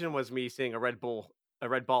the vision was me seeing a red ball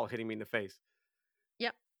hitting me in the face.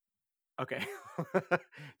 Yep. Okay.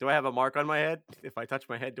 Do I have a mark on my head? If I touch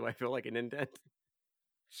my head, do I feel like an indent?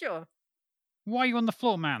 Sure. Why are you on the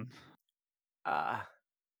floor, man?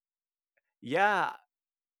 Yeah.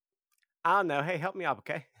 I don't know. Hey, help me up,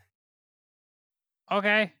 okay?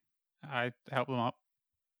 Okay. I help them up.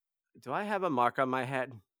 Do I have a mark on my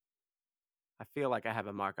head? I feel like I have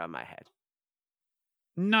a mark on my head.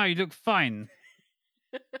 No, you look fine.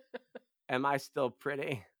 Am I still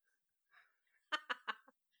pretty?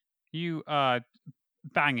 You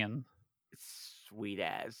banging. Sweet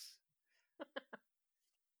as.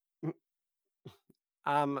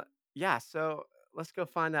 Yeah, so let's go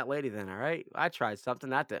find that lady then, all right? I tried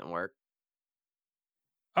something that didn't work.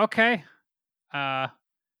 Okay.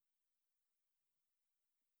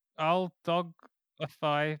 I'll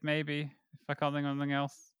dogify maybe if I can't think of anything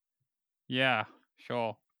else. Yeah,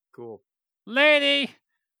 sure. Cool. Lady,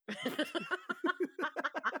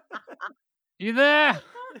 you there?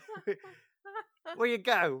 Where you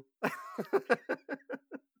go?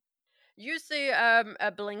 You see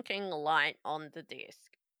a blinking light on the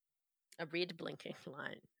desk. A red blinking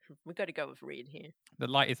light. We got to go with red here. The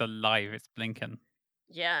light is alive. It's blinking.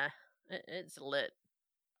 Yeah, it's lit.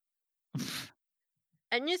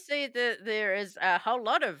 And you see that there is a whole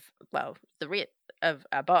lot of, well, the red of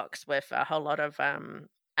a box with a whole lot of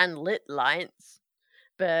unlit lights,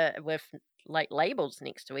 but with like labels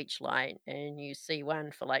next to each light. And you see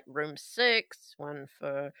one for like room 6, one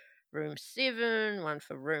for room 7, one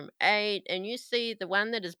for room 8. And you see the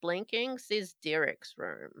one that is blinking says Derek's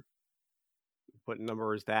room, What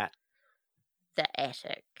number is that? the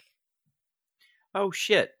attic. Oh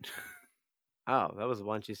shit. Oh, that was the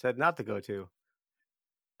one she said not to go to.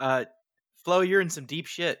 Flo, you're in some deep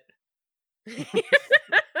shit.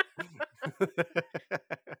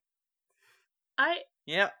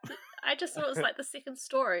 Yeah. I just thought it was like the second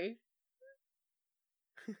story.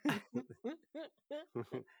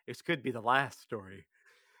 It could be the last story.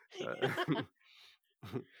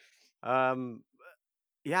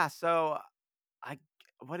 Yeah, so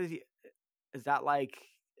what is that like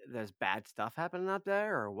there's bad stuff happening up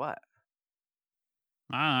there or what?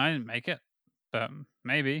 I didn't make it, but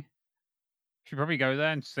maybe. Should probably go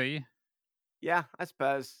there and see. Yeah, I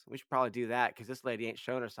suppose we should probably do that because this lady ain't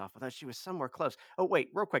showing herself. I thought she was somewhere close. Oh, wait,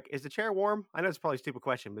 real quick. Is the chair warm? I know it's probably a stupid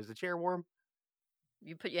question, but is the chair warm?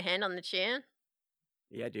 You put your hand on the chair?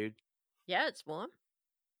 Yeah, dude. Yeah, it's warm.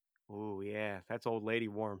 Oh, yeah. That's old lady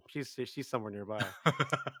warm. She's somewhere nearby.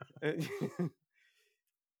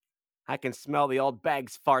 I can smell the old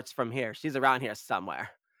bag's farts from here. She's around here somewhere.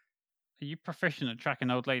 Are you proficient at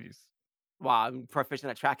tracking old ladies? Well, I'm proficient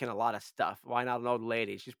at tracking a lot of stuff. Why not an old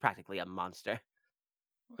lady? She's practically a monster.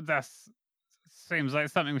 That seems like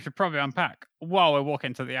something we should probably unpack while we walk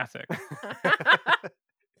into the attic.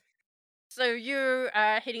 So you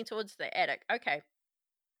are heading towards the attic. Okay.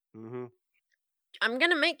 Mm-hmm. I'm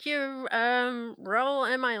going to make you roll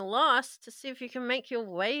Am I Lost to see if you can make your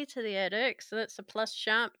way to the attic. So that's a plus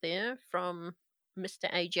sharp there from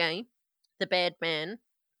Mr. AJ, the bad man.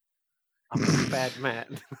 I'm a bad man.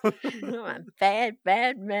 I'm a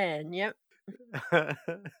bad man. Yep.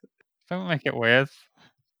 Don't make it weird.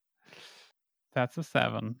 That's a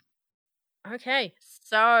 7. Okay.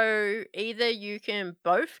 So either you can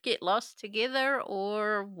both get lost together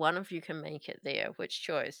or one of you can make it there. Which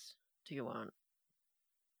choice do you want?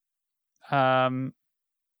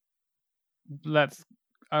 Let's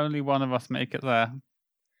only one of us make it there.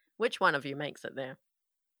 Which one of you makes it there?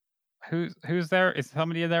 Who's there? Is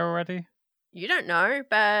somebody there already? You don't know,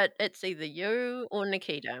 but it's either you or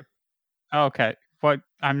Nikita. Okay. Well,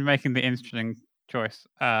 I'm making the interesting choice.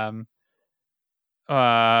 I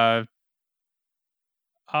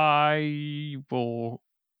will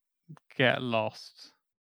get lost.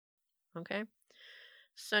 Okay.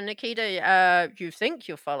 So Nikita, you think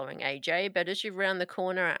you're following AJ, but as you round the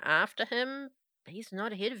corner after him, he's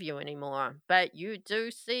not ahead of you anymore. But you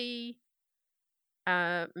do see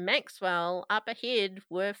Maxwell up ahead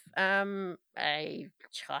with a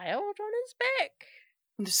child on his back.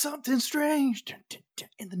 There's something strange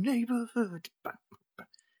in the neighborhood.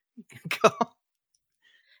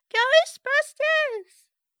 Ghostbusters!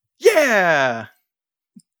 Yeah!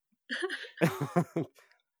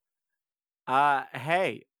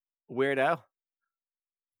 Hey, weirdo.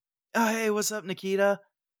 Oh, hey, what's up, Nikita?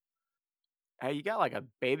 Hey, you got like a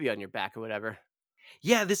baby on your back or whatever.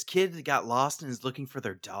 Yeah, this kid got lost and is looking for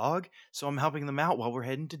their dog, so I'm helping them out while we're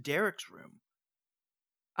heading to Derek's room.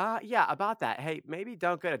 Yeah, about that. Hey, maybe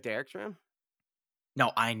don't go to Derek's room.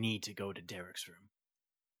 No, I need to go to Derek's room.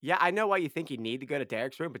 Yeah, I know why you think you need to go to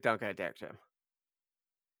Derek's room, but don't go to Derek's room.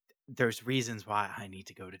 There's reasons why I need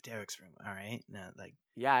to go to Derek's room, all right? No,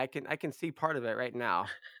 Yeah, I can see part of it right now.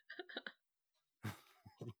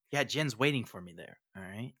 Yeah, Jen's waiting for me there, all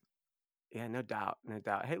right? Yeah, no doubt, no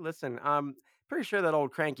doubt. Hey, listen, pretty sure that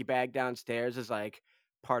old cranky bag downstairs is like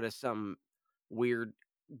part of some weird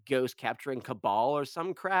ghost capturing cabal or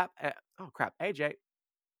some crap. Oh crap, AJ.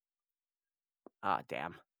 Ah,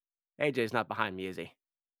 damn. AJ's not behind me, is he?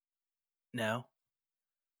 No.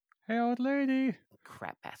 Hey, old lady.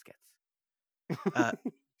 Crap baskets.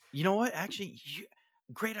 You know what? Actually,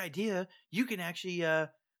 great idea. You can actually,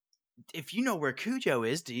 if you know where Cujo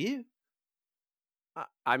is, do you?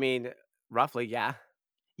 I mean, roughly, yeah.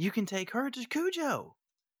 You can take her to Cujo.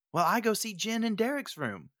 Well, I go see Jen in Derek's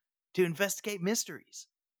room to investigate mysteries.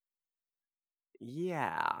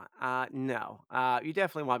 Yeah. No. You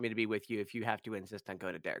definitely want me to be with you if you have to insist on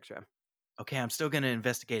going to Derek's room. Okay, I'm still going to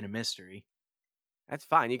investigate a mystery. That's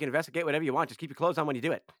fine. You can investigate whatever you want. Just keep your clothes on when you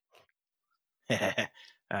do it.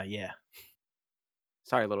 Yeah.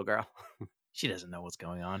 Sorry, little girl. She doesn't know what's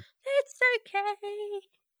going on. It's okay.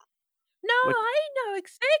 No, What- I know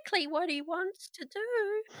exactly what he wants to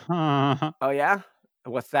do. Oh, yeah?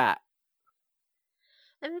 What's that?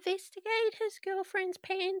 Investigate his girlfriend's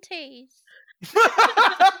panties.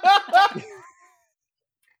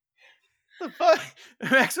 The fuck?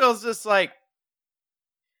 Maxwell's just like,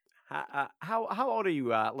 How old are you,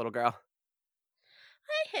 little girl?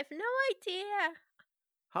 I have no idea.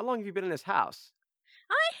 How long have you been in this house?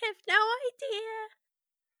 I have no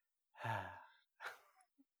idea.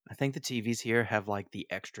 I think the TVs here have like the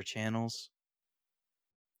extra channels.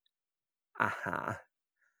 Uh-huh.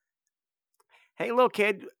 Hey, little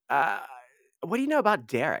kid, what do you know about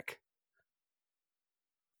Derek?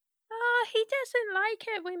 Oh, he doesn't like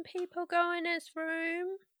it when people go in his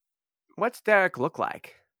room. What's Derek look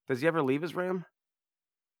like? Does he ever leave his room?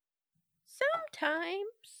 Sometimes.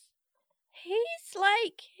 He's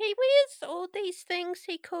like, he wears all these things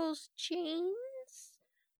he calls jeans.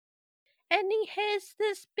 And he has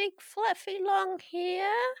this big fluffy long hair.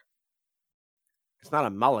 It's not a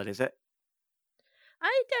mullet, is it?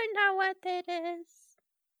 I don't know what that is.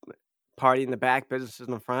 Party in the back, business in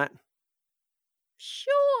the front?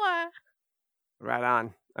 Sure. Right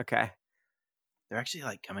on. Okay. They're actually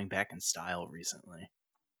like coming back in style recently.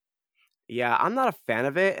 Yeah, I'm not a fan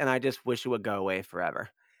of it, and I just wish it would go away forever.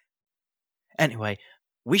 Anyway,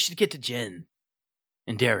 we should get to Jen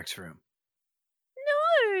in Derek's room.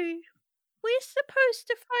 No. We're supposed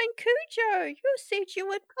to find Cujo. You said you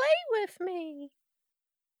would play with me.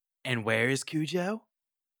 And where is Cujo?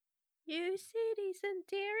 You said he's in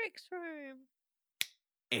Derek's room.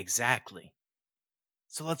 Exactly.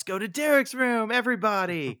 So let's go to Derek's room,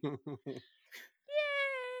 everybody.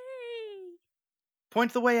 Yay!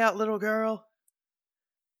 Point the way out, little girl.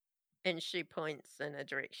 And she points in a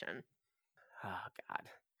direction. Oh, God.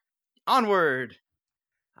 Onward.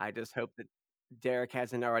 I just hope that Derek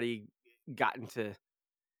hasn't already gotten to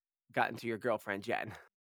your girlfriend, Jen.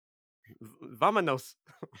 Vámonos.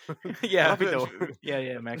 Yeah, Rapido.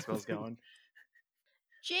 yeah, Maxwell's going.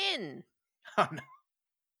 Jen, Oh, no.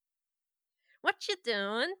 what you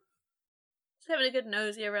doing? Just having a good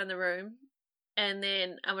nosy around the room, and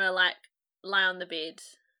then I'm gonna like lie on the bed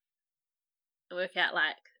and work out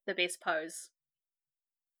like the best pose.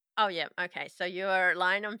 Oh, yeah, okay. So you're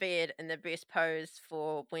lying on bed in the best pose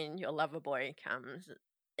for when your lover boy comes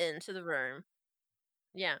into the room.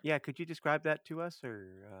 Yeah. Yeah, could you describe that to us, or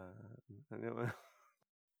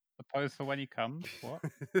The pose for when he comes. What?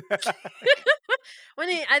 When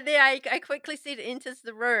I quickly said enters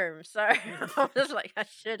the room, so I was like, oh,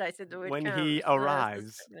 shit, I said the word when comes. he No,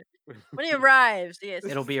 arrives? when he arrives, yes.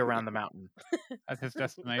 It'll be around the mountain. That's his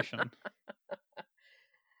destination.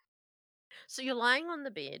 So you're lying on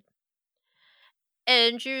the bed,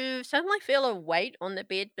 and you suddenly feel a weight on the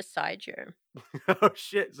bed beside you. Oh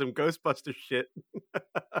shit! Some Ghostbuster shit.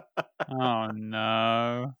 Oh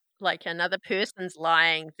no. like another person's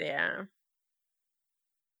lying there.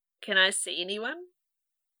 Can I see anyone?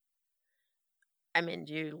 I mean,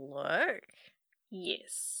 you look.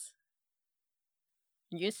 Yes.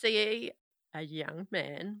 You see a young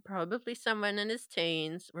man, probably someone in his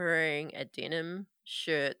teens, wearing a denim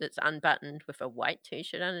shirt that's unbuttoned with a white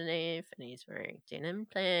t-shirt underneath, and he's wearing denim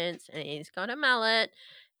pants, and he's got a mullet,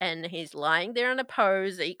 and he's lying there in a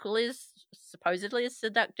pose equally as supposedly as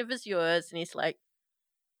seductive as yours, and he's like,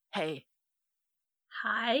 "Hey,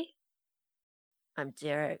 Hi. I'm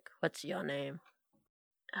Derek. What's your name?"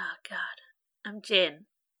 Oh God. I'm Jen.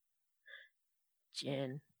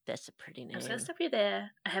 "Jen. That's a pretty I'm name." just gonna stop you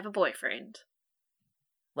there. I have a boyfriend.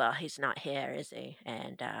 "Well, he's not here, is he?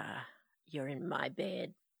 And you're in my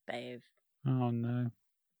bed, babe." Oh no.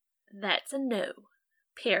 That's a no.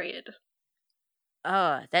 Period.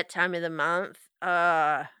 "Oh, that time of the month?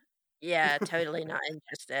 Yeah, totally not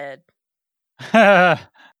interested."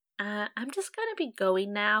 I'm just gonna be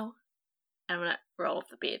going now. I'm gonna roll off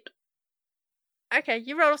the bed. Okay,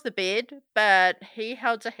 you roll off the bed, but he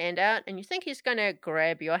holds a hand out, and you think he's going to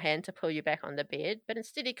grab your hand to pull you back on the bed, but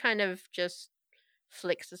instead he kind of just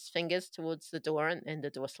flicks his fingers towards the door, and the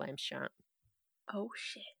door slams shut. Oh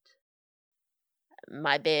shit.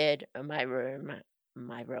 My bed, my room,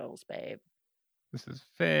 my rolls, babe. This is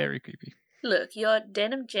very creepy. Look, your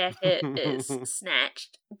denim jacket is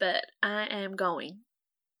snatched, but I am going.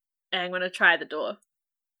 And I'm gonna try the door.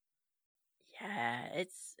 Yeah,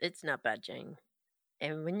 it's not budging.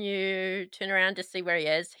 And when you turn around to see where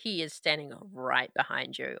he is standing right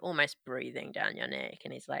behind you, almost breathing down your neck.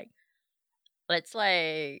 And he's like, "Let's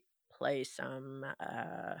like play some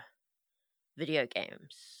video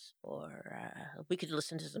games, or we could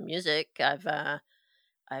listen to some music.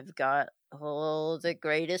 I've got all the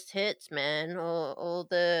greatest hits, man. All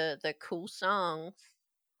the cool songs,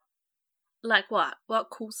 Like what? What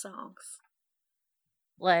cool songs?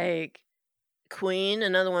 like Queen.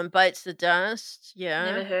 Another one, Bites the Dust. Yeah,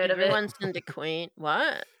 Never heard of it. Everyone's into Queen.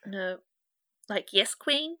 What? No. Like Yes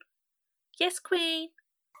Queen? Yes Queen.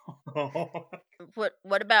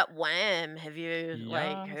 What about Wham? Have you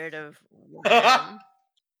like Yes. heard of Wham?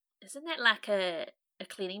 Isn't that like a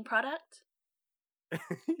cleaning product?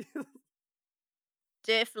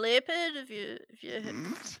 Def Leppard? Have you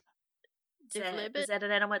Is Def that, Leppard? is that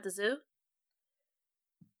an animal at the zoo?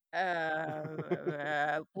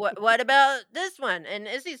 What about this one? And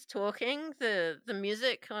as he's talking, the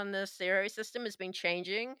music on the stereo system has been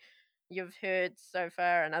changing. You've heard so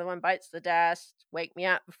far Another One Bites the Dust, Wake Me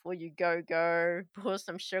Up Before You Go, Pour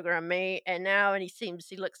Some Sugar on Me, and now he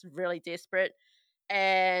looks really desperate,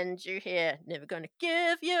 and you hear Never Gonna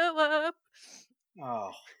Give You Up.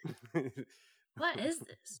 Oh. What is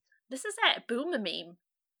this? This is that boomer meme.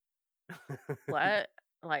 What?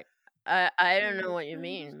 Like, I don't know what you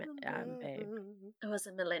mean, babe. It was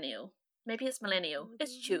a millennial. Maybe it's millennial.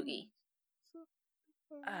 It's Chugi.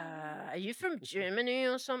 Are you from Germany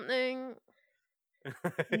or something?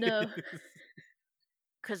 No.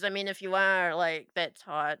 Because, I mean, if you are, like, that's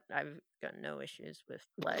hot. I've got no issues with,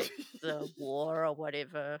 like, the war or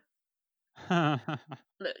whatever.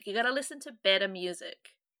 Look, you gotta listen to better music.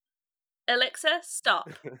 Alexa, stop.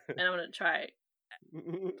 And I'm gonna try it.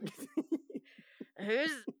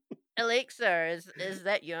 Who's Alexa? Is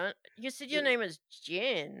that your... You said your name was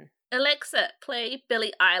Jen. Alexa, play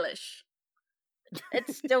Billie Eilish.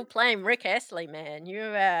 It's still playing Rick Astley, man. You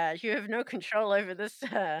have no control over this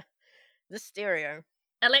stereo.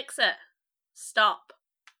 Alexa, stop.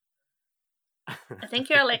 I think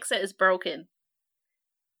your Alexa is broken.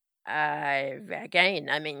 Again,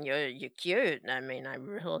 I mean, you're cute. I mean, I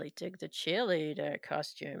really dig the cheerleader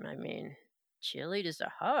costume. I mean, cheerleaders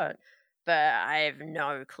are hot, but I have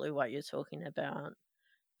no clue what you're talking about.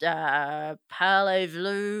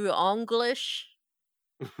 Parlez-vous English?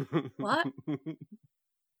 What?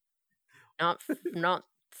 Not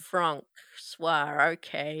Francois.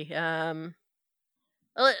 Okay.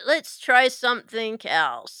 Let's try something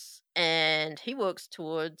else. And he walks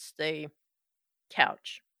towards the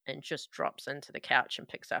couch and just drops into the couch and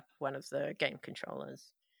picks up one of the game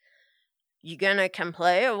controllers. You gonna come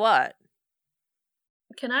play or what?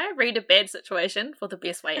 Can I read a bad situation for the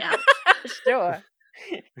best way out? Sure.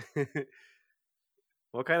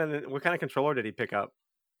 What kind of controller did he pick up?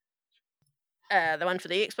 The one for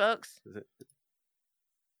the Xbox. Is it?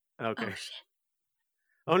 Okay. Oh shit.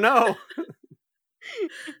 Oh no.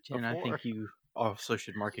 Jen, I think you also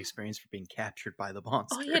should mark experience for being captured by the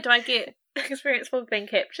monster. Oh yeah, do I get experience for being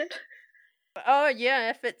captured? Oh yeah,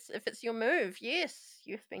 if it's your move, yes,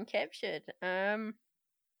 you've been captured.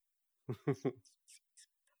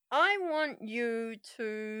 I want you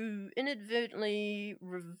to inadvertently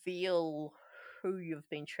reveal who you've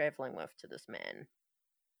been traveling with to this man.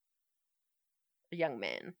 A young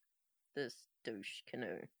man. This douche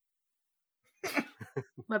canoe.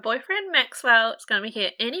 My boyfriend Maxwell is going to be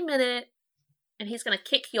here any minute, and he's going to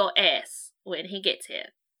kick your ass when he gets here.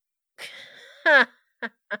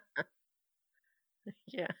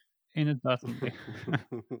 Yeah, Inadvertently.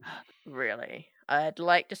 really. I'd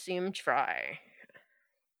like to see him try.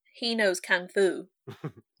 He knows kung fu.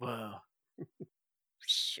 Whoa.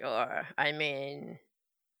 Sure. I mean,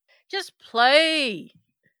 just play.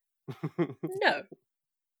 No.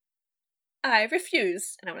 I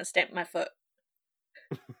refuse, and I'm going to stamp my foot.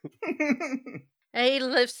 He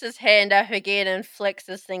lifts his hand up again and flicks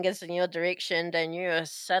his fingers in your direction, and you are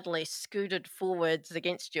suddenly scooted forwards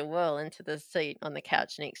against your will into the seat on the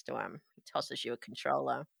couch next to him. He tosses you a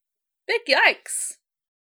controller. Big yikes!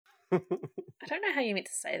 I don't know how you meant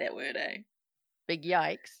to say that word, eh? Big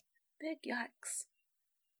yikes. Big yikes.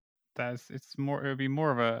 It would be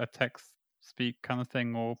more of a text speak kind of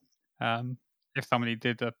thing, or if somebody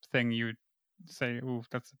did a thing, you would say, "Oh,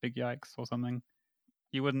 that's a big yikes" or something.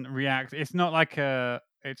 You wouldn't react. It's not a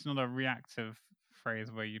reactive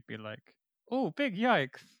phrase where you'd be like, "Oh, big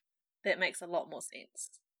yikes." That makes a lot more sense.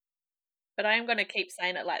 But I am going to keep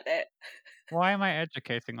saying it like that. Why am I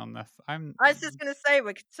educating on this? I was just going to say,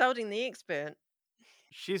 we're consulting the expert.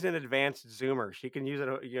 She's an advanced Zoomer. She can use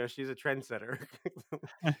it. She's a trendsetter.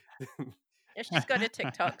 Yeah, she's got her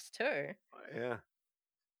TikToks too. Yeah.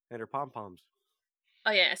 And her pom-poms.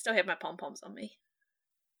 Oh yeah, I still have my pom-poms on me.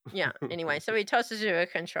 Yeah, anyway, so he tosses you a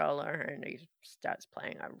controller and he starts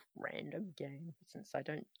playing a random game. Since I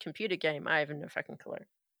don't computer game, I have no fucking clue.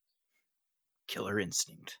 Killer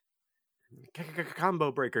Instinct.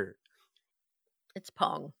 Combo breaker. It's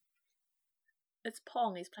Pong. It's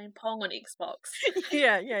Pong. He's playing Pong on Xbox.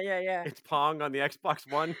 Yeah. It's Pong on the Xbox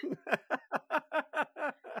One.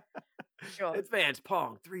 Sure. Advanced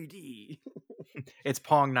Pong 3D. It's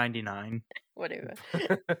Pong 99. Whatever.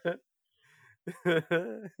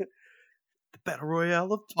 The Battle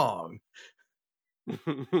Royale of Pong.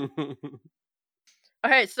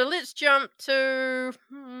 Okay, so let's jump to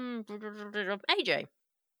AJ.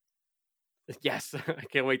 Yes, I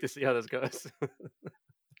can't wait to see how this goes.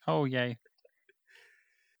 Oh yay!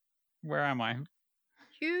 Where am I?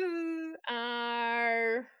 You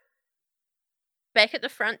are back at the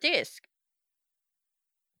front desk.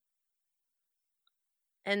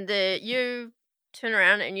 And you turn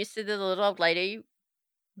around and you see the little old lady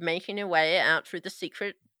making her way out through the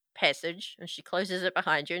secret passage. And she closes it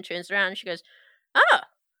behind you and turns around and she goes, "Oh,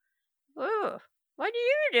 what are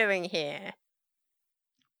you doing here?"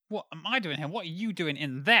 What am I doing here? What are you doing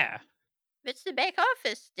in there? "It's the back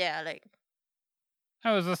office, darling."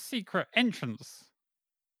 Oh, it's a secret entrance.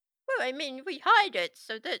 Well, I mean, we hide it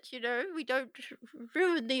so that, we don't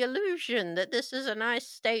ruin the illusion that this is a nice,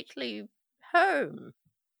 stately home.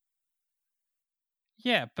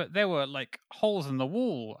 Yeah, but there were like holes in the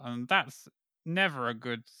wall, and that's never a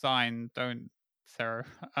good sign. Don't, Sarah.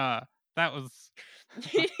 That was.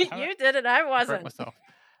 You did it. I I broke wasn't. myself.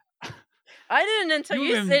 I didn't until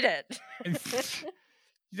you You said it.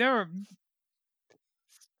 There were.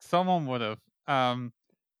 Someone would have.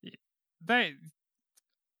 They.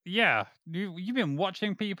 Yeah, you've been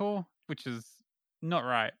watching people, which is not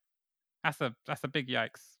right. That's a big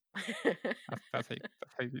yikes. That's how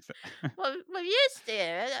you say it. well, yes,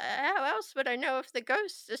 dear. How else would I know if the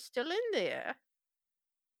ghosts are still in there?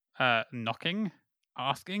 Knocking,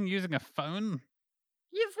 asking, using a phone.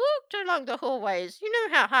 You've walked along the hallways. You know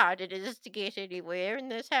how hard it is to get anywhere in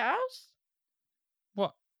this house.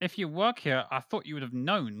 What? If you work here, I thought you would have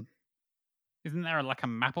known. Isn't there like a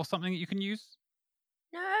map or something that you can use?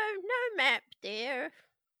 No map, dear.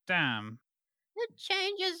 Damn. It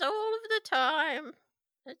changes all of the time.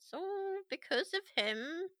 It's all because of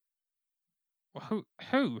him. Well,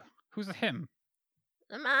 who's a him?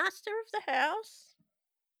 The master of the house.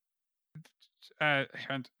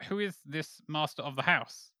 And who is this master of the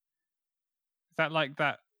house? Is that like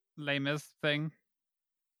that Les Mis thing?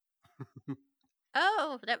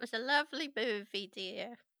 Oh, that was a lovely movie,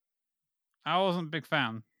 dear. I wasn't a big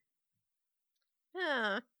fan.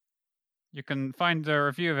 Oh. You can find a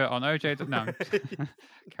review of it on OJ. No,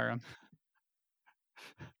 carry on.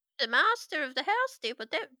 The master of the house, dear,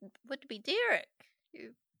 but that would be Derek.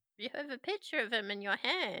 You have a picture of him in your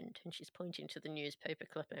hand, and she's pointing to the newspaper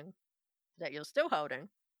clipping that you're still holding.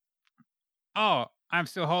 Oh, I'm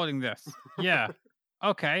still holding this. Yeah.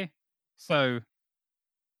 Okay. So,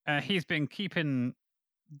 he's been keeping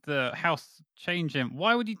the house changing.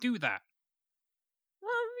 Why would he do that?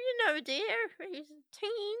 Well, know, dear. These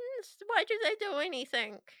teens, why do they do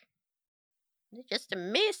anything? They're just a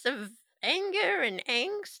mess of anger and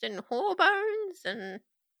angst and hormones and...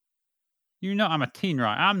 You know I'm a teen,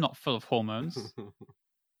 right? I'm not full of hormones.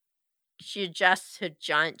 She adjusts her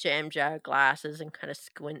giant jam jar glasses and kind of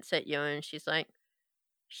squints at you, and she's like,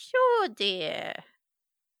 "Sure, dear.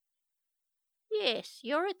 Yes,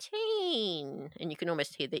 you're a teen." And you can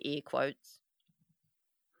almost hear the ear quotes.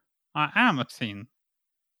 I am a teen.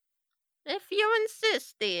 If you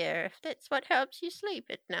insist, dear, if that's what helps you sleep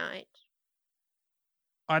at night.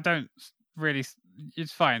 I don't really.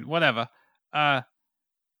 It's fine. Whatever.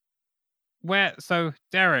 So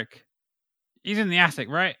Derek, he's in the attic,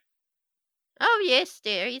 right? Oh, yes,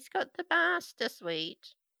 dear, he's got the master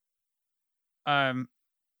suite.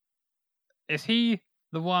 Is he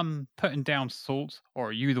the one putting down salt, or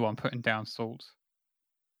are you the one putting down salt?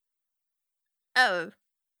 Oh,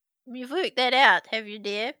 you've worked that out, have you,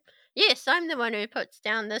 dear? Yes, I'm the one who puts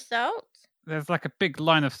down the salt. There's like a big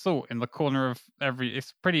line of salt in the corner of every...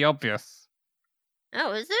 It's pretty obvious.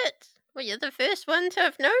 Oh, is it? Well, you're the first one to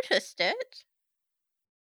have noticed it.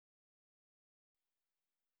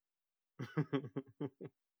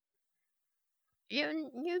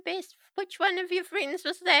 You best. Which one of your friends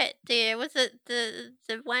was that, dear? Was it the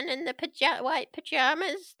one in the white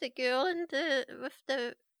pajamas, the girl in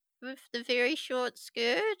with the very short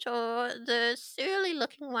skirt, or the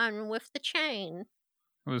surly-looking one with the chain?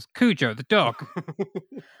 It was Cujo, the dog.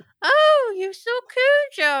 Oh, you saw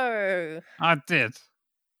Cujo. I did.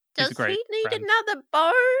 He's a Does great he need friend. another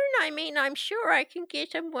bone? I mean, I'm sure I can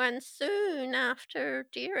get him one soon after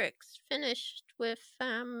Derek's finished with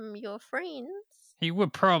your friends. He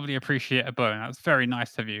would probably appreciate a bone. That's very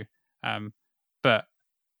nice of you. But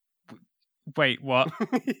wait, what?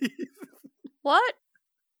 What?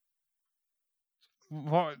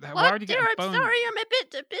 What? Why What, would you dear? get a I'm bone? sorry, I'm a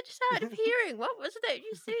bit hard of hearing. What was that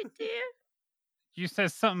you said, dear? You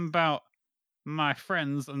said something about my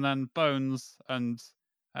friends and then bones, and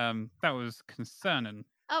that was concerning.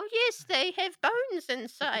 Oh, yes, they have bones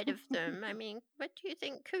inside of them. I mean, what do you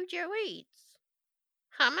think Cujo eats?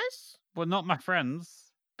 Hummus? Well, not my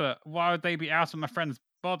friends, but why would they be out of my friends'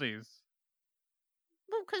 bodies?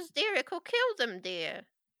 Well, because Derek will kill them, dear.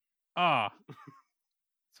 Ah,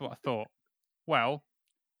 that's what I thought. Well,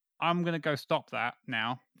 I'm going to go stop that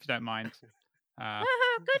now, if you don't mind.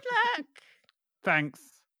 Good luck. Thanks.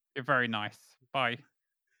 You're very nice. Bye.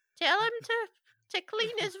 Tell him to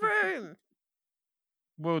clean his room.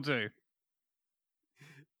 Will do.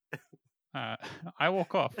 I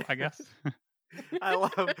walk off, I guess. I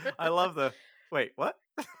love the wait, what?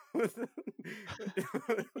 This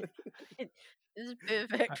is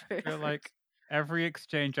perfect. I feel like every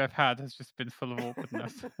exchange I've had has just been full of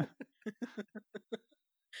awkwardness.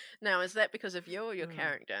 Now, is that because of you or your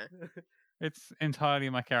character? It's entirely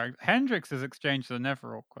my character. Hendrix's exchanges are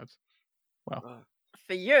never awkward. Well,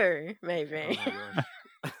 for you, maybe. Oh my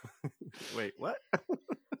gosh. Wait, what?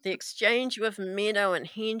 The exchange with Meadow and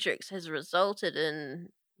Hendrix has resulted in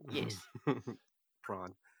yes.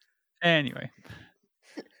 Prawn. Anyway.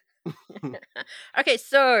 Okay,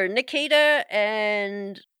 so Nikita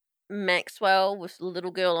and Maxwell with the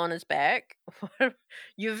little girl on his back.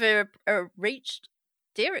 You've reached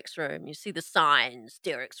Derek's room. You see the signs.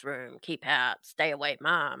 Derek's room. Keep out. Stay away,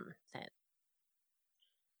 Mom.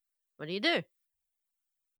 What do?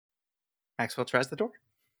 Maxwell tries the door.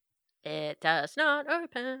 It does not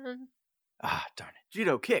open. Ah, darn it.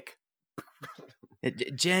 Judo kick.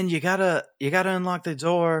 Jen, you gotta unlock the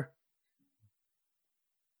door.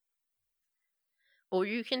 All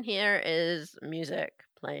you can hear is music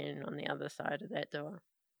playing on the other side of that door.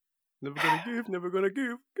 Never gonna give, never gonna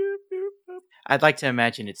give. Give. I'd like to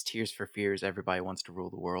imagine it's Tears for Fears. Everybody wants to rule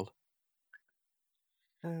the world.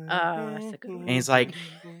 That's a good one. And he's like,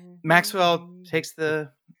 Maxwell takes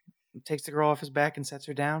the girl off his back and sets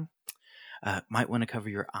her down. Might want to cover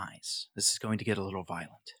your eyes. This is going to get a little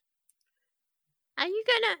violent. Are you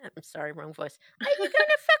gonna... I'm sorry, wrong voice. Are you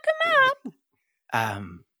gonna fuck him up?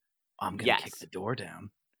 I'm gonna kick the door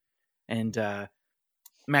down. And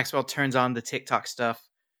Maxwell turns on the TikTok stuff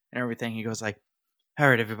and everything. He goes like, all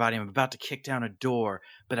right, everybody, I'm about to kick down a door,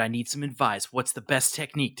 but I need some advice. What's the best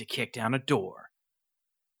technique to kick down a door?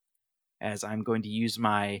 As I'm going to use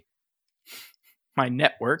my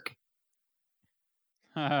network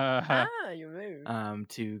You move.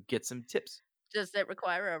 to get some tips. Does that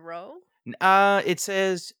require a roll? It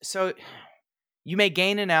says, so you may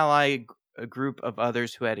gain an ally, a group of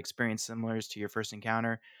others who had experience similar to your first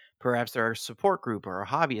encounter. Perhaps there are a support group or a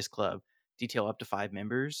hobbyist club. Detail up to 5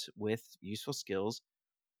 members with useful skills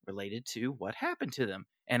related to what happened to them.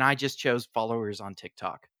 And I just chose followers on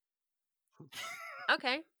TikTok.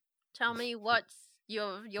 Okay. Tell me what's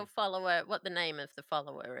your follower, what the name of the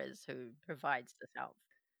follower is who provides this help.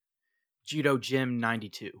 Judo Jim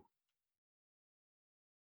 92.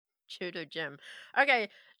 Judo Jim. Okay,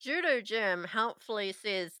 Judo Jim helpfully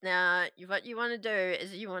says, now what you want to do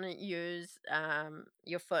is you want to use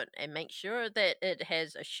your foot and make sure that it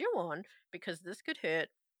has a shoe on because this could hurt.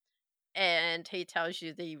 And he tells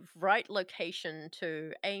you the right location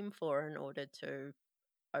to aim for in order to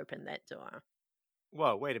open that door.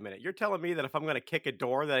 Whoa, wait a minute. You're telling me that if I'm going to kick a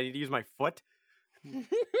door that I need to use my foot?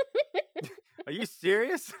 Are you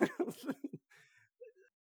serious?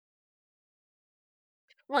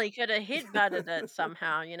 Well, he could have head-butted it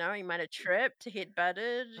somehow, you know. He might have tripped,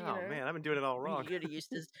 head-butted, you Oh know. man, I've been doing it all wrong. He could have used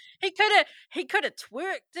his. He could have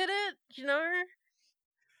twerked at it, you know.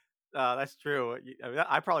 That's true. I mean,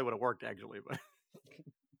 I probably would have worked actually, but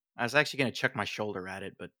I was actually going to chuck my shoulder at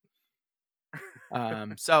it, but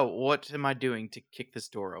so what am I doing to kick this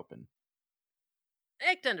door open?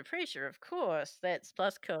 Act under pressure, of course. That's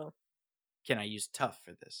plus cool. Can I use tough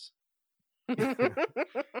for this?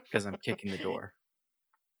 Because I'm kicking the door.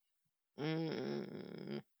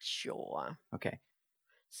 Sure. Okay.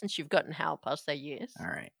 Since you've gotten help, I'll say yes. All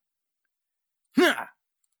right.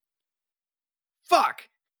 Fuck!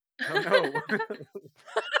 oh no.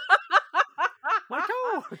 My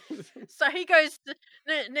toe. So he goes,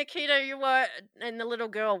 Nikita, you watch, and the little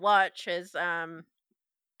girl watch as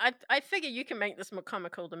I figure you can make this more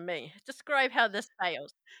comical than me. Describe how this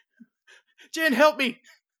fails. Jen, help me!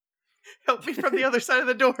 Help me from the other side of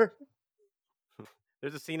the door.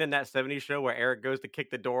 There's a scene in that 70s show where Eric goes to kick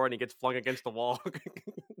the door and he gets flung against the wall.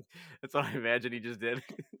 That's what I imagine he just did.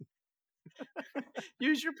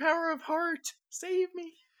 Use your power of heart. Save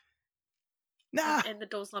me. Nah. And the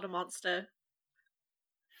door's not a monster.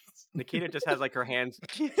 Nikita just has like her hands.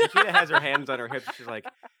 Nikita has her hands on her hips. She's like,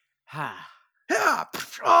 ha.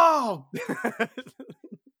 Oh!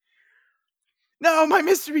 No, my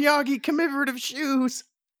Mr. Miyagi commemorative shoes.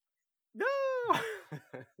 No.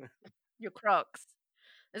 Your Crocs.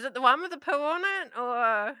 Is it the one with the poo on it,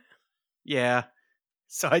 or? Yeah.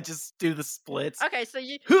 So I just do the splits. Okay, so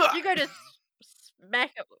you go to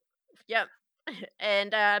smack it. Yep.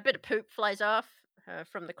 And a bit of poop flies off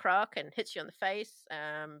from the Croc and hits you on the face.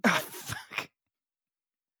 But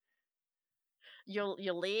your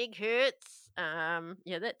leg hurts.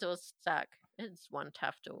 Yeah, that door's stuck. It's one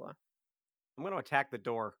tough door. I'm going to attack the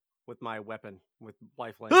door with my weapon, with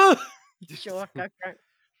lifeline. Sure, go for it.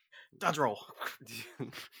 Dodge roll.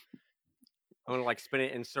 I'm gonna like spin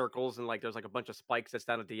it in circles, and like there's like a bunch of spikes that's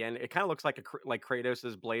down at the end. It kind of looks like like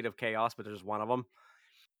Kratos' blade of chaos, but there's one of them.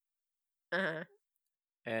 Uh-huh.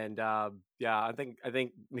 And yeah, I think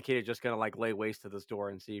Nikita's just gonna like lay waste to this door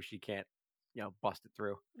and see if she can't, bust it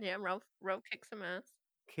through. Yeah, roll kick some ass.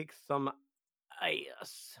 Kick some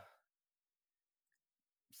ass.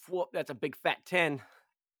 Whoop, that's a big fat 10.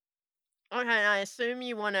 Okay, I assume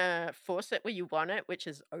you want to force it where you want it, which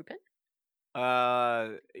is open.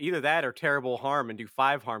 Either that or terrible harm and do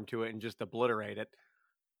 5 harm to it and just obliterate it.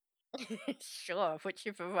 Sure,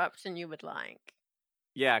 whichever option you would like.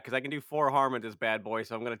 Yeah, because I can do 4 harm at this bad boy,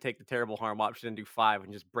 so I'm gonna take the terrible harm option and do 5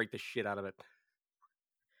 and just break the shit out of it.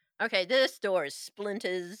 Okay, this door is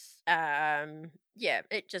splinters. Yeah,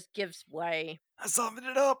 it just gives way. I softened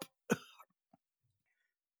it up.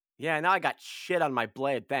 Yeah, now I got shit on my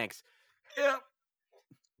blade. Thanks. Yeah.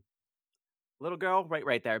 Little girl,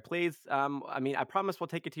 right there, please. I mean, I promise we'll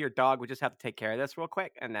take you to your dog. We just have to take care of this real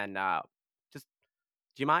quick, and then just.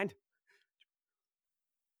 Do you mind?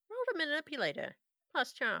 Roll a manipulator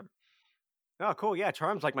plus charm. Oh, cool. Yeah,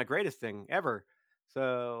 charm's like my greatest thing ever.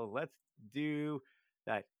 So let's do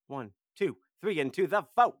that. 1, 2, 3 into the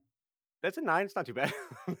 4. That's a 9. It's not too bad.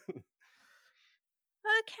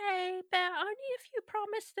 Okay, but only if you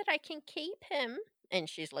promise that I can keep him. And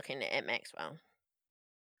she's looking at Maxwell.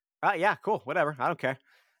 Yeah, cool. Whatever. I don't care.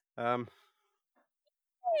 Oh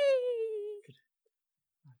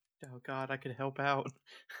God, I could help out.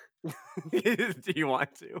 Do you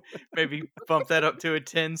want to? Maybe bump that up to a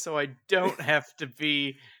 10 so I don't have to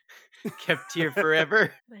be kept here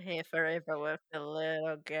forever. Here forever with the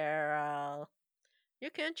little girl.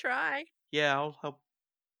 You can try. Yeah,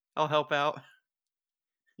 I'll help out.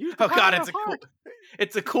 Oh God,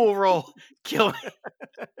 it's a cool roll. Kill me.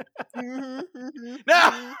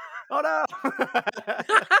 No! Oh no!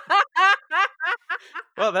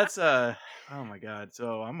 Well, that's oh my God.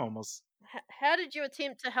 So I'm almost. How did you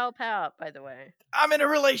attempt to help out, by the way? I'm in a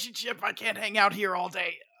relationship. I can't hang out here all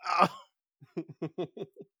day. Oh.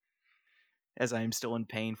 As I am still in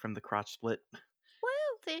pain from the crotch split.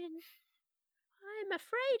 Well then, I'm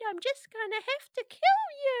afraid I'm just gonna have to kill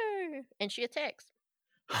you. and she attacks.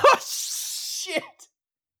 Oh, shit!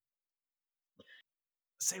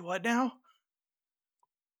 Say what now?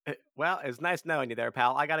 Well, it's nice knowing you there,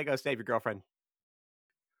 pal. I gotta go save your girlfriend.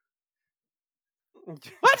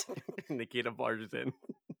 What? Nikita barges in.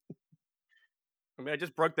 I mean, I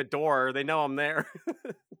just broke the door. They know I'm there.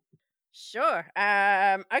 Sure.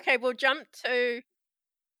 Okay, we'll jump to.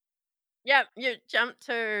 Yeah, you jump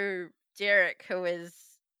to Derek, who is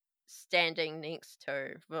standing next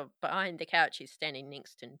to. Well, behind the couch, he's standing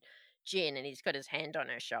next to Jen, and he's got his hand on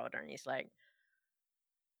her shoulder, and he's like,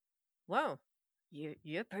 "Whoa,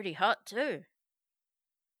 you're pretty hot too."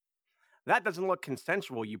 That doesn't look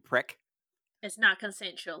consensual, you prick. It's not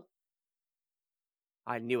consensual.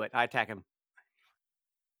 I knew it. I attack him.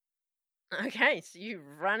 Okay, so you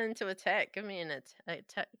run into attack. Give me an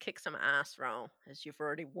kick some ass roll, as you've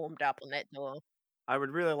already warmed up on that door. I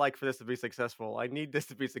would really like for this to be successful. I need this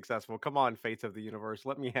to be successful. Come on, fates of the universe.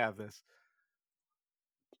 Let me have this.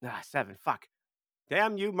 7. Fuck.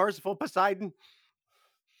 Damn you, merciful Poseidon.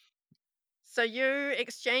 So you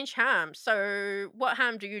exchange harm. So what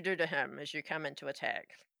harm do you do to him as you come into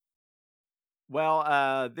attack?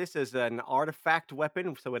 Well, this is an artifact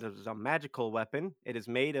weapon, so it is a magical weapon. It is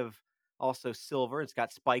made of also silver. It's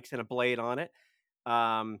got spikes and a blade on it.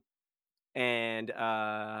 Yeah,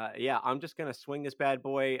 I'm just gonna swing this bad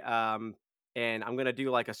boy. And I'm gonna do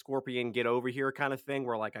like a scorpion get over here kind of thing,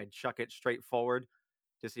 where like I chuck it straight forward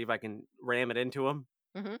to see if I can ram it into him.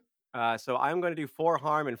 Mm-hmm. So I'm gonna do 4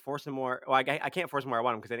 harm and force him more. Well, I can't force him where I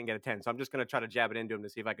want him because I didn't get a 10. So I'm just gonna try to jab it into him to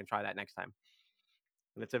see if I can try that next time.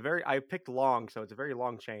 And it's I picked long, so it's a very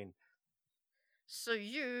long chain. So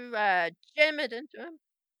you jam it into him.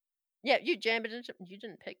 Yeah, you jam it into him. You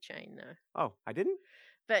didn't pick chain though. Oh, I didn't?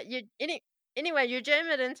 But anyway, you jam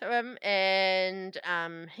it into him, and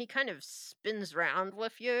he kind of spins round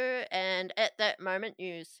with you, and at that moment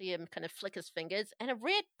you see him kind of flick his fingers, and a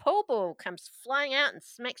red pool ball comes flying out and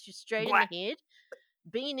smacks you straight in the head,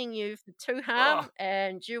 beaning you for 2 harm,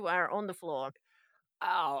 and you are on the floor.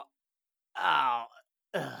 Ow.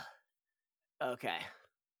 Ugh. Okay.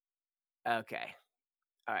 All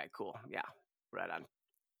right, cool. Yeah, right on.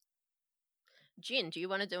 Jen, do you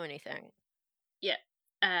want to do anything? Yeah.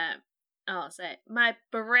 I'll say my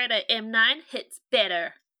Beretta M9 hits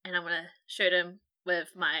better, and I'm gonna shoot him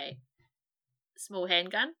with my small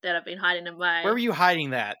handgun that I've been hiding in my. Where were you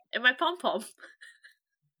hiding that? In my pom pom.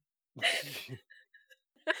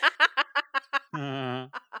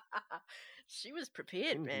 She was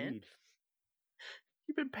prepared, man. Indeed.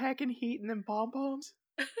 You've been packing heat in them pom-poms?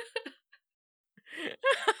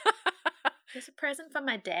 It's a present from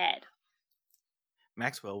my dad.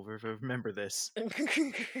 Maxwell will remember this.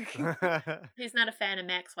 He's not a fan of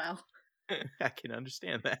Maxwell. I can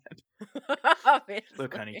understand that.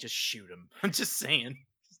 Look, honey, just shoot him. I'm just saying.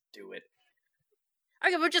 Just do it.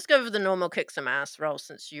 Okay, we'll just go for the normal kick some ass roll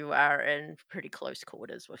since you are in pretty close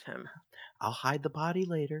quarters with him. I'll hide the body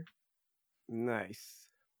later. Nice.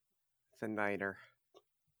 It's a 9er.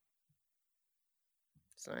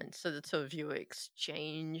 So the 2 of you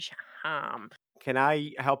exchange harm. Can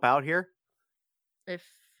I help out here? If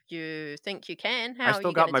you think you can, how I are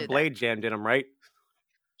still you got gonna my do blade that? jammed in him, right?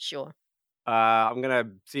 Sure. I'm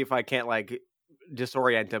gonna see if I can't like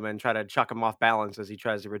disorient him and try to chuck him off balance as he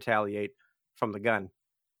tries to retaliate from the gun,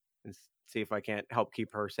 and see if I can't help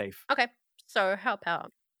keep her safe. Okay, so help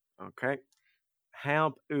out. Okay,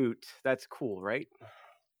 help out. That's cool, right?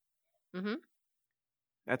 Mm-hmm.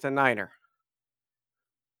 That's a 9er.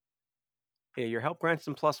 Yeah, your help grants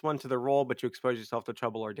them +1 to the roll, but you expose yourself to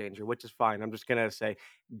trouble or danger, which is fine. I'm just gonna say,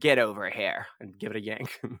 "Get over here," and give it a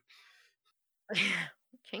yank.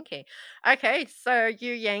 Kinky. Okay, so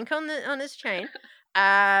you yank on his chain,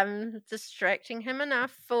 distracting him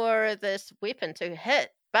enough for this weapon to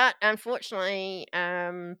hit, but unfortunately,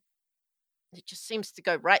 it just seems to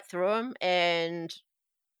go right through him, and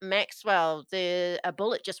Maxwell, a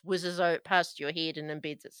bullet just whizzes out past your head and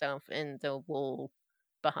embeds itself in the wall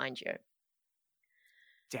behind you.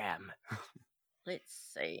 Damn. Let's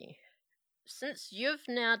see. Since you've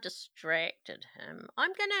now distracted him,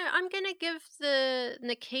 I'm gonna give the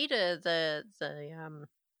Nikita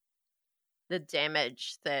the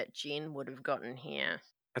damage that Jen would have gotten here.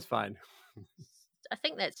 That's fine. I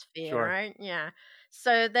think that's fair, Sure. right? Yeah.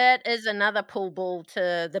 So that is another pull ball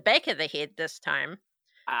to the back of the head this time.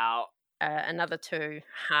 Ow. Another 2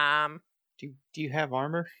 harm. Do you have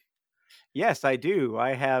armor? Yes, I do.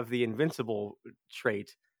 I have the invincible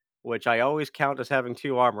trait, which I always count as having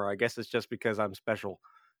 2 armor. I guess it's just because I'm special.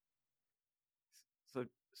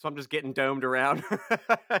 So I'm just getting domed around.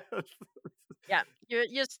 Yeah,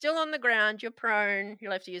 you're still on the ground. You're prone.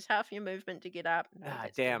 You'll have to use half your movement to get up. No, Ah,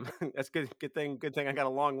 that's gonna damn. That's good. Good thing I got a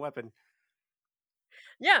long weapon.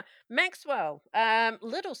 Yeah, Maxwell.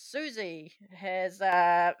 Little Susie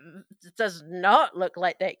does not look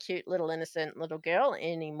like that cute little innocent little girl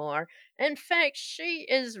anymore. In fact, she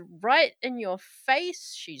is right in your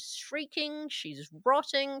face. She's shrieking. She's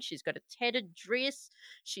rotting. She's got a tattered dress.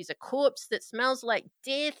 She's a corpse that smells like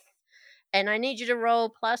death. And I need you to roll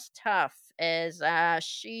plus tough as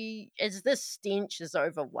this stench is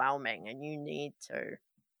overwhelming, and you need to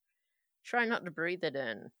try not to breathe it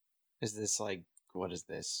in. Is this like, what is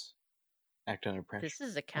this? Act under pressure. This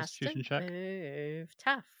is a Constitution casting check. move.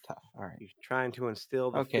 Tough. Tough. All right. You're trying to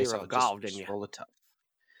instill the Okay, fear so of God in just you. roll a tough.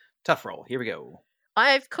 Tough roll. Here we go.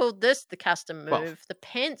 I've called this the custom 12. move, the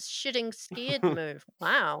pants shitting scared move.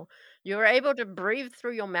 Wow. You're able to breathe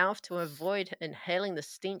through your mouth to avoid inhaling the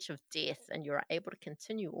stench of death, and you're able to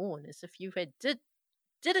continue on as if you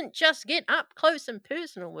didn't just get up close and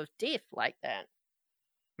personal with death like that.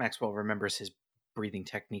 Maxwell remembers his breathing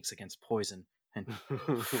techniques against poison and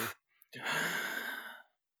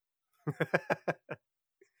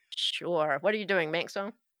Sure. What are you doing,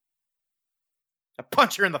 Maxwell? a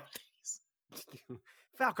punch her in the face.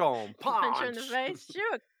 Falcon, punch. Punch her in the face?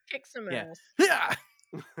 Sure. Kick some Yeah. ass. Yeah.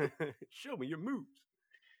 Show me your moves.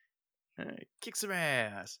 All right. Kick some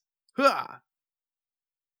ass. Huh.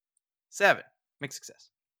 7. Mixed success.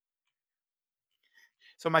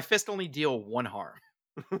 So my fist only deal 1 harm.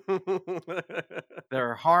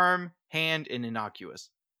 They're harm, hand, and innocuous.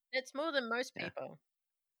 It's more than most Yeah. people.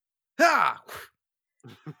 Ha!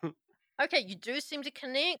 Okay, you do seem to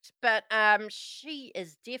connect, but she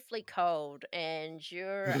is deathly cold, and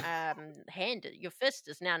your your fist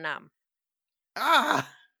is now numb. Ah!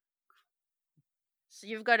 So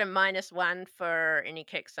you've got a -1 for any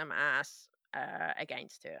kick some ass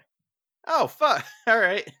against her. Oh, fuck. All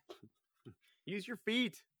right. Use your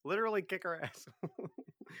feet. Literally kick her ass.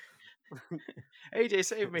 AJ,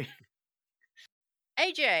 save me.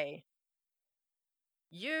 AJ,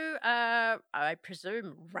 you are, I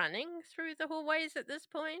presume, running through the hallways at this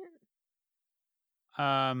point?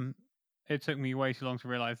 It took me way too long to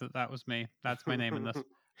realize that was me. That's my name in this.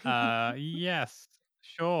 Yes,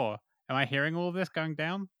 sure. Am I hearing all this going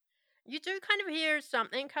down? You do kind of hear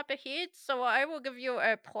something up ahead, so I will give you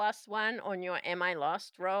a +1 on your Am I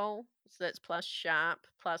Lost roll. So that's plus sharp,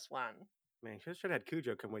 +1. Man, should have had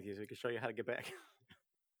Cujo come with you so he could show you how to get back.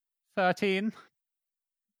 13.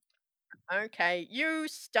 Okay, you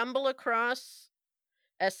stumble across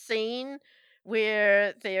a scene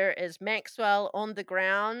where there is Maxwell on the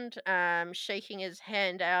ground, shaking his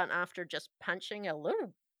hand out after just punching a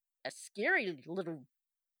scary little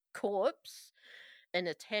corpse in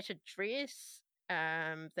a tattered dress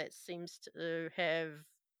that seems to have,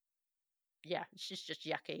 yeah, she's just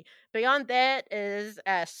yucky. Beyond that is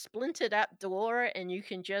a splintered up door, and you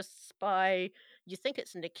can just spy, you think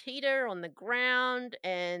it's Nikita on the ground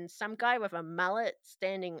and some guy with a mullet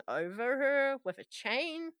standing over her with a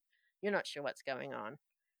chain. You're not sure what's going on.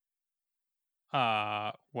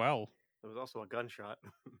 Well, There was also a gunshot.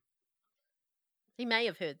 He may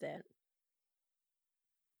have heard that.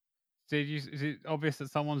 is it obvious that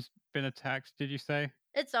someone's been attacked, did you say?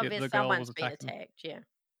 It's the obvious girl someone's was been attacking. attacked, yeah.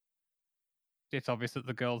 It's obvious that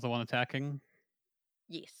the girl's the one attacking.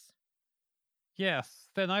 Yes. Yes,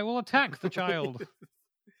 then I will attack the child.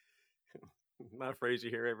 Not a phrase you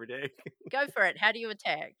hear every day. Go for it. How do you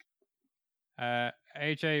attack?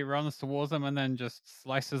 AJ runs towards them and then just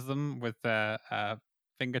slices them with their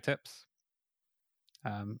fingertips.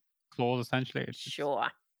 Claws, essentially. It's Sure.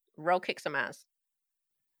 Roll kick some ass.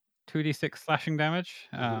 2d6 slashing damage.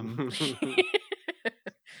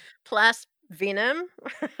 Plus venom.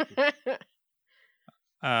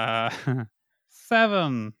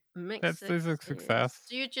 7. Mixed That's a success.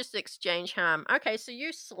 So you just exchange harm. Okay, so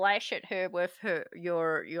you slash at her with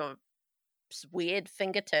your weird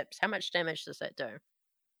fingertips. How much damage does that do?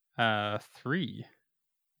 3.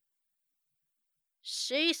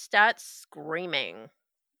 She starts screaming,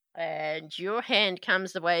 and your hand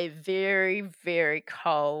comes away very, very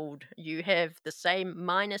cold. You have the same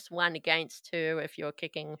 -1 against her if you're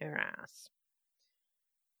kicking her ass.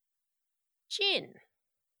 Jen.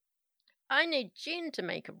 I need Jen to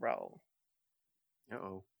make a roll.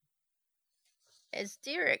 Uh-oh. As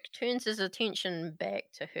Derek turns his attention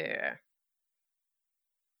back to her.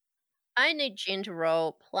 I need Jen to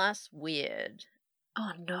roll plus weird.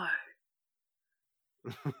 Oh no.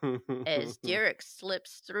 As Derek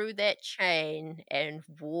slips through that chain and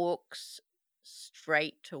walks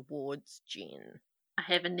straight towards Jen. I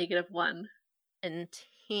have a -1. In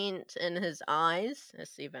intent in his eyes, a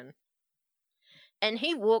 7. And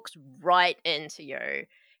he walks right into you.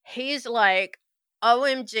 He's like,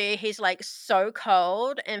 OMG, he's like so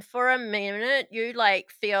cold. And for a minute, you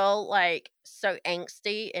like feel like so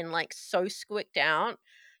angsty and like so squicked out.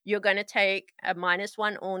 You're going to take a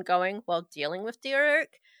 -1 ongoing while dealing with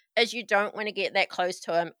Derek, as you don't want to get that close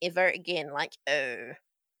to him ever again. Like, oh.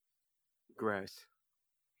 Gross.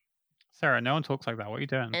 Sarah, no one talks like that. What are you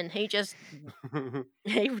doing? And he just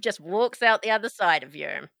walks out the other side of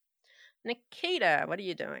you. Nikita, what are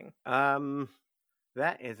you doing?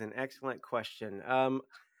 That is an excellent question.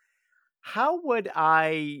 How would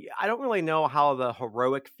I don't really know how the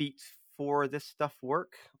heroic feats for this stuff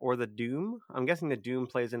work, or the doom. I'm guessing the doom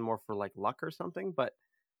plays in more for like luck or something, but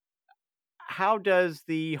how does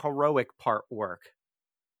the heroic part work?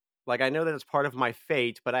 Like, I know that it's part of my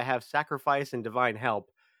fate, but I have sacrifice and divine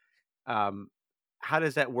help. How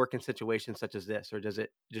does that work in situations such as this, or does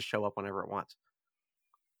it just show up whenever it wants?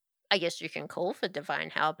 I guess you can call for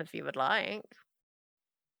divine help if you would like.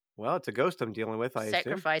 Well, it's a ghost I'm dealing with, I assume.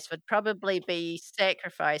 Sacrifice would probably be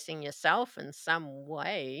sacrificing yourself in some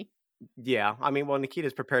way. Yeah, I mean, well,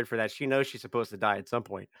 Nikita's prepared for that. She knows she's supposed to die at some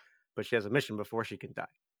point, but she has a mission before she can die.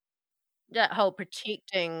 That whole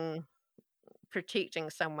protecting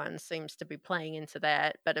someone seems to be playing into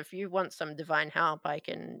that. But if you want some divine help,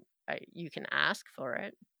 you can ask for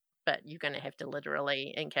it, but you're going to have to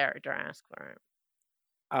literally in character ask for it.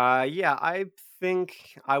 Yeah, I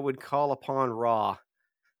think I would call upon Ra,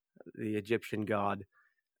 the Egyptian god,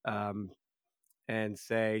 and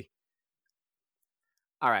say,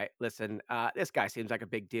 all right, listen, this guy seems like a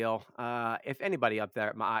big deal. If anybody up there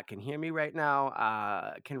at Ma'at can hear me right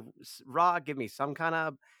now, can Ra give me some kind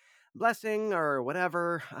of blessing or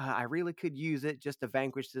whatever? I really could use it just to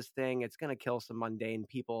vanquish this thing. It's going to kill some mundane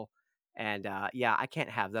people. And yeah, I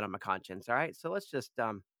can't have that on my conscience, all right? So let's just,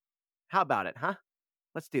 how about it, huh?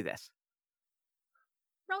 Let's do this.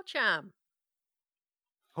 Roll charm.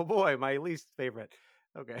 Oh boy, my least favorite.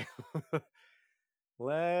 Okay.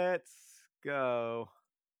 Let's go.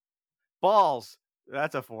 Balls.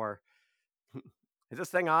 That's a 4. Is this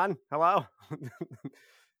thing on? Hello?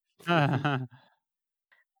 Another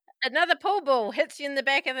pool ball hits you in the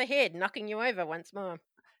back of the head, knocking you over once more.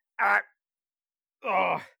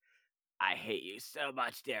 Oh, I hate you so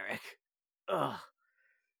much, Derek. Ugh.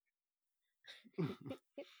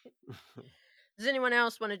 Does anyone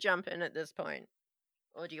else want to jump in at this point?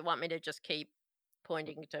 Or do you want me to just keep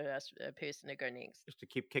pointing to a person to go next? Just to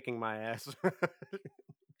keep kicking my ass.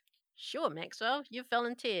 Sure, Maxwell. You've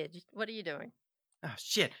volunteered. What are you doing? Oh,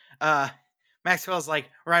 shit. Maxwell's like,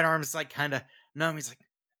 right arm's like kind of numb. He's like,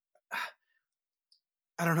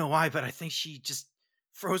 I don't know why, but I think she just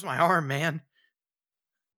froze my arm, man.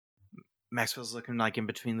 Maxwell's looking like in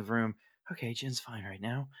between the room. Okay, Jen's fine right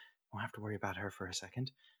now. Won't have to worry about her for a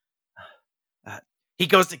second. He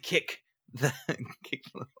goes to kick the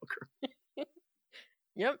little girl.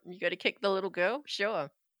 Yep, you got to kick the little girl. Sure.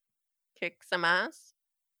 Kick some ass.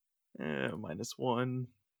 -1.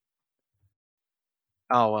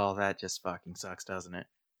 Oh, well, that just fucking sucks, doesn't it?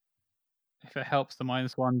 If it helps, the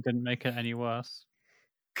 -1 didn't make it any worse.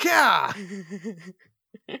 Gah!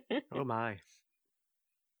 Oh my.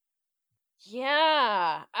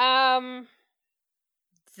 Yeah.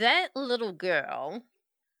 That little girl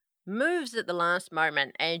moves at the last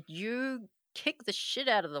moment, and you kick the shit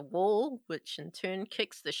out of the wall, which in turn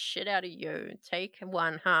kicks the shit out of you. Take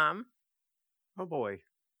 1 harm. Oh boy.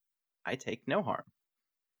 I take no harm.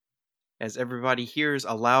 As everybody hears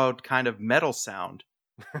a loud kind of metal sound.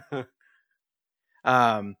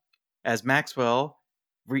 As Maxwell,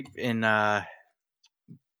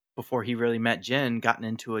 before he really met Jen, gotten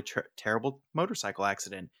into a terrible motorcycle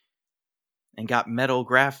accident and got metal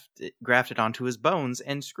grafted onto his bones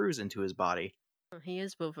and screws into his body. He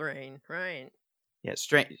is Wolverine, right? Yeah,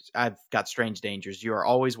 I've got strange dangers. You are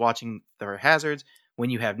always watching the hazards. When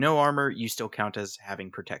you have no armor, you still count as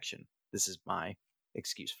having protection. This is my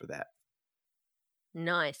excuse for that.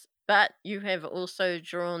 Nice. But you have also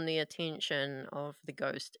drawn the attention of the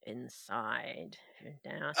ghost inside.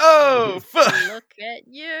 Now, oh, fuck! Look at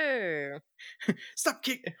you. Stop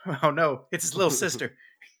kicking. Oh, no. It's his little sister.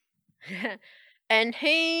 And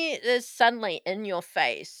he is suddenly in your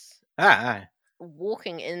face.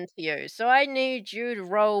 Walking into you. So I need you to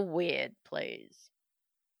roll weird, please.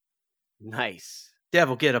 Nice.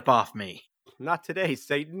 Devil, get up off me. Not today,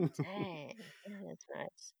 Satan. Dang. That's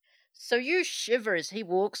nice. So you shiver as he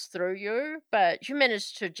walks through you, but you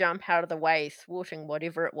manage to jump out of the way, thwarting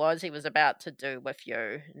whatever it was he was about to do with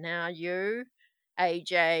you. Now you,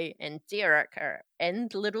 AJ, and Derek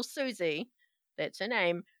and little Susie that's her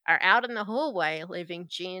name, are out in the hallway, leaving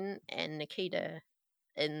Jen and Nikita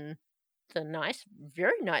in the nice,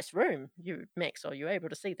 very nice room. You, Maxwell, you're able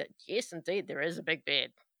to see that, yes, indeed, there is a big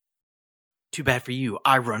bed. Too bad for you.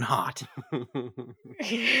 I run hot.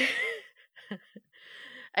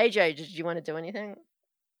 AJ, did you want to do anything?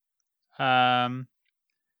 I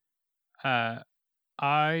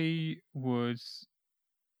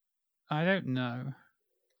don't know.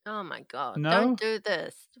 Oh my god, No? don't do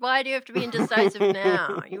this. Why do you have to be indecisive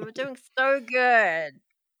now? You were doing so good.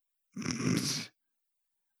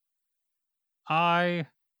 I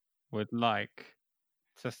would like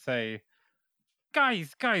to say,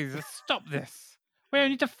 guys, stop this. We don't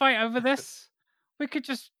need to fight over this. We could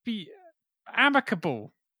just be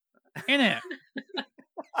amicable. In it.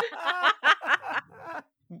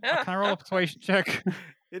 Can I roll a persuasion check?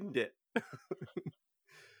 Isn't it?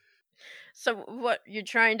 So what, you're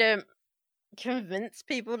trying to convince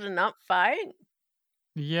people to not fight?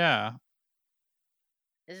 Yeah.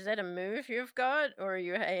 Is that a move you've got, or are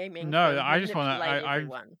you aiming No, to I just wanna- manipulate I-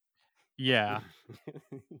 everyone? Yeah.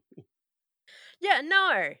 Yeah,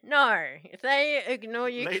 no. If they ignore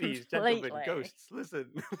you Ladies, completely. gentlemen, ghosts, listen.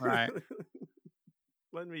 Right.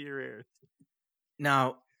 Lend me your ears.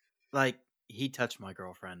 Now, like, he touched my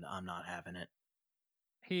girlfriend. I'm not having it.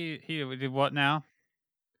 He did what now?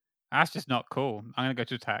 That's just not cool. I'm gonna go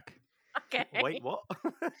to attack. Okay. Wait, what?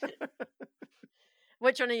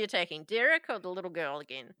 Which one are you taking, Derek or the little girl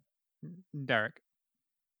again? Derek.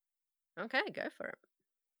 Okay, go for it.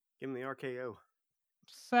 Give him the RKO.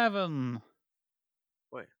 7.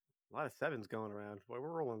 Boy, a lot of sevens going around. Boy, we're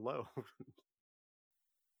rolling low.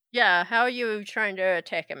 Yeah, how are you trying to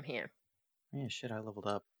attack him here? Yeah, shit, I leveled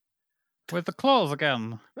up. With the claws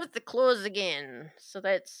again. With the claws again. So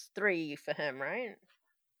that's 3 for him, right?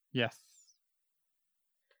 Yes.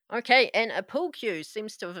 Okay, and a pool cue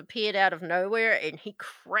seems to have appeared out of nowhere, and he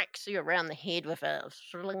cracks you around the head with a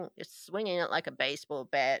swinging it like a baseball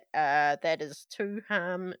bat. That is 2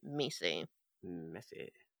 harm, messy. Messy.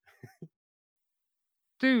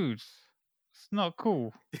 Dude. It's not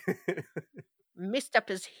cool. Messed up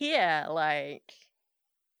his hair, like.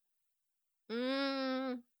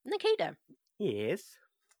 Nikita, Yes.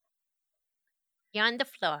 you're on the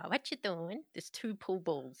floor. What you doing? There's 2 pool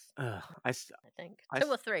balls, I I think. I 2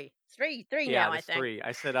 s- or 3? 3 yeah, now, I there's think. 3.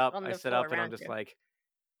 I sit up. on I the sit floor up, and I'm around just you. like,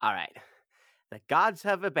 all right. The gods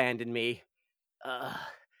have abandoned me.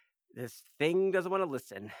 This thing doesn't want to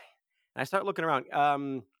listen. And I start looking around.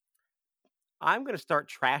 I'm gonna start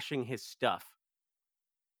trashing his stuff.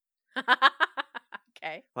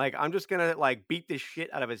 Okay. Like, I'm just gonna like beat the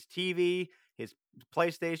shit out of his TV, his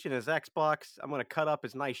PlayStation, his Xbox. I'm gonna cut up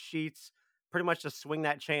his nice sheets. Pretty much just swing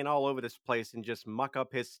that chain all over this place and just muck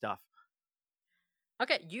up his stuff.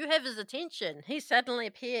 Okay, you have his attention. He suddenly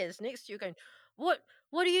appears next to you going, What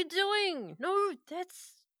are you doing? No,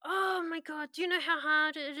 that's... Oh my god, do you know how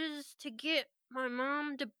hard it is to get my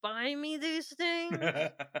mom to buy me these things?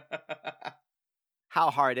 How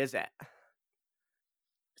hard is it?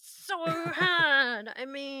 So hard. I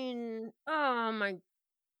mean, oh my...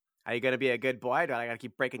 Are you gonna be a good boy? Or do I gotta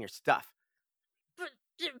keep breaking your stuff? But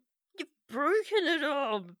you've broken it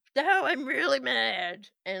all. Now I'm really mad.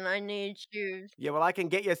 And I need you... Yeah, well, I can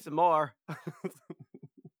get you some more.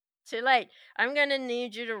 Too late. I'm gonna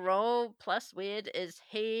need you to roll plus weird as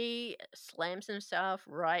he slams himself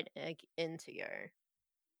right into you.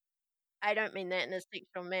 I don't mean that in a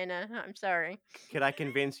sexual manner. I'm sorry. Could I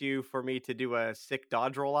convince you for me to do a sick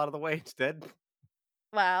dodge roll out of the way instead?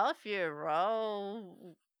 Well, if you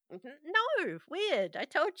roll... No, weird. I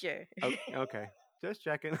told you. Okay. Just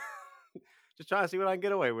checking. Just trying to see what I can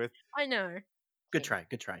get away with. I know. Good try.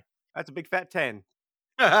 Good try. That's a big fat 10.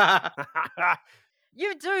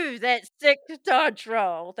 You do that sick dodge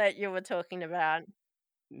roll that you were talking about.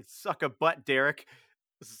 Suck a butt, Derek.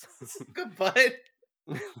 Good butt.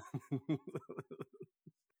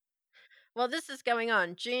 Well, this is going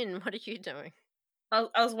on. Jen, what are you doing? I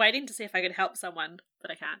was waiting to see if I could help someone, but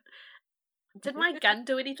I can't. Did my gun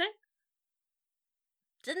do anything?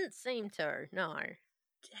 Didn't seem to, no.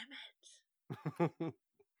 Damn it.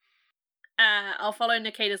 I'll follow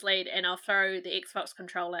Nikita's lead and I'll throw the Xbox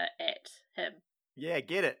controller at him. Yeah,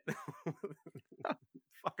 get it.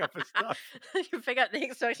 Fuck up his stuff. You pick up the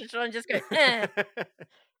Xbox controller and just go, eh.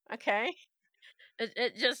 Okay.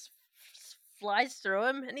 It just flies through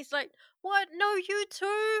him, and he's like, "What? No, you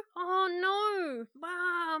too? Oh no!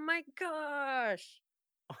 Oh my gosh!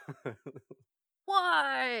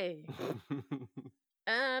 Why?"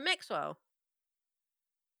 Maxwell.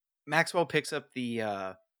 Maxwell picks up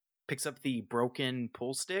the broken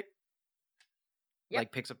pull stick. Yep.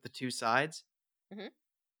 Like picks up the 2 sides. Mhm.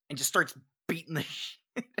 And just starts beating the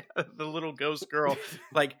shit out of the little ghost girl,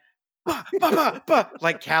 like bah, bah, bah, bah,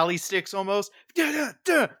 like Cali sticks almost. Duh, duh,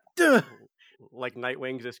 duh, duh. Like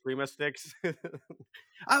Nightwing's Eskrima sticks.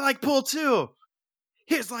 I like pull too.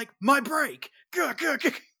 Here's like my break. Gah, gah,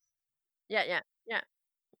 gah. Yeah.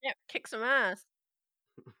 Kick some ass.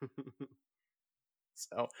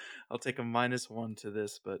 So I'll take a -1 to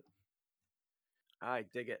this, but I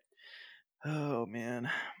dig it. oh man.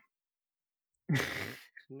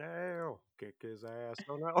 No, kick his ass.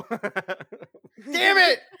 Oh no. Damn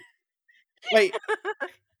it! Wait,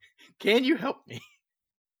 can you help me?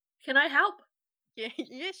 Can I help? Yeah,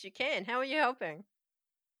 yes, you can. How are you helping?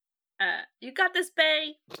 You got this,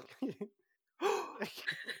 Bay.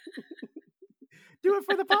 Do it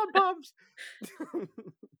for the pom poms.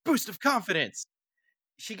 Boost of confidence.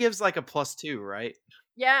 She gives like a +2, right?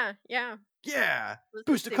 Yeah. Yeah. Let's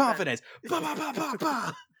Boost of see, man. confidence. Bah, bah, bah, bah,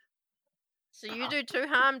 bah. So you do 2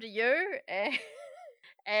 harm to you,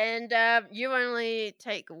 and you only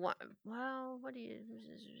take 1. Well, what do you?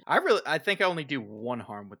 I think I only do 1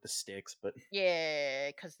 harm with the sticks, but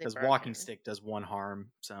Yeah, because because walking stick does 1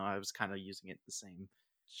 harm, so I was kind of using it the same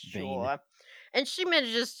vein. Sure. And she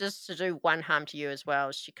manages just to do 1 harm to you as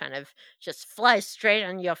well. She kind of just flies straight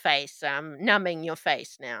on your face, numbing your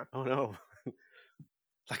face now. Oh no.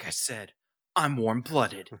 Like I said, I'm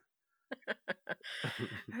warm-blooded.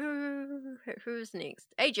 Who's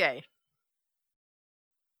next? AJ.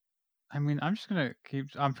 I mean, I'm just gonna keep.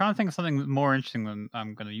 I'm trying to think of something more interesting than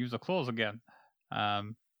I'm gonna use the claws again.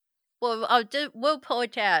 Well, we'll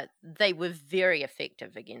point out they were very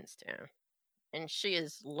effective against her. And she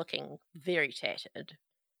is looking very tattered.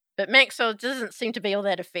 But Maxwell doesn't seem to be all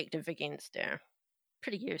that effective against her.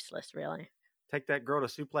 Pretty useless, really. Take that girl to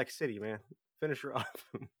Suplex City, man. Finish her off.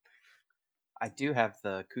 I do have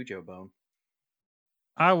the Cujo bone.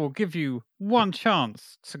 I will give you one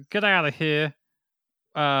chance to get out of here,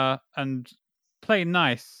 and play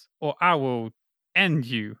nice, or I will end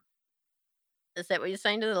you. Is that what you're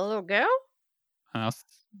saying to the little girl? And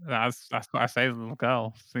that's what I say to the little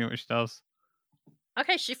girl. See what she does.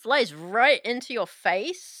 Okay, she flies right into your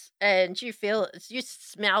face, and you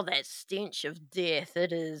smell that stench of death.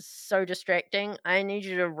 It is so distracting. I need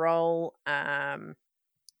you to roll Nice.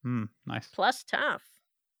 plus tough.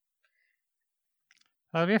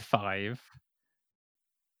 That'll be a 5.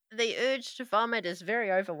 The urge to vomit is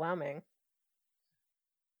very overwhelming.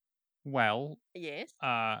 Well, Yes.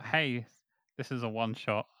 hey, this is a one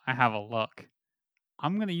shot. I have a luck.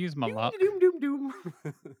 I'm gonna use my luck. Doom, doom, doom.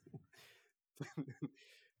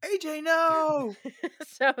 AJ, no!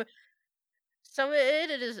 So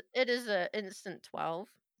it is a instant 12.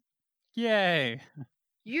 Yay!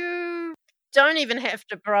 You don't even have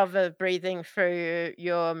to bother breathing through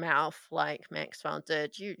your mouth like Maxwell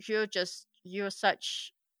did. You're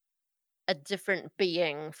such a different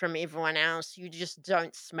being from everyone else. You just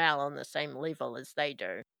don't smell on the same level as they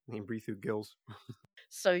do. You breathe through gills.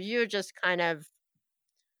 So you just kind of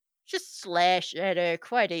just slash at her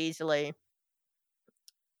quite easily.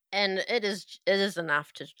 And it is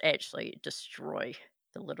enough to actually destroy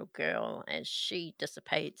the little girl as she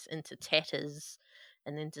dissipates into tatters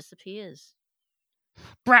and then disappears.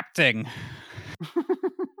 Brapting!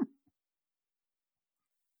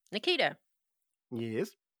 Nikita,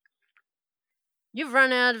 Yes. you've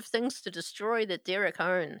run out of things to destroy that Derek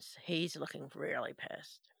owns. He's looking really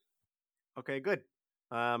pissed. Okay, good.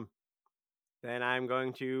 Then I'm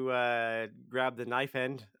going to grab the knife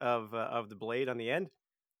end of the blade on the end,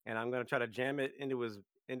 and I'm going to try to jam it into his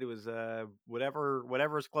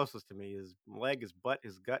whatever is closest to me, his leg, his butt,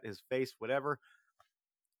 his gut, his face, whatever.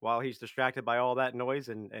 While he's distracted by all that noise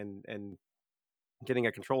and getting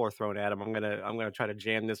a controller thrown at him, I'm gonna try to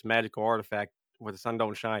jam this magical artifact where the sun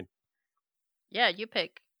don't shine. Yeah, you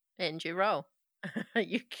pick and you roll. Are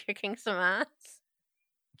you kicking some ass?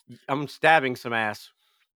 I'm stabbing some ass.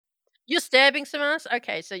 You're stabbing some ass?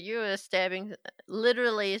 Okay, so you are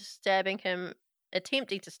literally stabbing him,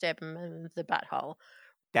 attempting to stab him in the butthole.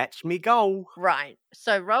 That's me go. Right.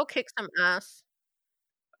 So roll kick some ass.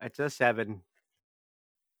 It's a 7.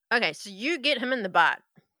 Okay, so you get him in the butt.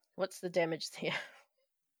 What's the damage there?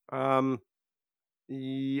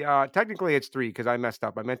 Yeah, technically it's 3 because I messed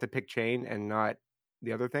up. I meant to pick chain and not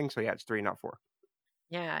the other thing. So yeah, it's 3, not 4.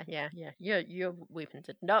 Yeah. Your weapon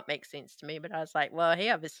did not make sense to me, but I was like, well, he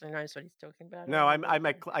obviously knows what he's talking about. No,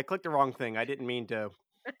 I clicked the wrong thing. I didn't mean to.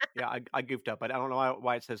 Yeah, I goofed up. I don't know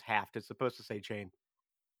why it says half. It's supposed to say chain.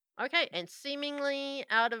 Okay, and seemingly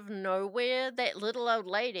out of nowhere, that little old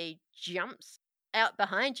lady jumps out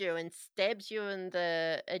behind you and stabs you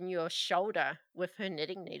in your shoulder with her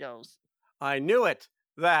knitting needles. I knew it.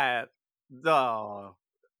 That the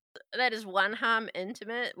That is 1 harm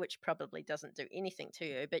intimate, which probably doesn't do anything to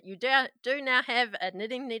you, but you do now have a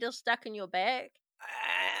knitting needle stuck in your back.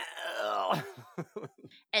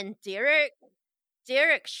 And Derek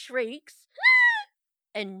shrieks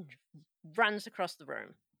and runs across the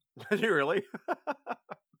room. Did you really?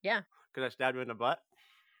 Yeah. Because I stabbed him in the butt?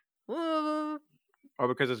 Ooh, Or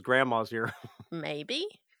because his grandma's here? maybe.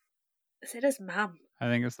 Is it his mum? I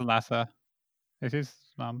think it's the latter. It is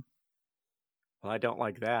mum. Well, I don't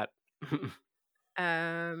like that.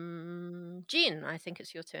 Jen, I think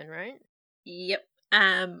it's your turn, right? Yep.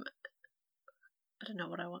 I don't know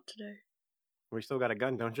what I want to do. We still got a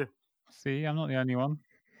gun, don't you? See, I'm not the only one.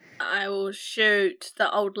 I will shoot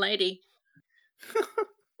the old lady.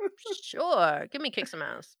 Sure. Give me kick some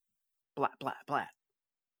ass. Blat, blat, blat.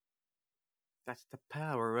 That's the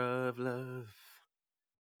power of love.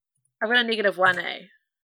 I've got a -1,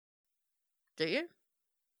 Do you?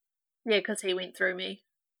 Yeah, because he went through me.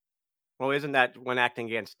 Well, isn't that when acting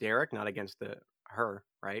against Derek, not against her,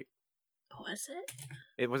 right? Oh, is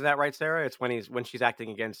it? Was that right, Sarah? It's when she's acting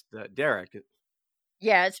against Derek.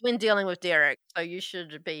 Yeah, it's when dealing with Derek, so you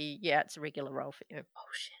should be. Yeah, it's a regular roll for you.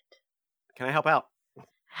 Oh, shit. Can I help out?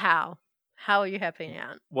 How? How are you helping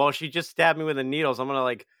out? Well, she just stabbed me with the needles. I'm gonna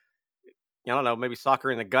I don't know, maybe sock her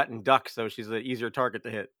in the gut and duck so she's an easier target to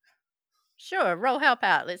hit. Sure, roll help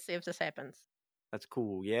out. Let's see if this happens. That's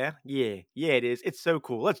cool, yeah? Yeah, it is. It's so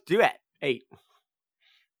cool. Let's do it. 8.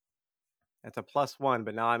 That's a +1,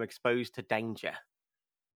 but now I'm exposed to danger.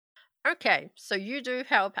 Okay, so you do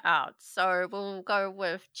help out. So we'll go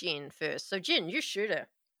with Jen first. So Jen, you shoot her.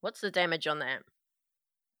 What's the damage on that?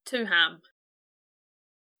 2 harm.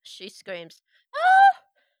 She screams, "Oh,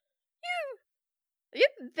 you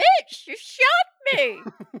bitch! You shot me!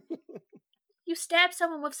 You stabbed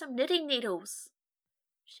someone with some knitting needles.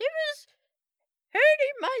 She was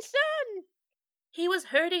hurting my son!" He was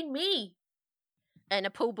hurting me. And a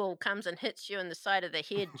pool ball comes and hits you in the side of the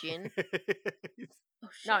head, Jen. Oh,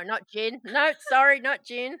 shit. No, not Jen. No, sorry, not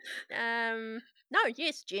Jen. No,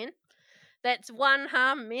 yes, Jen. That's 1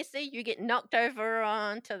 harm, Messi. You get knocked over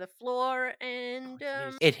onto the floor, and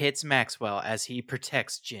It hits Maxwell as he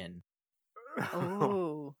protects Jin.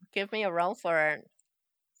 ooh, give me a roll for it.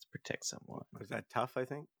 Let's protect someone. Was that tough, I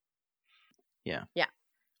think? Yeah. Yeah.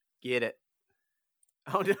 Get it.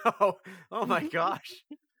 Oh no. Oh my gosh.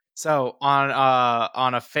 So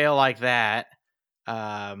on a fail like that,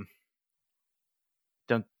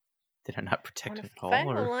 did I not protect On him a at all? fail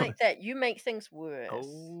or like that, you make things worse.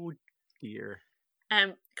 Oh dear.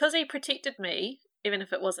 Because he protected me, even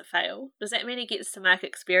if it was a fail, does that mean he gets to mark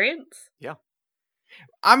experience?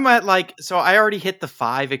 I'm at so I already hit the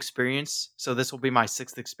 5 experience, so this will be my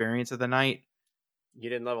 6th experience of the night. You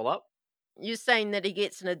didn't level up? You're saying that he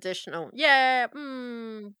gets an additional. Yeah.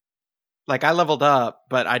 I leveled up,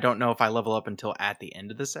 but I don't know if I level up until at the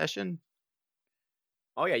end of the session.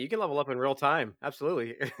 Oh yeah, you can level up in real time.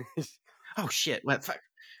 Absolutely. Oh shit!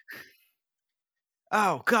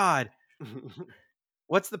 Oh god!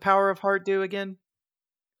 What's the power of heart do again?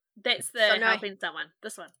 That's the So no, helping someone.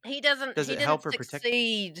 This one. He doesn't. Does he it didn't help or protect?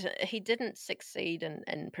 succeed. He didn't succeed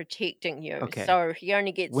in protecting you. Okay. So he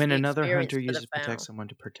only gets When the another experience hunter for the uses protect fail. someone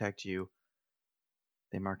to protect you,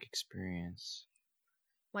 they mark experience.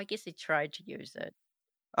 Well, I guess he tried to use it.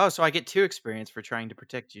 Oh, so I get 2 experience for trying to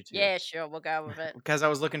protect you too. Yeah, sure, we'll go with it. Because I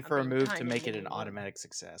was looking for a mean, move to kinda make it an anyway. automatic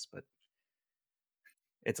success, but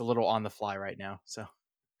it's a little on the fly right now, so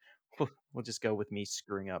we'll just go with me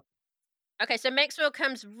screwing up. Okay, so Maxwell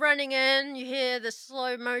comes running in. You hear the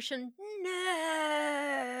slow motion. No!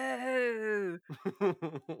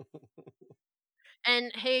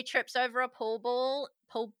 And he trips over a pool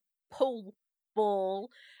ball,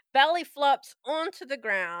 belly flops onto the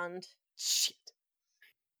ground. Shit.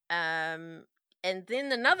 And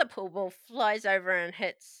then another pool ball flies over and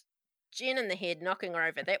hits Jen in the head, knocking her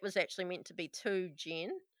over. That was actually meant to be 2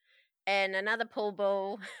 Jen. And another pool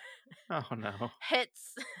ball Oh no.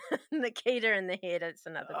 hits Nikita in the head. It's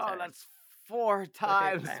another 2. Oh, that's 4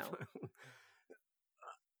 times. fail.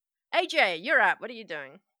 AJ, you're up. What are you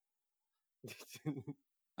doing?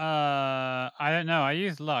 I don't know. I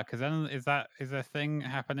use luck. Is a thing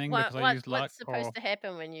happening because I use luck? What's supposed to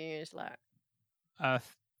happen when you use luck?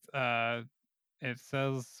 It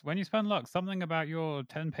says when you spend luck, something about your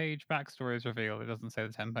 10-page backstory is revealed. It doesn't say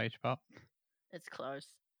the 10-page part. It's close.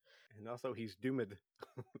 And also, he's doomed.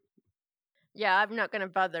 Yeah, I'm not going to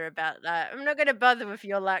bother about that. I'm not going to bother with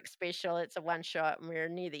your luck special. It's a one shot and we're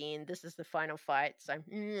near the end. This is the final fight. So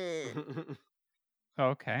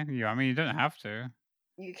Okay. Yeah, I mean, you don't have to.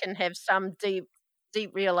 you can have some deep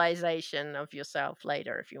realization of yourself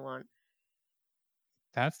later if you want.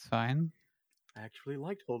 That's fine. I actually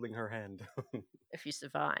liked holding her hand. if you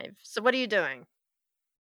survive. So what are you doing?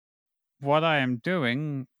 What I am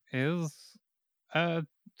doing is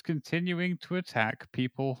continuing to attack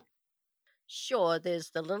people. Sure, there's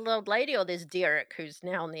the little old lady, or there's Derek, who's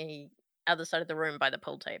now on the other side of the room by the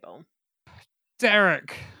pool table.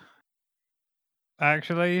 Derek!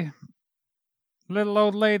 Actually, little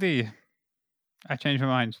old lady. I changed my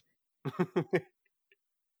mind.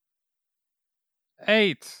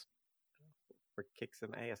 8. For kick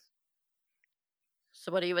some ass.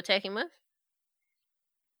 So what are you attacking with?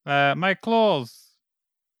 My claws.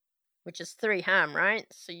 Which is 3 harm, right?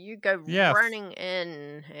 So you go Yes. running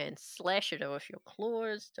in and slash at her with your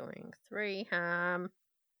claws, doing 3 harm.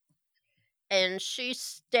 And she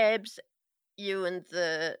stabs you in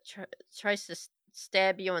the... tries to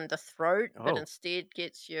stab you in the throat, but Oh. instead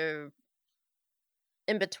gets you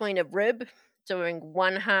in between a rib, doing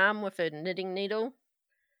 1 harm with a knitting needle.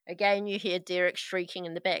 Again, you hear Derek shrieking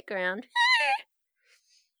in the background.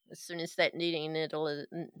 As soon as that knitting needle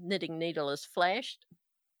is flashed.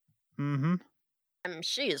 Mm-hmm.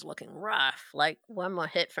 She is looking rough. Like, one more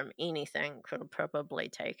hit from anything could probably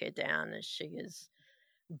take her down, as she is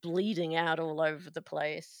bleeding out all over the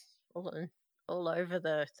place, all over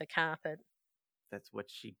the carpet. That's what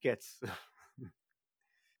she gets.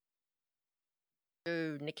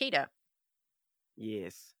 Ooh, Nikita,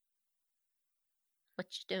 Yes. what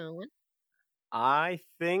you doing? I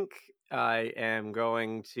think I am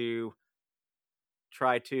going to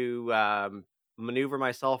try to maneuver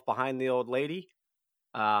myself behind the old lady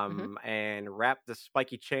and wrap the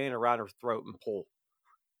spiky chain around her throat and pull.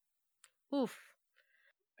 Oof.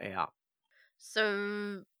 Yeah.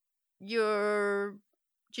 So, do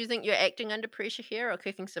you think you're acting under pressure here or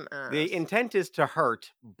kicking some ass? The intent is to hurt,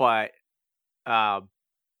 but I'm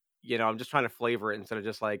just trying to flavor it instead of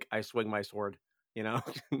just like I swing my sword,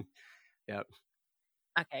 Yep.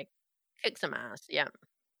 Okay. Kick some ass, yeah.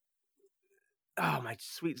 Oh, my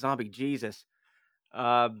sweet zombie Jesus.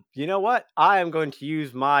 You know what? I am going to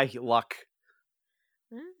use my luck.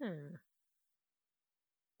 Mm.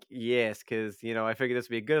 Yes, because, I figure this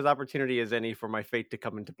would be as good as opportunity as any for my fate to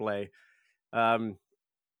come into play. So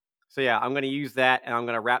yeah, I'm going to use that, and I'm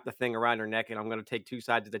going to wrap the thing around her neck, and I'm going to take 2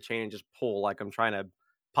 sides of the chain and just pull like I'm trying to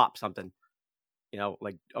pop something.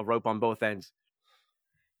 Like a rope on both ends.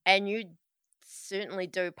 And you certainly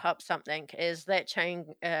do pop something, as that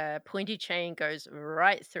chain, pointy chain, goes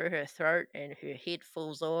right through her throat, and her head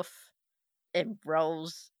falls off and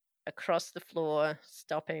rolls across the floor,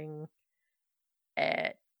 stopping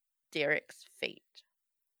at Derek's feet.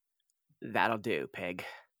 That'll do, Peg.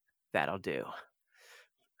 That'll do.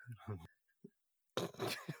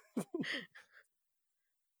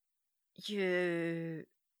 You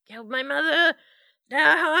killed my mother.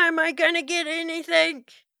 Now how am I gonna get anything?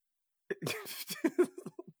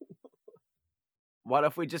 What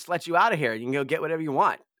if we just let you out of here? You can go get whatever you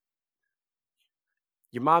want.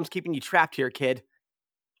 Your mom's keeping you trapped here, kid.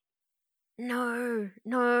 No,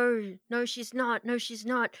 she's not. No, she's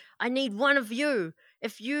not. I need one of you.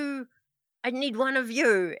 I need one of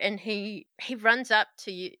you. And he runs up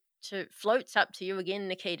to you, floats up to you again,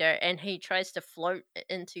 Nikita, and he tries to float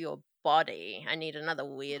into your body. I need another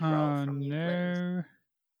weird roll from you,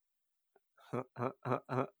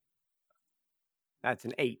 please. That's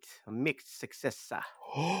an 8. A mixed success.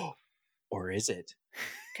 Or is it?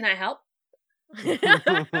 Can I help?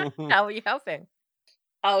 How are you helping?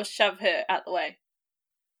 I'll shove her out the way.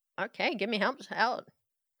 Okay, give me help out.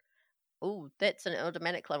 Ooh, that's an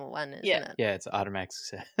automatic level 1, isn't it? Yeah, it's automatic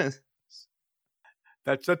success.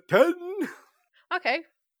 That's a 10. Okay,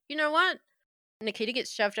 you know what? Nikita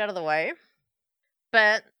gets shoved out of the way,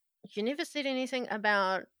 but you never said anything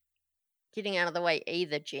about getting out of the way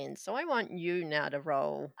either, Jen. So I want you now to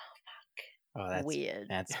roll. Oh, that's weird.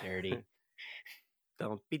 That's dirty.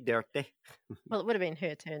 Don't be dirty. Well, it would have been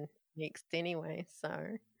her turn next anyway,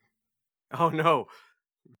 so. Oh no.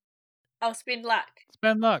 I'll spend luck.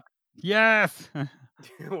 Spend luck. Yes.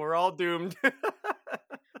 We're all doomed.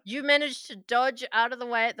 You managed to dodge out of the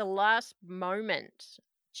way at the last moment,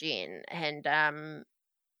 Jen, and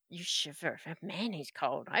you shiver. Man, he's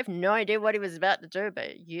cold. I have no idea what he was about to do,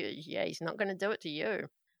 but he's not going to do it to you.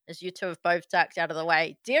 As you two have both ducked out of the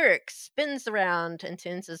way, Derek spins around and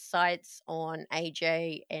turns his sights on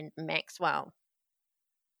AJ and Maxwell.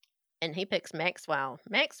 And he picks Maxwell.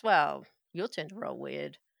 Maxwell, your turn to roll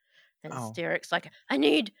weird. And Derek's like, I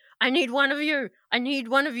need one of you. I need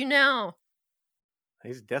one of you now.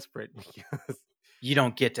 He's desperate. You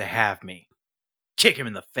don't get to have me. Kick him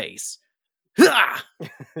in the face.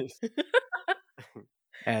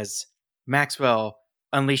 As Maxwell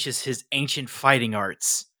unleashes his ancient fighting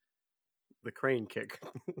arts The crane kick.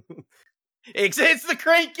 It's the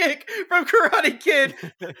crane kick from Karate Kid.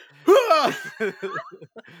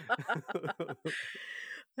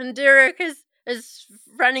 And Derek is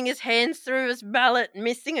running his hands through his mallet,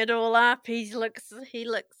 messing it all up. He looks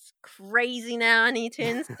crazy now, and he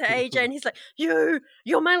turns to AJ and he's like, "You're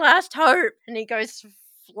my last hope." And he goes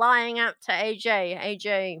flying up to AJ.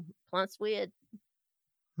 AJ, plant's weird.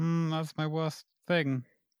 That's my worst thing.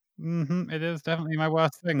 It is definitely my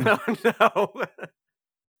worst thing. No.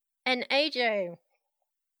 And AJ,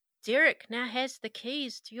 Derek now has the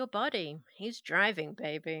keys to your body. He's driving,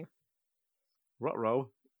 baby.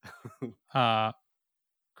 Ruh-roh.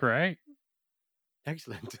 Great.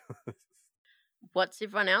 Excellent. What's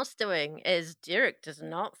everyone else doing? As Derek does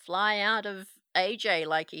not fly out of AJ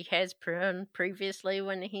like he has previously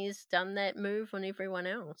when he's done that move on everyone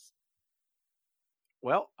else.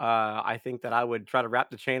 Well, I think that I would try to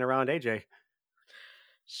wrap the chain around AJ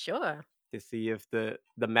Sure. to see if the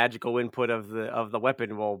magical input of the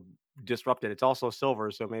weapon will disrupt it. It's also silver,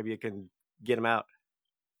 so maybe it can get him out.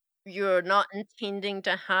 You're not intending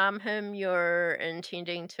to harm him, you're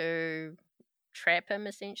intending to trap him,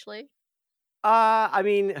 essentially? I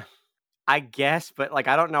mean, I guess, but like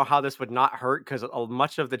I don't know how this would not hurt because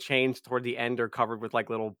much of the chains toward the end are covered with like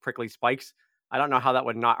little prickly spikes. I don't know how that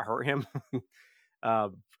would not hurt him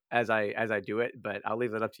as I do it, but I'll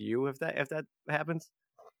leave it up to you if that happens.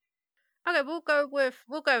 Okay, we'll go with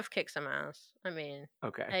kick some ass. I mean,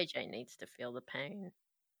 Okay. AJ needs to feel the pain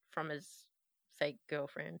from his fake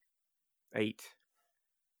girlfriend. 8.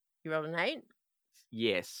 You rolled an 8?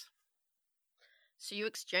 Yes. So you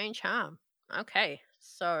exchange harm. Okay,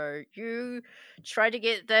 so you try to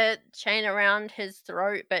get the chain around his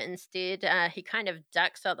throat, but instead he kind of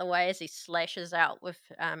ducks out the way as he slashes out with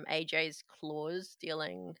AJ's claws,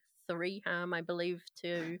 dealing 3 harm, I believe,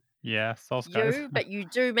 to Yeah, Souls guys. you. But you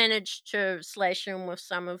do manage to slash him with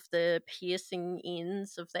some of the piercing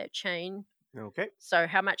ends of that chain. Okay. So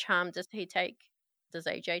how much harm does he take? Does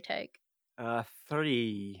AJ take?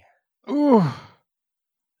 3. Ooh.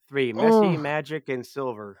 3. Messy, magic, and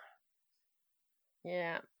silver.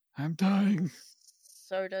 Yeah. I'm dying.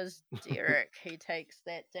 So does Derek. He takes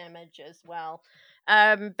that damage as well.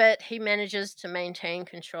 But he manages to maintain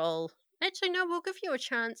control. Actually, no, we'll give you a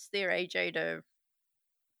chance there, AJ, to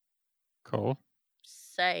Cool.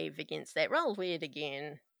 save against that. Roll weird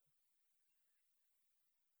again.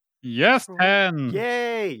 Yes, 10.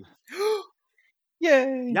 Yay!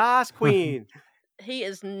 Yay! Yas, queen! He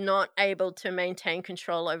is not able to maintain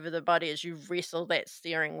control over the body as you wrestle that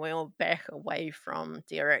steering wheel back away from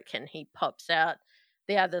Derek, and he pops out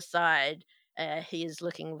the other side. He is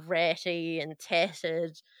looking ratty and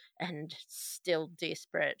tattered and still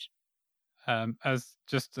desperate. As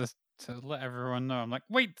just to let everyone know, I'm like,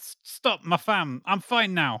 wait, stop, my fam. I'm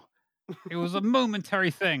fine now. It was a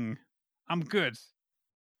momentary thing. I'm good.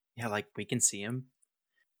 Yeah, like we can see him.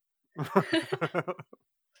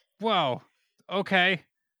 Wow. Okay.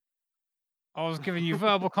 I was giving you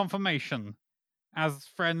verbal confirmation, as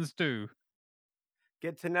friends do.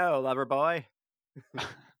 Good to know, lover boy.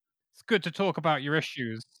 It's good to talk about your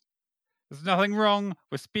issues. There's nothing wrong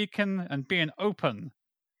with speaking and being open.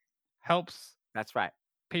 Helps That's right.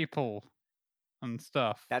 people and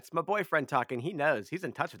stuff. That's my boyfriend talking. He knows. He's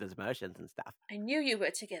in touch with his emotions and stuff. I knew you were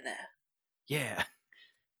together. Yeah.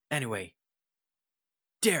 Anyway,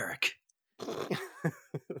 Derek.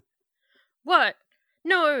 What?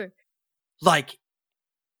 No. Like,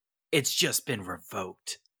 it's just been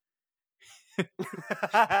revoked.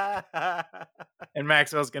 And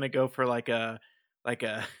Maxwell's gonna go for like a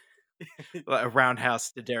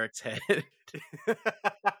roundhouse to Derek's head.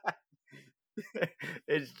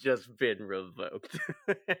 It's just been revoked.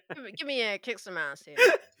 Give me a kick some ass here.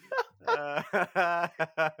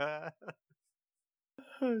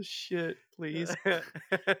 Oh shit! Please,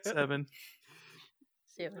 7.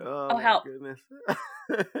 7. Oh, my help. goodness.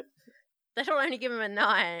 That'll only give him a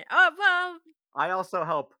 9. Oh well. I also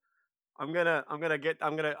help. I'm gonna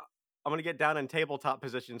get down in tabletop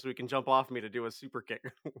position so he can jump off me to do a super kick.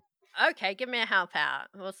 Okay, give me a help out.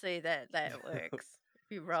 We'll see that works. If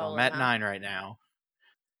you So roll. I'm at enough. 9 right now.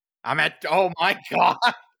 I'm at. Oh my god!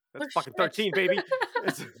 That's Oh, fucking shit. 13, baby.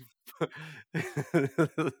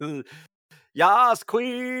 Yas,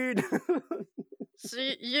 queen. So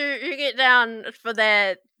you get down for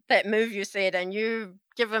that move you said, and you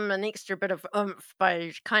give him an extra bit of oomph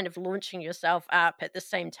by kind of launching yourself up at the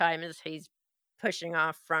same time as he's pushing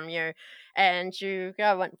off from you, and you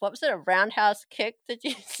go. What was it? A roundhouse kick? Did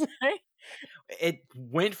you say? It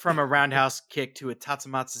went from a roundhouse kick to a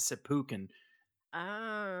Tatsumatsu Seppuku,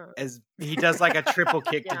 Ah. as he does like a triple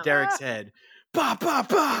kick Yeah. to Derek's head. Ba ba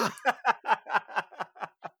ba.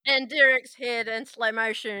 And Derek's head in slow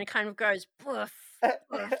motion kind of goes woof,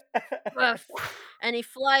 woof, woof. And he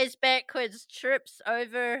flies backwards, trips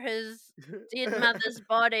over his dead mother's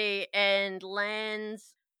body, and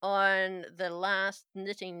lands on the last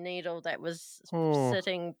knitting needle that was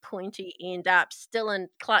sitting pointy end up, still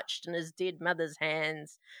clutched in his dead mother's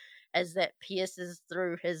hands, as that pierces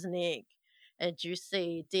through his neck. And you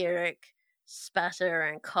see Derek sputter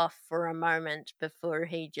and cough for a moment before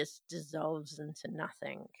he just dissolves into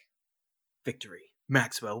nothing. Victory.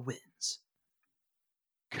 Maxwell wins.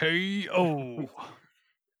 KO.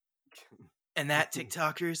 And that,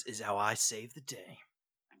 TikTokers, is how I save the day.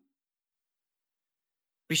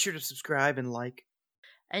 Be sure to subscribe and like.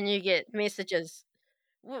 And you get messages.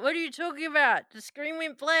 What are you talking about? The screen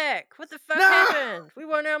went black. What the fuck No! happened? We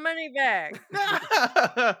want our money back.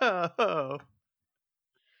 No!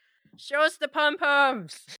 Show us the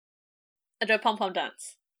pom-poms. I do a pom-pom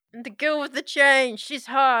dance. And the girl with the chain. She's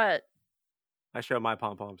hot. I show my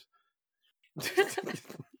pom-poms.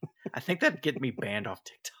 I think that'd get me banned off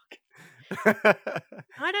TikTok.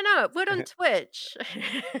 I don't know. It would on Twitch.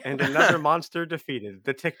 And another monster defeated.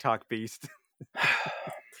 The TikTok beast.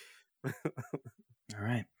 All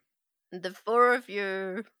right. The four of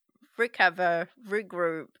you recover,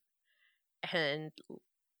 regroup, and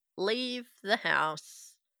leave the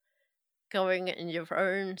house, going in your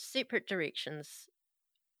own separate directions.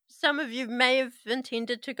 Some of you may have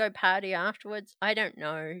intended to go party afterwards. I don't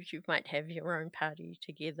know. You might have your own party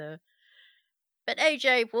together. But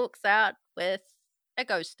AJ walks out with a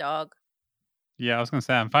ghost dog. Yeah, I was going to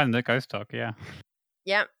say, I'm finding the ghost dog, yeah.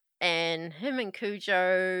 Yep. And him and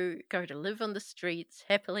Cujo go to live on the streets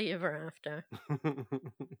happily ever after.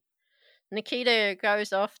 Nikita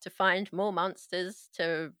goes off to find more monsters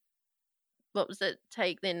to, what was it,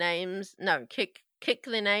 take their names? No, kick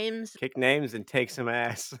their names. Kick names and take some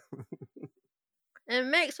ass.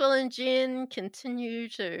 And Maxwell and Jen continue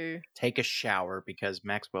to... Take a shower because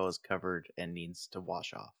Maxwell is covered and needs to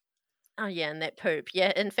wash off. Oh, yeah, and that poop.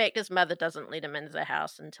 Yeah, in fact, his mother doesn't let him into the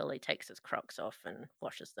house until he takes his Crocs off and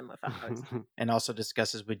washes them with a hose. And also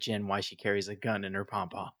discusses with Jen why she carries a gun in her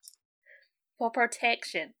pom-poms. For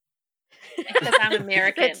protection. Because I'm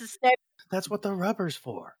American. That's what the rubber's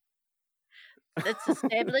for. It's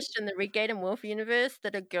established in the Red Gate and Wolf universe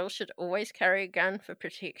that a girl should always carry a gun for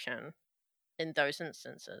protection in those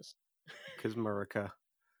instances. Because America.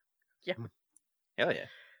 Yeah. Hell yeah.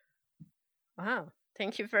 Wow.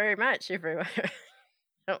 Thank you very much, everyone.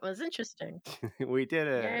 That was interesting. We did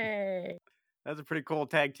it. Yay. That's a pretty cool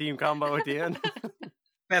tag team combo at the end.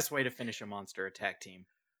 Best way to finish a monster attack team.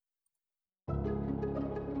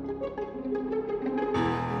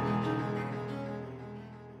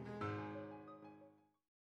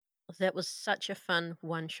 That was such a fun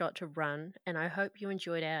one-shot to run, and I hope you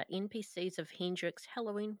enjoyed our NPCs of Hendrix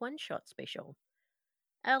Halloween one-shot special.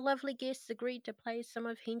 Our lovely guests agreed to play some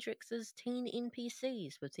of Hendrix's teen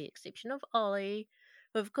NPCs, with the exception of Ollie,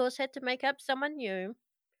 who of course had to make up someone new.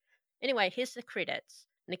 Anyway, here's the credits.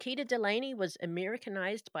 Nikita Delaney was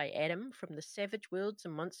Americanized by Adam from the Savage Worlds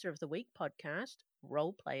and Monster of the Week podcast,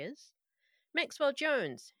 Role Players. Maxwell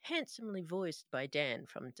Jones, handsomely voiced by Dan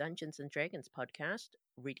from Dungeons & Dragons podcast,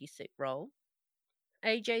 Ready Set Roll.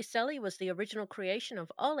 AJ Sully was the original creation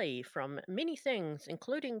of Ollie from many things,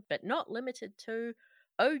 including but not limited to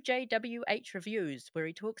OJWH Reviews, where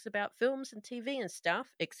he talks about films and TV and stuff,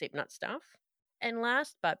 except not stuff. And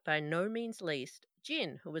last but by no means least,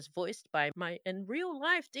 Jen, who was voiced by my in real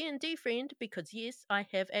life D&D friend, because yes, I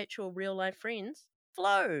have actual real life friends,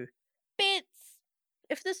 Flo. Bits!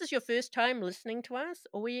 If this is your first time listening to us,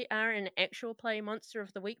 we are an actual play Monster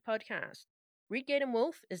of the Week podcast. Red Gate and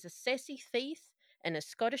Wolf is a sassy thief and a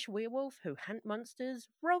Scottish werewolf who hunt monsters,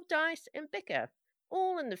 roll dice, and bicker,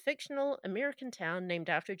 all in the fictional American town named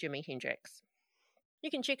after Jimi Hendrix.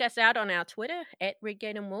 You can check us out on our Twitter at Red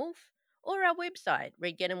Gate and Wolf or our website,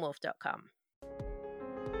 redgateandwolf.com.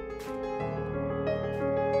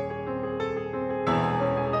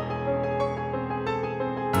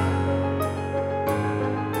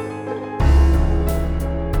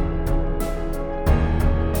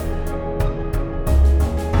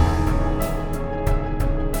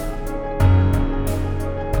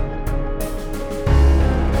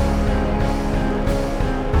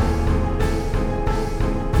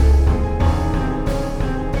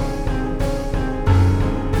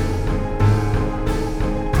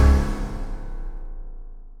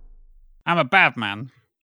 I'm a bad man.